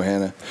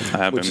Susquehanna,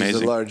 which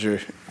is a larger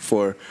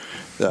for.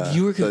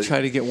 You were going to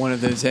try to get one of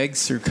those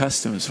eggs through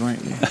customs,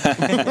 weren't you?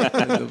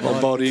 A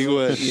bald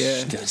eagle.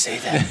 Yeah. Don't say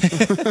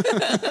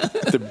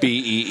that. The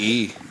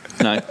BEE.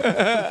 No.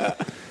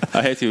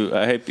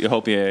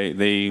 hope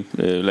they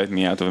let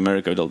me out of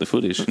America with all the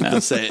footage now.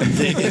 They'll say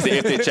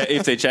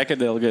if they check it,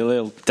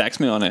 they'll text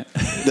me on it.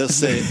 they'll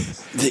say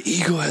the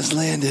eagle has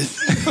landed.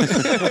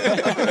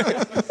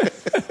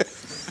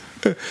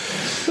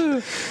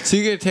 So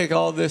you're gonna take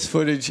all this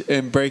footage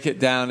and break it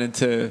down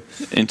into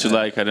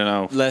like, I don't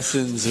know,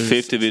 lessons, or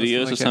 50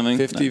 videos like or something.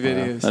 50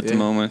 videos At the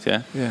moment,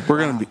 yeah.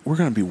 We're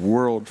gonna be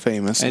world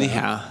famous.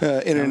 Anyhow,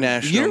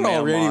 International. you're male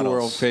already models.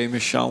 world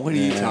famous, Sean. What are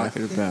you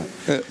talking about?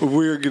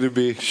 We're going to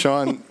be.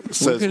 Sean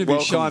says, We're gonna be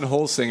welcome. Sean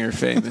Holsinger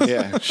famous.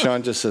 Yeah,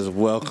 Sean just says,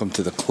 "Welcome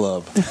to the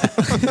club."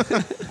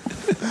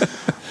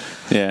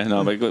 Yeah,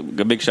 no, but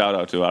a big shout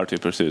out to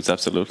R2 Pursuits,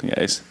 absolutely,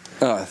 guys.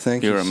 Oh,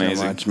 thank You're you amazing.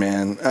 so much,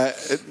 man.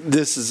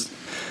 This is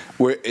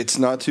where it's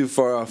not too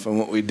far off from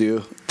what we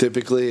do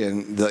typically,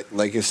 and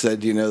like I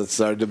said, it's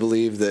hard to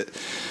believe that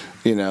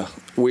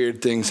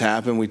weird things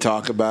happen. We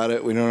talk about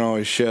it. We don't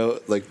always show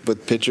like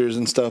with pictures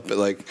and stuff, but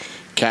like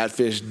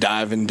catfish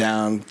diving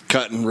down,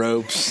 cutting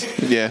ropes.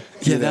 Yeah,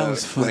 that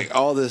was fun. Like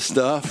all this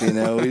stuff,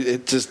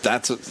 it just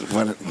that's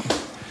when it.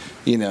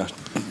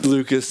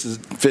 Lucas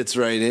fits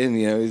right in.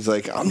 He's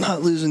like, I'm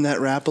not losing that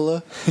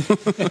Rapala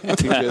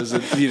because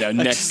neck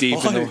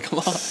deep in the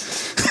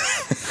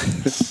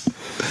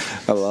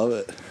I love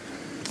it.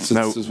 So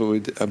This is what we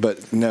do.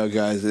 But no,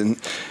 guys, and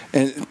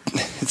it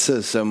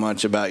says so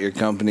much about your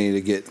company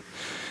to get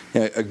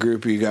a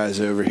group of you guys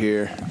over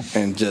here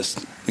and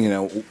just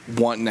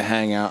wanting to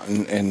hang out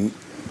and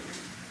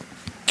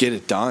get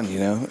it done.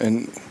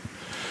 And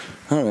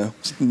I don't know.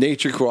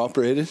 Nature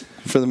cooperated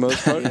for the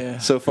most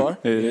part so far.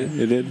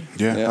 It did.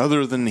 Yeah.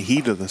 Other than the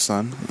heat of the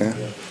sun.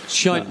 Yeah.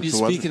 Sean,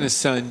 speaking of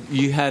sun,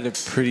 you had a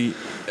pretty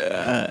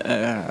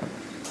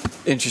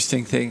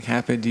interesting thing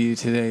happen to you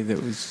today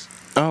that was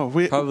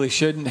probably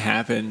shouldn't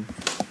happen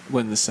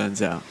when the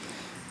sun's out.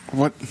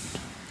 What?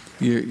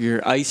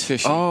 You're ice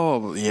fishing.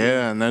 Oh,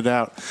 yeah, no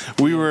doubt.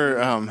 We were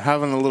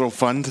having a little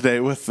fun today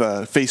with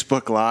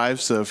Facebook Live.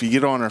 So if you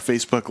get on our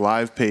Facebook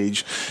Live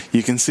page,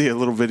 you can see a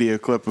little video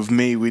clip of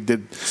me. We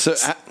did. So,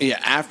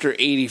 after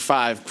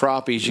 85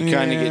 crappies, you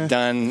kind of get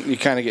done. You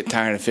kind of get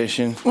tired of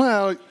fishing.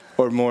 Well,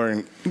 or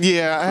more.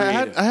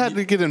 Yeah, I had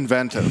to get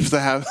inventive to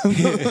have.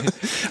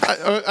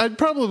 I'd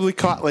probably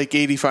caught like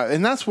 85,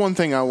 and that's one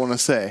thing I want to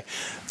say.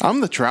 I'm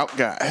the trout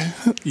guy.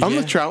 I'm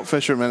the trout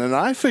fisherman, and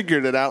I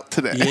figured it out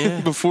today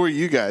before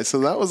you guys. So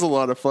that was a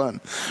lot of fun.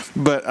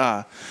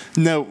 But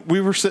no, we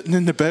were sitting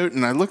in the boat,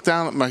 and I looked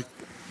down at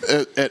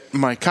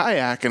my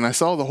kayak, and I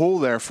saw the hole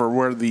there for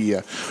where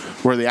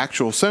the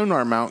actual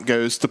sonar mount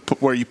goes to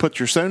where you put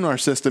your sonar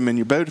system in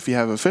your boat if you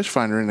have a fish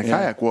finder in the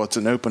kayak. Well, it's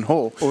an open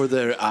hole, or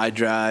the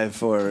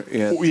iDrive, or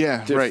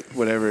right,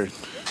 whatever.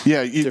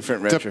 Yeah,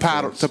 different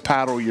to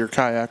paddle your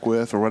kayak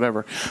with or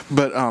whatever.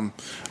 But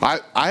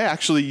I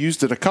actually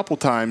used it a couple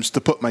times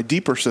to put my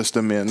deeper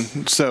system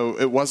in, so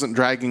it wasn't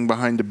dragging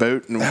behind the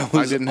boat, and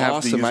I didn't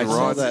have to use a rod. I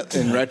saw that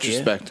in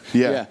retrospect.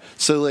 Yeah.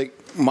 So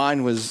like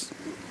mine was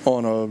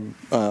on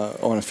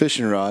a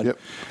fishing rod,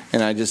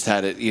 and I just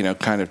had it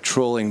kind of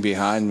trolling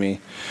behind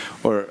me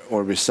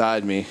or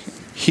beside me.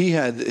 He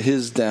had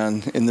his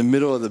down in the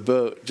middle of the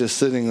boat, just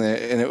sitting there,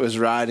 and it was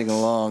riding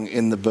along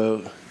in the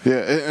boat.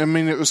 Yeah, I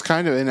mean, it was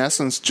kind of, in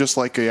essence, just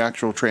like the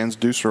actual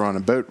transducer on a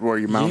boat where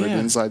you mount it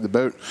inside the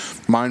boat.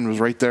 Mine was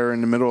right there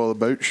in the middle of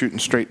the boat, shooting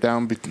straight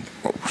down,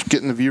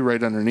 getting the view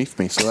right underneath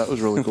me. So that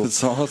was really cool.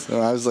 That's awesome.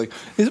 I was like,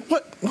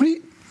 what are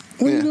you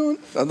doing?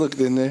 I looked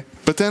in there.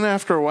 But then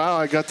after a while,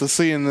 I got to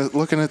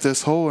looking at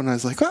this hole, and I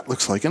was like, that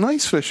looks like an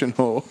ice fishing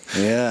hole.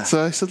 Yeah.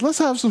 So I said, let's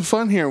have some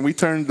fun here. And we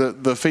turned the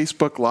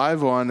Facebook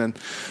Live on, and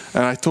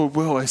I told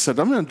Will, I said,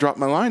 I'm going to drop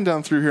my line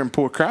down through here and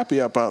pull a crappie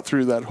up out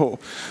through that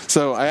hole.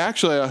 So I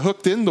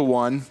hooked into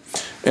one,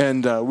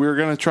 and we were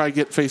going to try to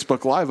get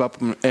Facebook Live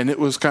up, and it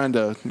was kind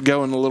of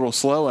going a little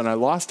slow, and I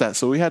lost that.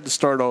 So we had to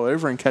start all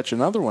over and catch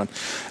another one.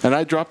 And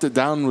I dropped it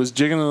down and was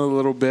jigging it a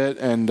little bit,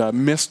 and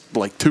missed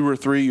like 2 or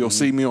 3. You'll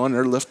see me on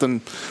there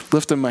lifting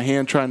my hand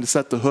trying to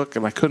set the hook,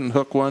 and I couldn't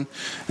hook one.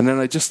 And then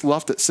I just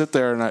left it sit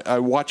there, and I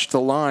watched the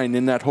line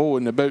in that hole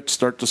in the boat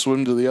start to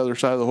swim to the other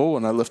side of the hole,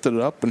 and I lifted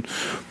it up and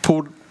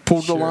pulled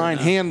the line,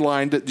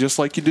 hand-lined it just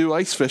like you do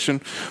ice fishing,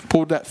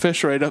 pulled that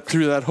fish right up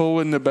through that hole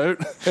in the boat,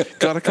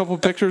 got a couple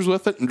pictures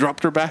with it, and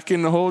dropped her back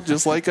in the hole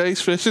just like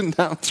ice fishing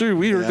down through.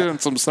 We were doing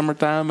some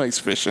summertime ice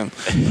fishing.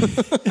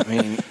 I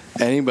mean,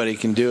 anybody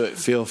can do it.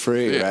 Feel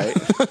free, right?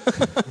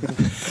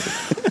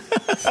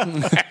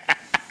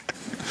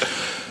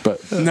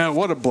 But no,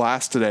 what a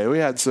blast today. We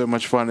had so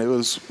much fun. It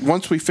was,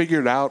 once we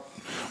figured out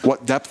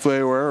what depth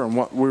they were and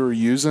what we were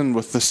using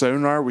with the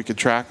sonar, we could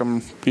track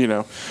them.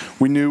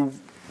 We knew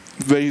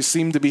they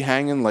seemed to be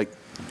hanging like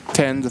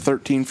 10 to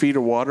 13 feet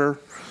of water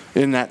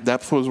in that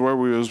depth was where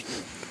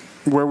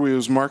we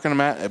was marking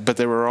them at, but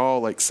they were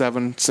all like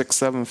 7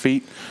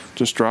 feet.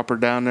 Just drop her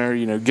down there,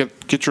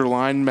 get your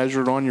line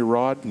measured on your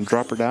rod and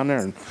drop her down there.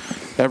 And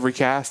every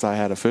cast I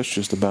had a fish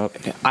just about.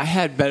 I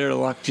had better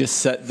luck just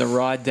setting the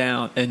rod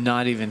down and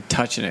not even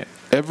touching it.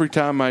 Every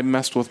time I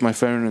messed with my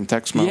phone and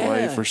text my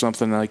wife or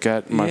something like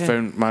that,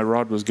 my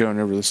rod was going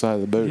over the side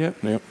of the boat.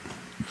 Yep.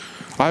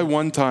 I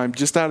one time,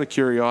 just out of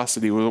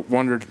curiosity,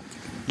 wondered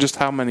just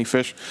how many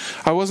fish.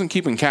 I wasn't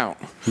keeping count.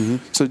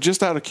 So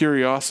just out of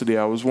curiosity,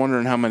 I was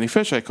wondering how many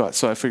fish I caught.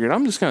 So I figured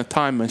I'm just going to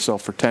time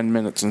myself for 10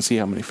 minutes and see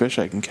how many fish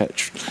I can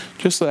catch.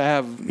 Just so I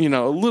have,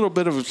 a little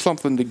bit of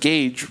something to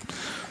gauge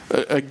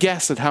a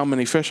guess at how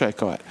many fish I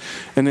caught.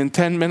 And in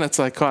 10 minutes,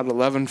 I caught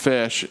 11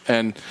 fish.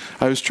 And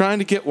I was trying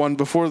to get one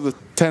before the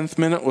 10th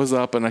minute was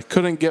up, and I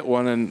couldn't get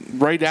one.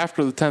 And right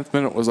after the 10th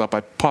minute was up,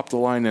 I popped the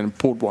line in and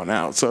pulled one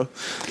out. So,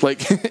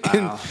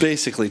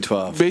 basically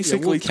 12.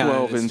 Basically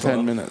 12 in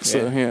 10 minutes.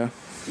 So, yeah.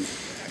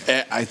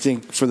 I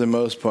think for the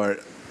most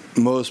part,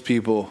 most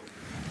people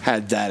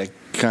had that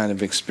kind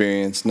of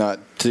experience. I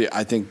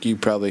think you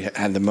probably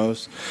had the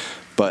most.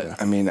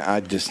 But, I mean,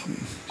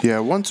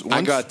 once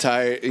I got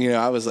tired.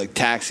 I was,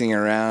 taxiing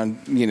around.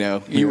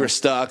 You were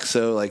stuck.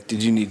 So,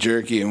 did you need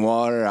jerky and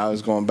water? I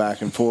was going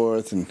back and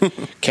forth. And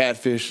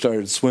catfish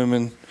started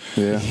swimming.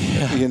 Yeah.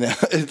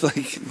 It's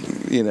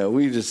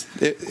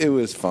it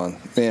was fun.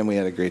 Man, we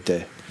had a great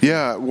day.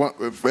 Yeah,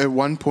 at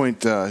one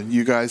point,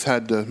 you guys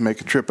had to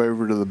make a trip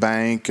over to the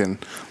bank. And,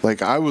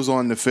 I was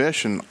on the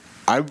fish, and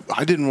I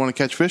didn't want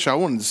to catch fish. I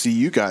wanted to see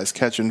you guys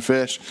catching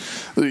fish,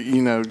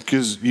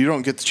 because you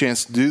don't get the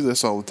chance to do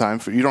this all the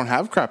time. You don't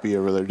have crappie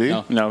over there, do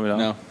you? No, we don't.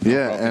 No.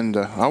 Yeah, and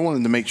I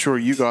wanted to make sure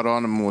you got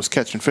on them and was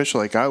catching fish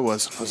like I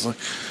was.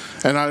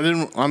 And I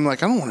don't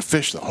want to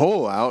fish the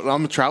hole out.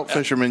 I'm a trout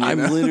fisherman. I'm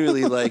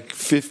literally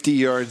 50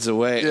 yards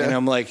away, and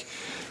I'm like,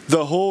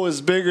 the hole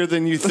is bigger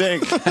than you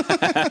think.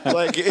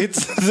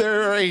 It's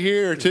there right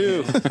here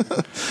too.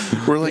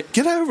 We're like,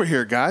 get over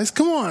here, guys.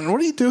 Come on.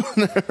 What are you doing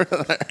over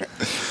there?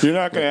 You're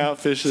not going to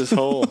outfish this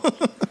hole.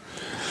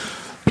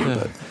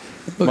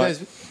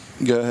 Guys,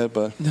 go ahead,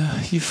 bud. no,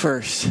 you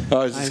first. I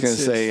was just going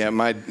to say,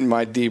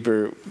 my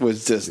deeper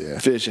was just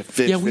fish.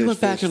 Yeah, we went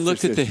back and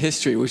looked at the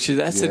history,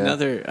 that's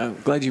another. I'm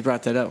glad you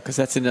brought that up, because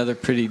that's another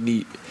pretty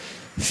neat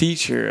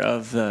feature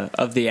of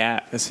the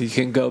app. So you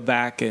can go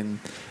back and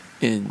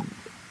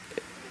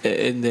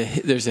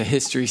there's a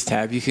histories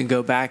tab. You can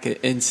go back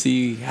and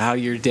see how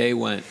your day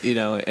went,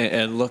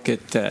 and look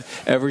at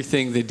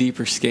everything the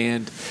Deeper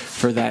scanned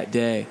for that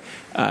day.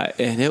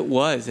 And it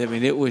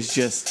was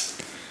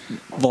just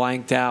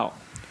blanked out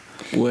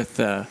with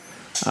those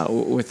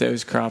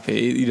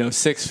crappie.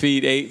 6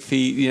 feet, 8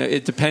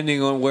 feet.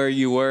 Depending on where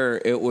you were,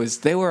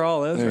 they were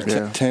all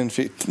over. 10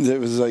 feet. It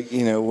was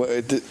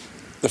the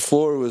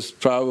floor was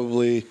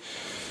probably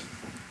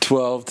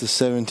 12 to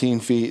 17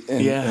 feet,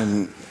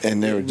 and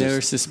they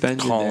were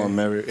suspended column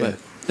there. But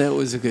that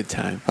was a good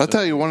time. I'll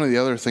tell you, one of the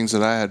other things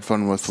that I had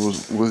fun with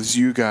was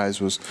you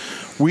guys was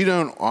we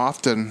don't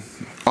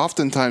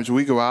oftentimes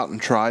we go out and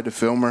try to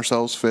film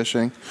ourselves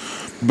fishing,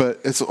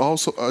 but it's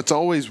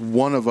always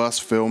one of us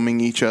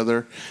filming each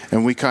other,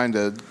 and we kind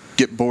of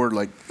get bored,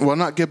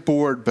 not get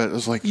bored, but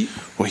it's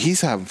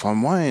he's having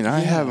fun. Why ain't I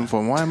having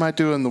fun? Why am I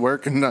doing the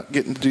work and not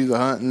getting to do the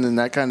hunting and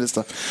that kind of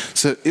stuff?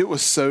 So it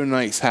was so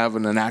nice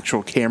having an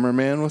actual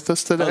cameraman with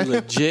us today. A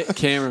legit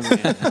cameraman.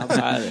 How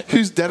about it?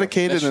 Who's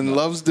dedicated and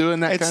loves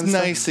doing that kind of stuff. It's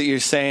nice that you're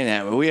saying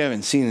that, but we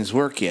haven't seen his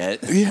work yet.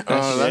 Yeah,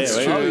 that's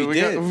true.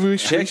 We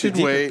should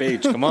wait.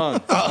 Page. Come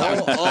on. all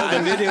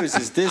the videos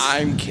is this.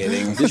 I'm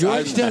kidding.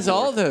 George does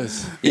all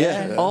those.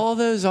 Yeah. All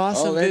those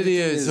awesome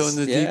videos on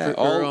the Deeper.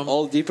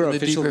 All Deeper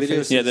official videos.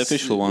 Yeah, the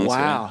official ones.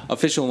 Wow. Yeah.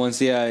 Official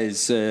ones,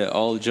 is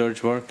all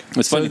George work.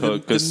 It's funny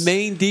the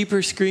main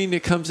Deeper screen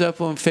that comes up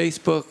on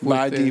Facebook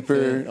with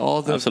Deeper,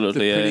 all the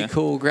pretty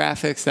cool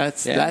graphics.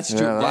 That's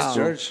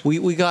George.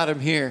 We got him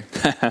here.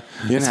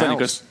 It's funny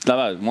because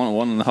about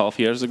 1.5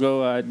 years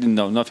ago, I didn't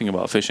know nothing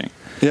about fishing.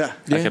 Yeah.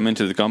 I came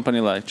into the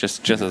company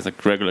just as a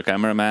regular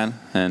cameraman,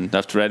 and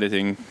after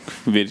editing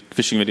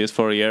fishing videos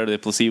for a year, the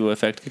placebo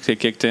effect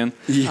kicked in.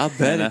 I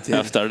bet it did.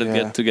 I've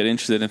started to get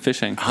interested in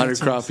fishing. 100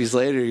 crappies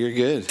later, you're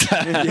good.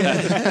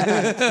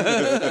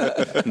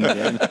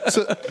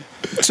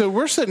 So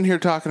we're sitting here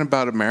talking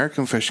about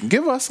American fishing.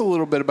 Give us a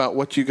little bit about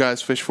what you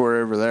guys fish for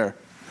over there.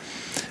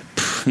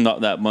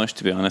 Not that much,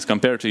 to be honest.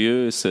 Compared to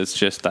you, it's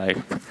just a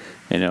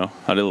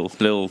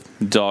little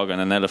dog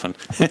and an elephant.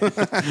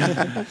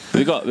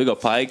 we got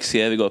pikes,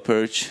 we got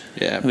perch,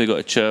 we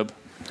got chub,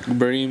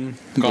 bream,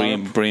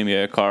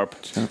 carp,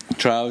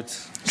 trout,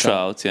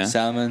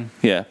 salmon.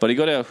 Yeah, but you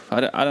gotta.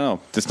 I don't know.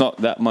 There's not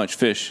that much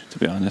fish, to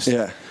be honest.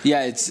 Yeah.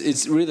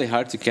 It's really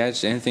hard to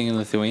catch anything in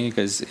Lithuania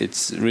because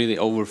it's really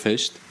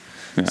overfished.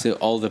 Yeah. So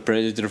all the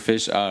predator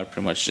fish are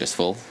pretty much just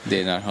full.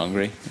 They're not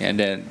hungry, and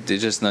then they're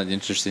just not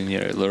interested in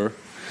your lure.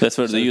 That's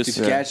where they use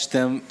to catch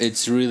them.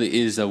 It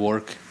really is a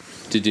work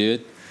to do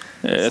it.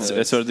 Yeah,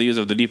 that's where the use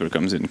of the Deeper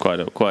comes in quite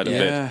a bit.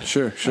 Yeah,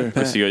 sure.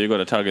 Because you got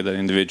to target that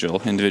individual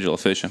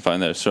fish and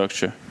find that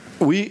structure.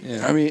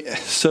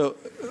 So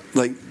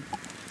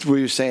what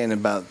you're saying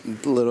about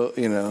little,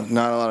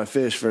 not a lot of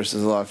fish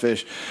versus a lot of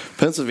fish.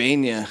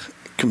 Pennsylvania,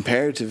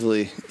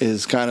 comparatively,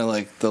 is kind of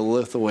like the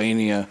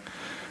Lithuania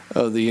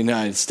of the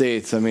United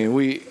States. I mean,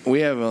 we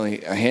have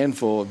only a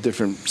handful of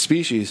different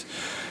species.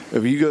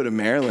 If you go to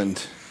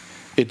Maryland,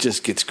 it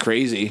just gets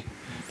crazy.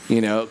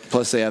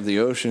 Plus they have the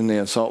ocean, they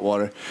have salt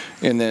water,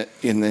 and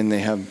then they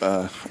have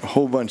a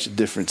whole bunch of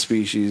different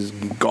species,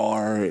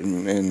 gar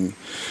and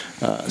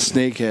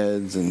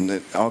snakeheads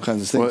and all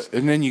kinds of things. Well,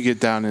 and then you get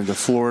down into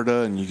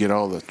Florida and you get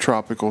all the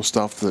tropical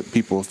stuff that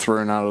people have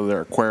thrown out of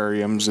their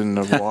aquariums in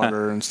the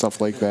water and stuff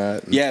like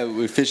that. Yeah,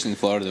 we fish in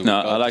Florida. No,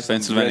 I like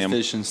Pennsylvania.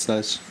 Fish and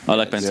such. I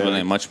like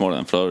Pennsylvania much more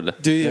than Florida.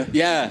 Do you?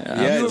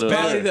 Yeah, You're it's probably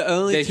better. the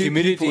only the two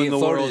humidity people in in the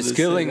Florida world is that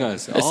killing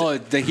say us.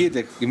 The heat,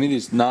 the humidity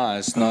is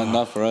it's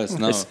not for us.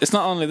 No. It's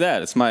not only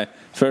that. It's my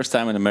first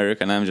time in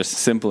America, and I'm just a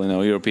simple,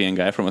 European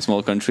guy from a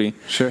small country.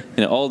 Sure.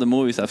 All the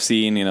movies I've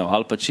seen,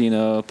 Al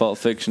Pacino, Pulp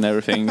Fiction,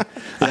 everything.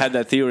 I had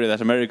that theory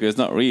that America is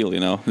not real,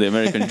 the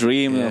American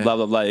dream, blah,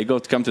 blah, blah. You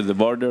come to the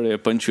border, they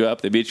punch you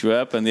up, they beat you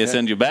up, and they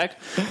send you back,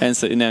 and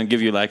so,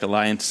 give you like a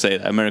line to say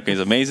that America is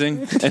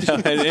amazing,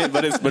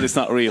 but it's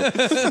not real.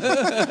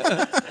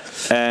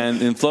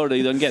 And in Florida,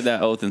 you don't get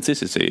that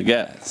authenticity. You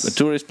get the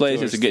tourist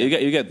places, you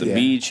get the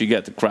beach, you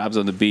get the crabs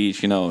on the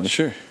beach,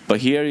 Sure. But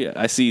here,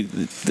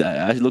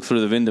 I look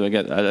through the window,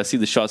 I see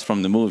the shots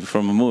from a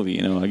movie,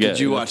 Did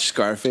you watch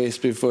Scarface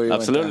before you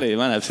Absolutely,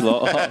 man. I've seen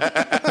all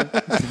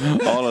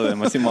of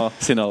them. I've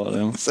seen all of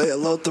them. Say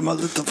hello to my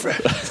little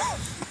friend.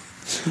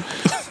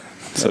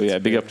 So yeah,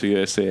 big up to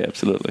USA,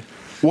 absolutely.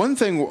 One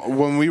thing,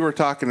 when we were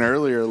talking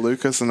earlier,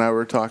 Lucas and I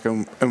were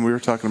talking, and we were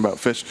talking about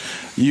fish.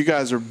 You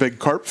guys are big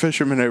carp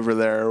fishermen over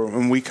there,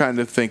 and we kind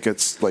of think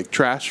it's like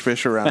trash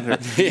fish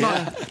around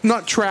here.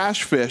 Not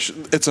trash fish.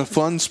 It's a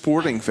fun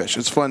sporting fish.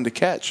 It's fun to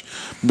catch,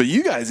 but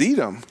you guys eat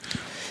them.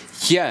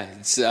 Yeah,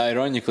 it's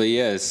ironically,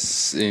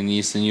 yes. In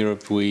Eastern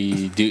Europe,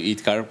 we do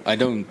eat carp. I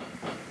don't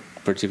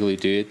particularly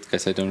do it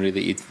because I don't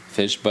really eat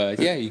fish, but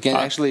yeah, you can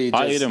actually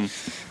I eat them.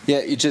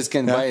 Yeah, you just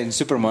can buy in the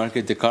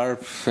supermarket the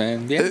carp,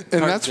 and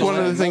that's one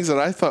of the things that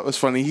I thought was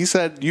funny. He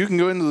said you can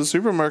go into the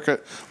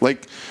supermarket,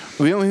 like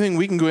the only thing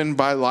we can go in and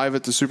buy live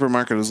at the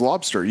supermarket is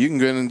lobster. You can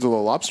go into the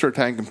lobster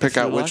tank and pick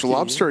out which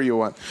lobster you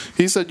want.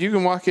 He said you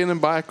can walk in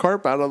and buy a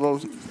carp out of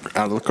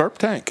the carp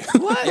tank.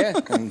 What? Yeah,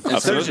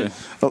 Absolutely.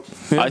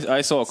 I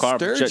saw a carp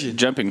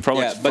jumping from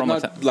but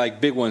not like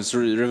big ones.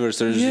 River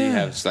sturgeon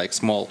have like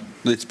small.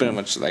 It's pretty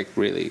much like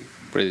really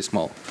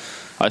small.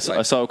 I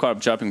saw a carp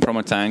jumping from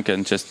a tank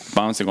and just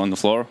bouncing on the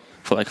floor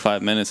for like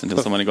 5 minutes until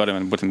somebody got him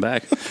and put him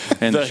back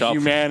in the shop.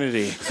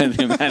 Humanity. And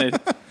humanity.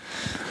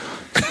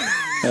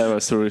 That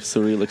was a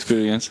surreal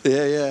experience.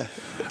 Yeah.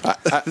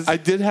 I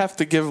did have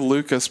to give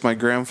Lucas my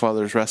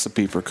grandfather's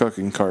recipe for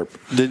cooking carp.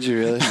 Did you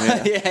really?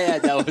 Yeah,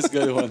 that was a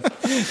good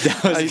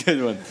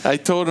one. I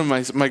told him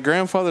my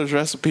grandfather's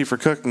recipe for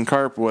cooking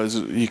carp was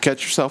you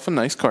catch yourself a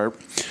nice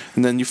carp,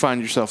 and then you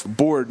find yourself a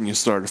board and you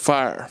start a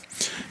fire.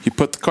 You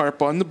put the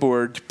carp on the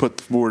board, you put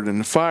the board in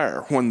the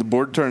fire. When the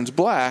board turns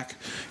black,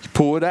 you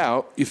pull it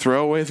out, you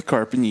throw away the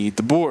carp, and you eat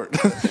the board.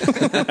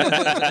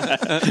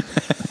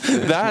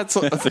 That's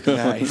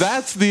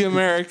the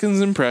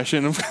American's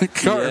impression of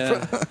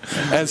carp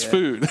as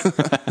food.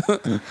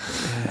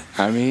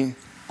 I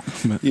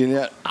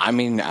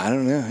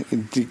don't know.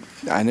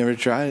 I never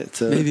tried it.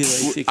 So Maybe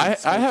like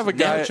I have a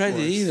guy. Never tried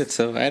to eat it,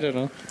 so I don't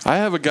know. I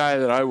have a guy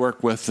that I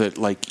work with that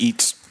like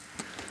eats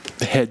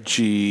head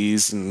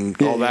cheese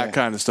and all that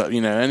kind of stuff.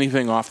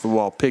 Anything off the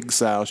wall, pig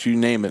souse, you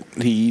name it,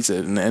 he eats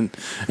it, and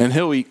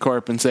he'll eat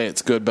carp and say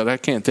it's good, but I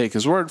can't take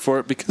his word for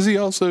it because he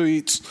also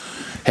eats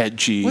head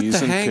cheese. What the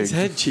and heck's pig.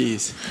 head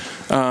cheese?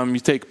 You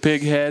take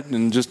pig head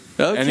and just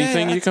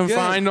anything you can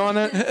find on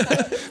it.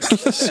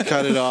 just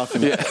cut it off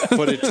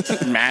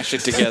and mash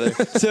it together.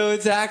 So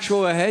it's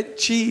actual head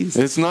cheese.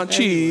 It's not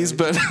cheese,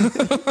 but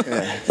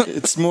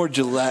it's more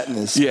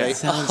gelatinous. Yeah,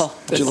 right?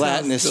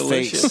 Gelatinous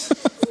face.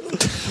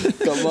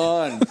 Come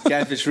on,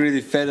 Catfish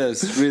really fed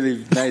us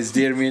really nice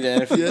deer meat.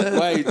 And everything.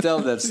 Why you tell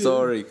that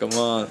story? Come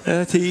on.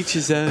 To each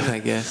his own, I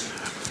guess.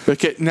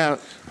 Okay, now,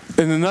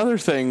 and another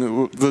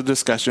thing, the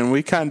discussion,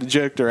 we kind of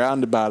joked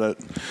around about it,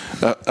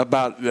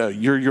 about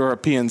your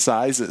European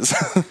sizes.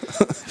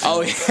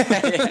 Oh,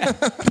 yeah.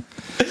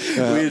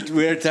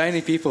 We are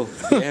tiny people.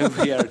 Yeah,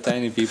 we are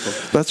tiny people.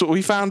 That's what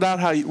we found out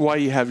why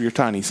you have your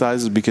tiny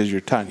sizes, because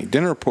you're tiny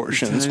dinner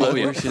portions.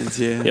 Portions,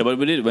 yeah. Yeah, but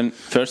we did.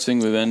 First thing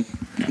we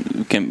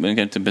came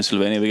to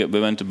Pennsylvania, we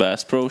went to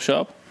Bass Pro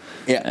Shop.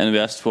 Yeah. And we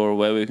asked for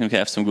where we can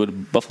have some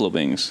good buffalo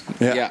wings.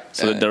 Yeah.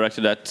 So we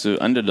directed that to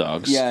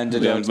Underdogs. Yeah,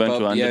 Underdogs. We went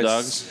to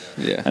Underdogs.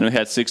 Yes. Yeah. And we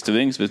had 60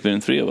 wings between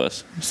 3 of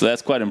us. So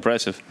that's quite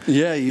impressive.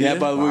 Yeah,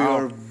 but we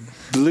were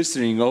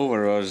blistering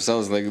over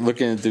ourselves, like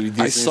looking at the.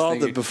 I saw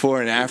the before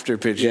and after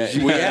pictures.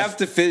 Yeah, we have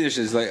to finish.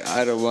 It's like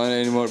I don't want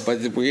it anymore, but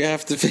we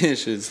have to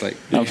finish. It's like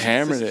I'm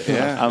hammered it.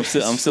 Yeah, I'm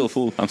still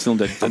full. I'm still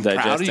digesting.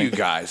 Proud of you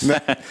guys.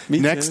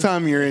 Next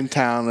time you're in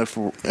town,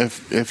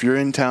 if you're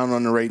in town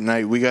on the right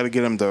night, we got to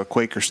get them to a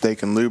Quaker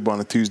Steak and Lube on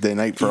a Tuesday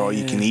night for all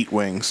you can eat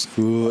wings.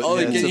 Ooh,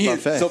 you can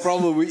eat. So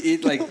probably we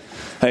eat like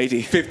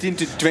 15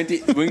 to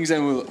 20 wings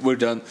and we're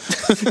done.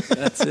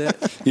 That's it.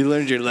 You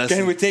learned your lesson.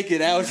 Can we take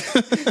it out?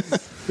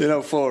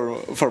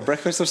 for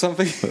breakfast or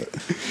something.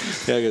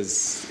 Yeah,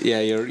 because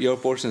your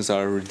portions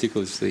are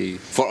ridiculously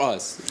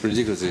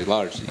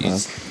large.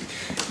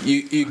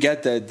 You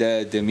get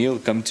the meal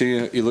come to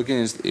you. You look in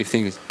and you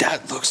think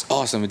that looks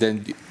awesome, and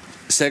then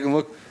second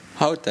look,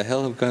 how the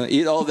hell am I gonna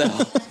eat all that?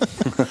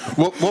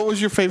 What was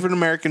your favorite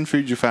American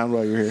food you found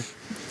while you were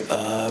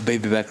here?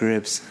 Baby back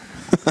ribs.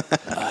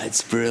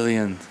 It's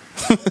brilliant.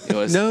 It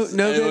was, No it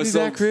baby was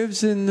back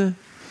ribs in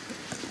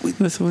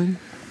Lithuania.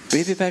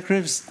 Baby back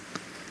ribs.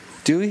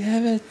 Do we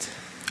have it?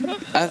 Kind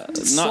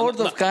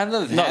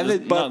of have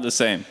it, but not the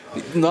same.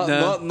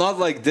 Not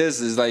like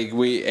this. It's like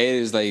we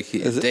ate. It's like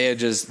they're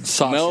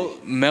just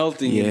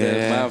melting in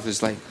the mouth.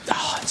 It's like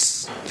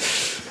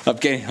I'm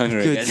getting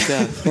hungry Good again.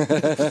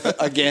 stuff.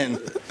 Again.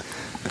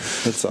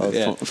 That's awesome.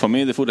 Yeah. For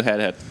me, the food I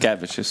had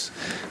cabbages.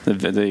 The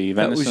venison.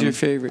 That was your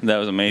favorite? That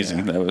was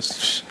amazing. That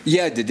was.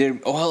 Yeah,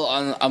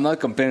 well, I'm not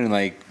comparing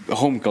like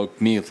home cooked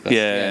meal.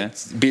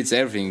 It beats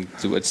everything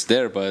to what's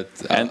there. But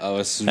I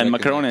was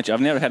macaroni. I've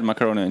never had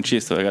macaroni and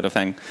cheese, so I got to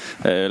thank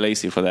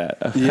Lacey for that.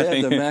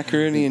 Yeah, the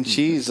macaroni and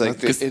cheese, like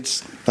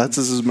that's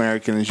as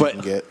American as you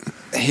can get.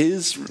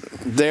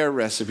 Their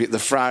recipe, the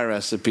fry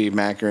recipe,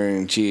 macaroni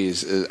and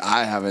cheese.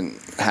 I haven't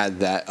had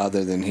that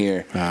other than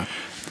here,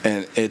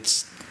 and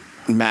it's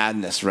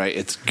madness, right?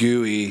 It's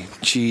gooey,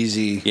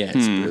 cheesy. Yeah,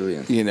 it's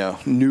brilliant.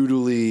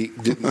 Noodly,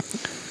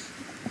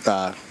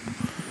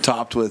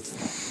 topped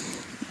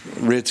with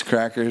Ritz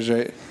crackers,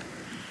 right?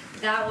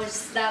 That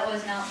was not my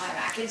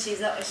mac and cheese.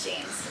 That was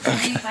Shane's. I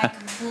made mine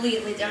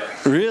completely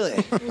different.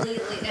 Really?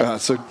 Completely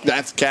different. So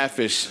that's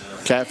catfish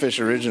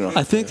original.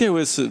 I think there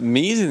was some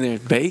meat in there,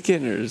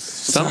 bacon or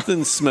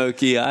something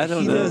smoky. I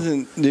don't know. He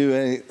doesn't do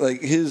any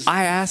like his.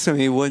 I asked him,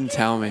 he wouldn't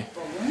tell me.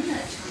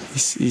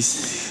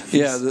 He's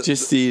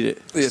just eat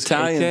it. The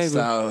Italian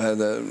style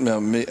had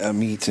a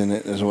meat in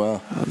it as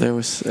well. It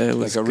was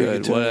like a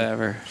good. rigatoni.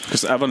 Whatever.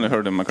 Because I've only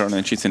heard of macaroni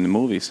and cheese in the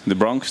movies. The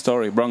Bronx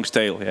Tale,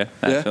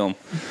 that film.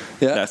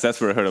 Yeah.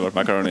 That's where I heard about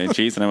macaroni and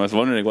cheese, and I was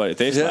wondering what it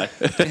tastes like.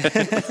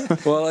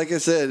 Well, like I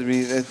said, I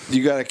mean,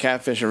 you got a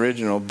catfish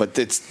original, but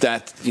it's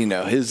that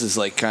his is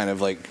like kind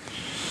of like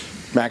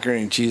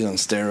macaroni and cheese on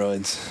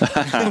steroids.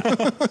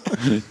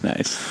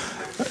 Nice.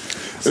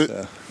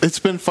 So. It's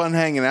been fun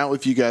hanging out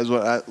with you guys.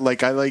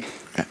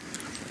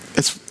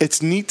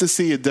 It's neat to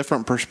see a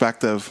different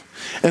perspective.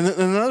 And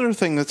another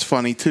thing that's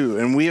funny too,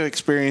 and we have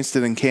experienced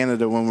it in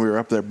Canada when we were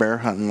up there bear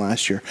hunting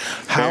last year.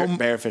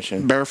 Bear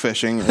fishing. Bear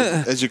fishing.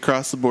 As you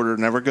cross the border,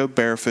 never go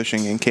bear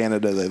fishing in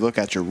Canada. They look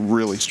at you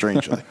really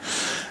strangely,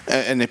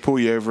 and they pull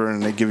you over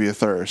and they give you a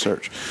thorough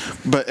search.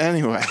 But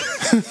anyway,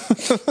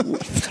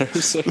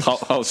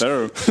 how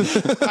thorough?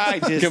 I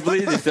just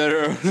Completely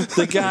thorough.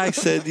 The guy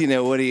said,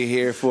 "What are you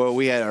here for?"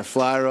 We had our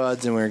fly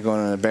rods and we were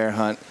going on a bear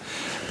hunt.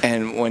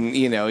 And when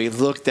he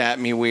looked at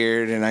me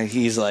weird, and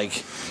he's like,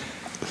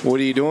 "What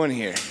are you doing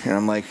here?" And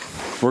I'm like,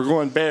 "We're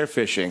going bear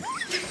fishing."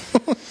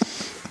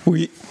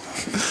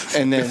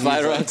 And then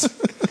fly rods.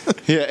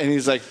 Yeah, and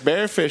he's like,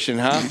 "Bear fishing,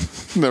 huh?"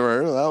 never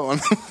heard of that one.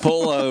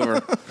 Pull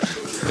over.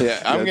 Yeah,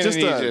 I'm gonna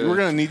need you. We're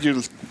gonna need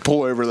you to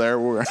pull over there,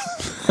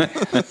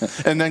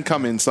 and then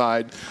come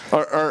inside.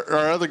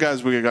 Our other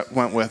guys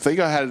went with, they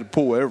had to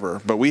pull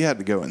over, but we had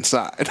to go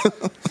inside.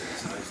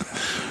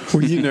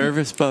 Were you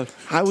nervous, Bud?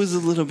 I was a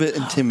little bit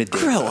intimidated.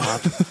 Grow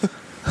up.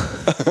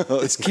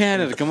 It's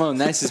Canada. Come on,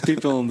 nicest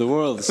people in the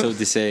world, so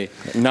they say.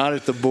 Not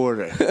at the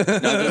border. Not at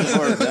the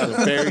border.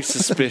 They're very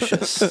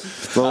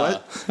suspicious.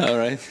 Well, All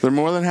right. they're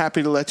more than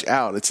happy to let you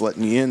out. It's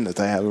letting you in that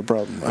they have a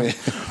problem. Right?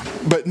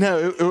 But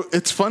no,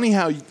 it's funny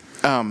how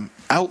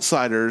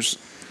outsiders,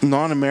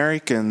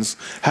 non-Americans,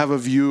 have a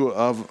view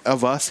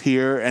of us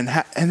here and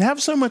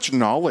have so much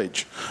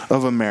knowledge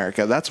of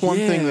America. That's one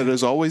thing that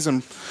is always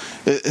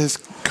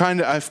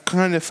I've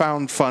kind of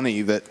found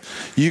funny that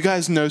you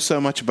guys know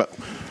so much about.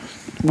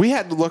 We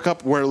had to look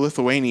up where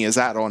Lithuania is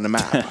at on the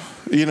map.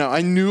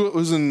 I knew it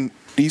was an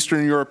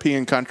Eastern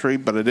European country,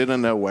 but I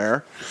didn't know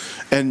where.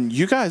 And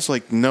you guys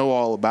know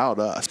all about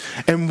us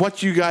and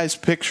what you guys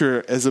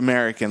picture as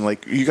American.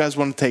 Like, you guys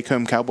want to take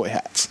home cowboy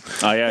hats.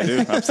 Oh yeah, I do.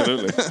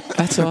 Absolutely.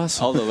 That's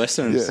awesome. All the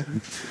Westerns.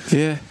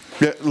 Yeah.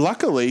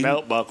 Luckily,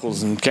 Belt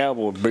buckles and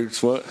cowboy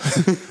boots. What?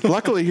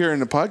 luckily here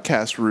in the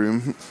podcast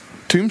room,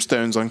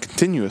 Tombstone's on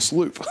continuous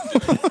loop.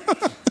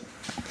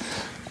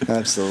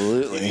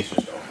 Absolutely.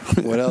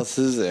 What else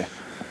is there?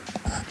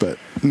 But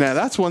now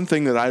that's one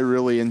thing that I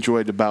really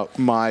enjoyed about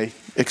my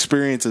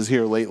experiences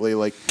here lately,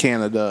 like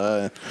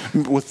Canada,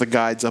 with the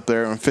guides up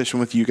there and fishing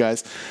with you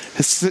guys,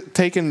 has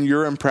taken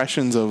your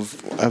impressions of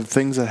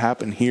things that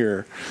happen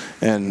here,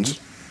 and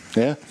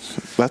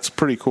that's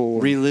pretty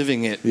cool.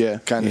 Reliving it,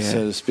 kind of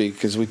so to speak,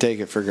 because we take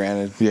it for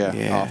granted,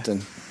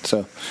 often.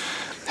 So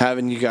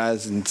having you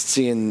guys and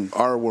seeing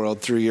our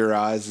world through your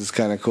eyes is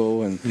kind of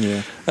cool, and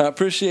I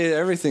appreciate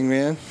everything,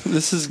 man.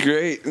 This is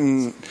great.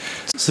 And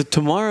so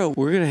tomorrow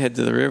we're gonna head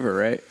to the river,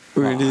 right?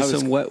 We're gonna do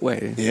some wet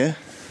wading.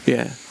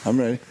 Yeah, I'm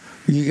ready.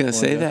 You gonna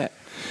say that?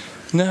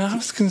 No, I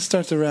was gonna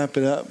start to wrap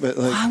it up, but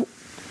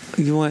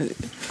you want?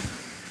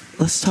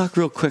 let's talk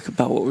real quick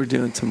about what we're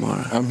doing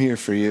tomorrow. I'm here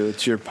for you.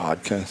 It's your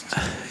podcast.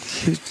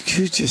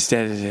 You just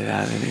edited it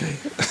out anyway.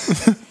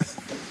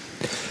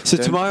 So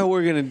tomorrow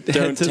we're going to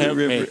head to the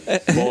river.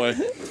 boy.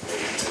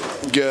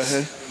 Go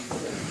ahead.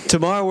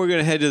 Tomorrow we're going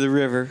to head to the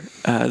river,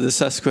 the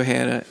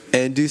Susquehanna,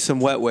 and do some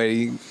wet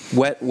wading.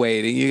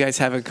 You guys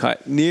haven't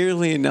caught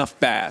nearly enough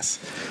bass.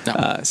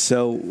 No.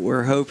 So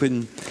we're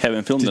hoping...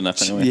 Haven't filmed enough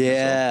anyway.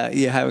 Yeah,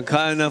 you haven't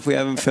caught enough. We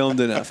haven't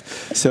filmed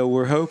enough. So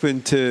we're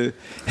hoping to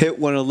hit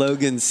one of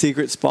Logan's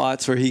secret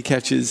spots where he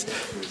catches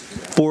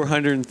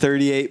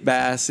 438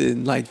 bass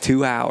in like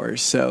 2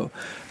 hours. So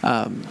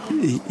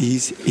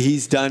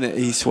he's done it.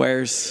 He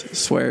swears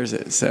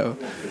it. So,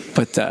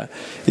 but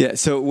yeah.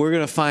 So we're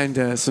gonna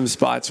find some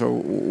spots where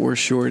we're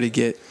sure to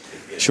get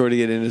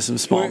into some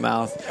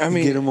smallmouth. I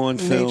mean, get them on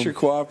film. Nature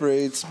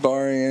cooperates,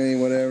 barring any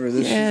whatever.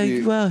 This should be,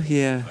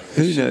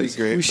 Who knows?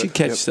 great, We should but,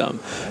 catch yep. some.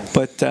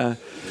 But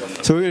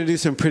so we're gonna do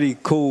some pretty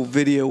cool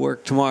video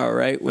work tomorrow,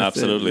 right? With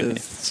Absolutely. The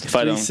If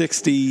I don't-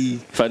 360.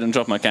 If I don't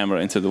drop my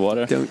camera into the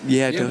water. Don't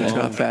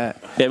drop that.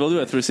 Yeah, we'll do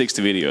a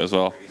 360 video as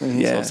well.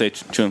 Yeah. So stay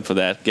tuned for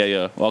that. Get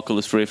your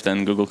Oculus Rift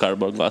and Google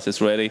Cardboard glasses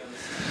ready.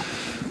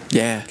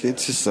 Yeah.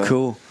 It's just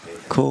Cool.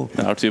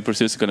 Our 2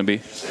 pursuits are going to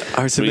be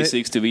Our submit-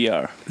 360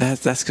 VR.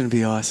 That's going to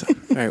be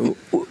awesome. All right.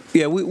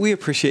 We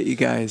appreciate you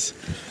guys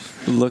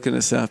looking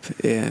us up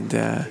and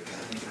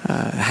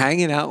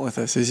hanging out with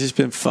us. It's just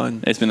been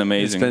fun. It's been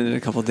amazing. Spending a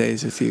couple of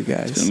days with you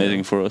guys. It's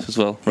amazing for us as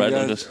well. Right,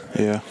 Yeah. Lucas?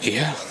 Yeah.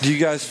 Do you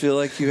guys feel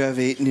like you have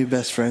 8 new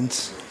best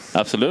friends?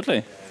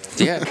 Absolutely.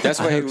 Yeah, that's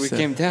I why hope we so.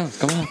 came down.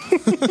 Come on.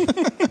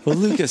 Well,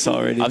 Lucas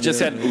already. I've just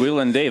did. had Will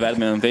and Dave add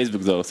me on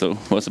Facebook though, so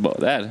what's about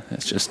that?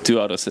 It's just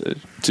 2 out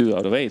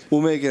of 8.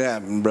 We'll make it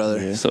happen,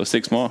 brother. So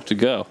 6 more to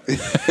go.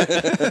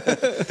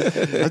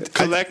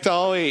 Collect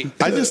all 8.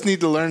 I just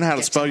need to learn how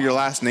to spell your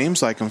last name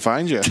so I can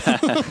find you.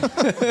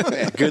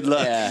 Good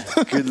luck. Yeah.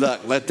 Good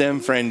luck. Let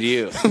them friend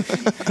you.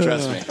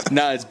 Trust me.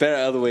 No, it's better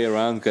other way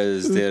around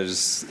because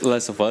there's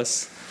less of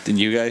us than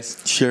you guys.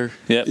 Sure.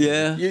 Yep.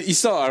 Yeah. You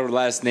saw our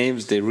last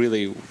names. They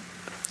really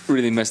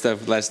messed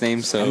up last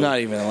names. So I'm not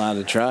even allowed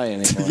to try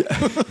anymore.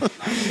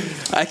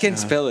 I can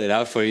spell it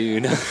out for you.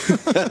 You know,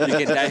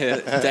 you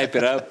can type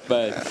it up,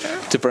 but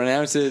to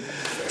pronounce it,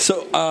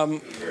 So,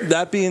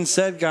 that being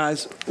said,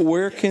 guys,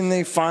 where can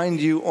they find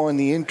you on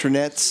the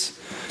internets?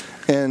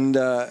 And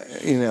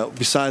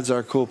besides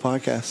our cool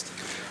podcast.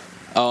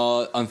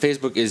 on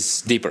Facebook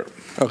is Deeper.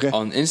 Okay.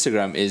 On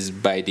Instagram is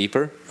by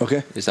Deeper.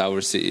 Okay. It's our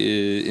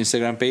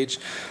Instagram page,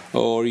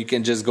 or you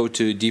can just go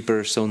to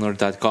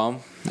deepersonar.com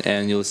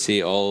and you'll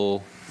see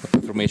all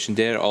information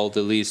there. All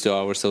the leads to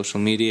our social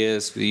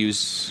medias. We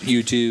use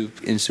YouTube,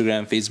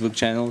 Instagram, Facebook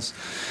channels.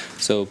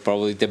 So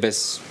probably the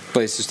best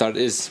place to start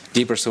is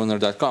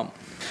deepersonar.com.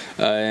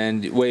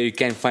 And where you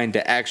can find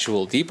the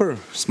actual Deeper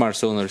smart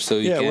sonar. So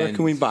Where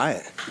can we buy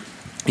it?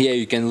 Yeah,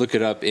 you can look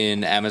it up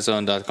in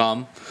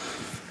Amazon.com.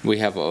 We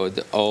have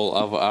all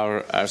of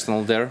our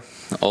arsenal there,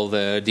 all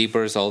the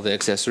Deepers, all the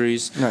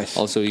accessories. Nice.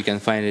 Also, you can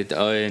find it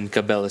in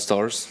Cabela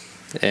stores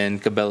and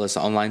Cabela's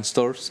online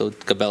store, so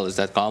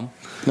cabela's.com.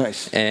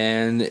 Nice.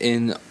 And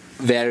in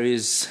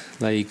various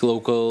like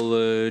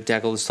local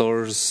tackle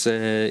stores,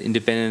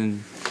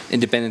 independent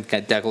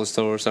tackle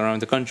stores around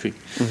the country.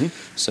 Mm-hmm.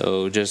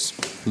 So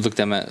just look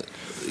them at,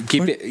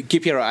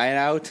 keep your eye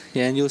out,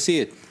 and you'll see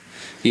it,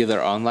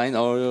 either online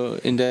or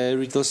in the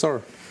retail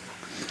store.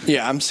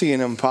 Yeah, I'm seeing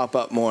them pop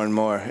up more and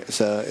more.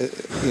 So,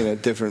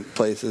 different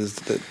places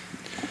that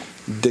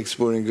Dick's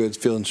Sporting Goods,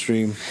 Field and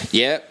Stream.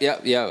 Yeah.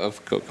 I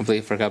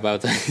completely forgot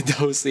about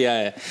those.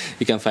 Yeah,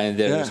 you can find it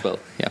there as well.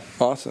 Yeah.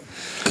 Awesome.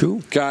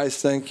 Cool. Guys,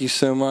 thank you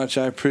so much.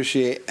 I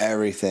appreciate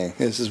everything.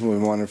 This has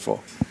been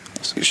wonderful.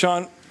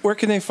 Sean, where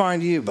can they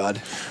find you,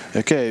 bud?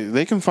 Okay,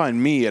 they can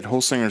find me at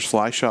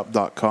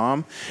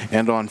wholesingersflyshop.com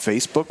and on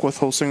Facebook with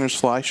Wholesingers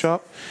Fly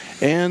Shop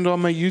and on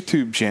my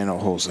YouTube channel,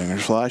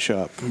 Wholesingers Fly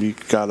Shop. You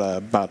got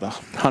about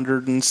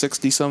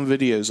 160 some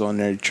videos on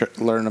there to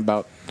learn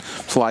about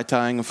fly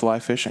tying and fly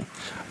fishing.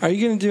 Are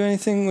you going to do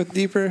anything with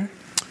Deeper?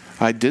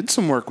 I did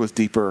some work with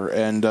Deeper,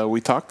 and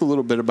we talked a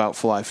little bit about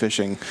fly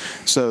fishing.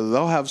 So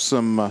they'll have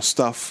some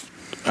stuff,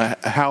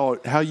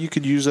 how you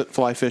could use it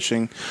fly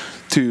fishing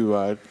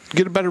to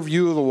get a better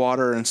view of the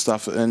water and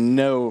stuff, and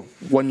know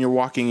when you're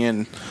walking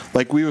in.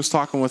 Like we was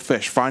talking with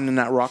fish, finding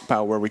that rock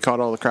pile where we caught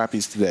all the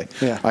crappies today.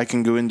 Yeah. I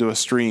can go into a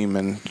stream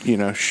and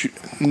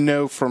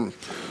know from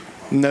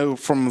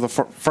the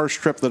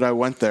first trip that I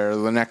went there,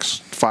 the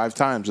next 5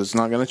 times it's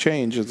not going to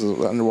change.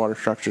 The underwater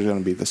structure is going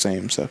to be the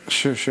same. So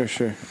Sure.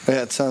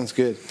 Yeah, it sounds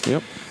good.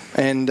 Yep.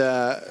 And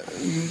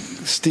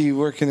Steve,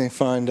 where can they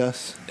find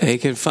us? They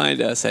can find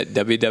us at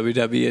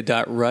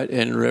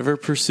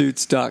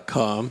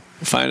www.rutandriverpursuits.com.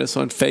 Find us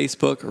on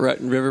Facebook, Rut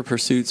and River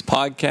Pursuits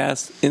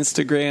Podcast,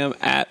 Instagram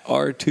at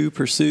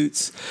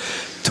R2Pursuits,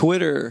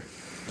 Twitter,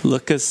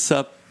 look us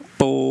up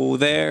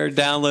there,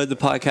 download the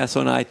podcast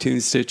on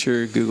iTunes,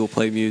 Stitcher, Google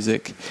Play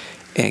Music,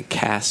 and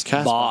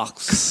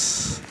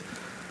Castbox.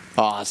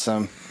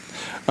 Awesome.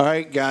 All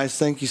right, guys,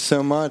 thank you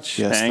so much.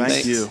 yes, Thanks.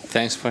 thank you.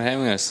 Thanks for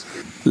having us.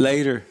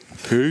 Later.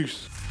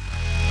 Peace.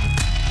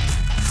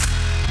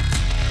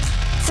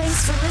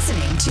 Thanks for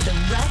listening to the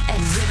Rut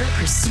and River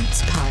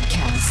Pursuits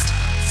podcast.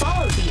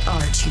 Follow the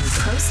R2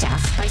 Pro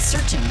staff by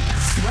searching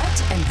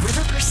Rut and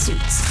River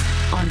Pursuits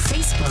on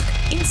Facebook,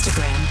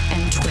 Instagram,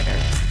 and Twitter.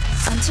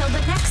 Until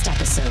the next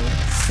episode,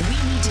 we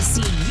need to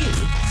see you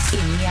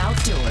in the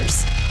outdoors.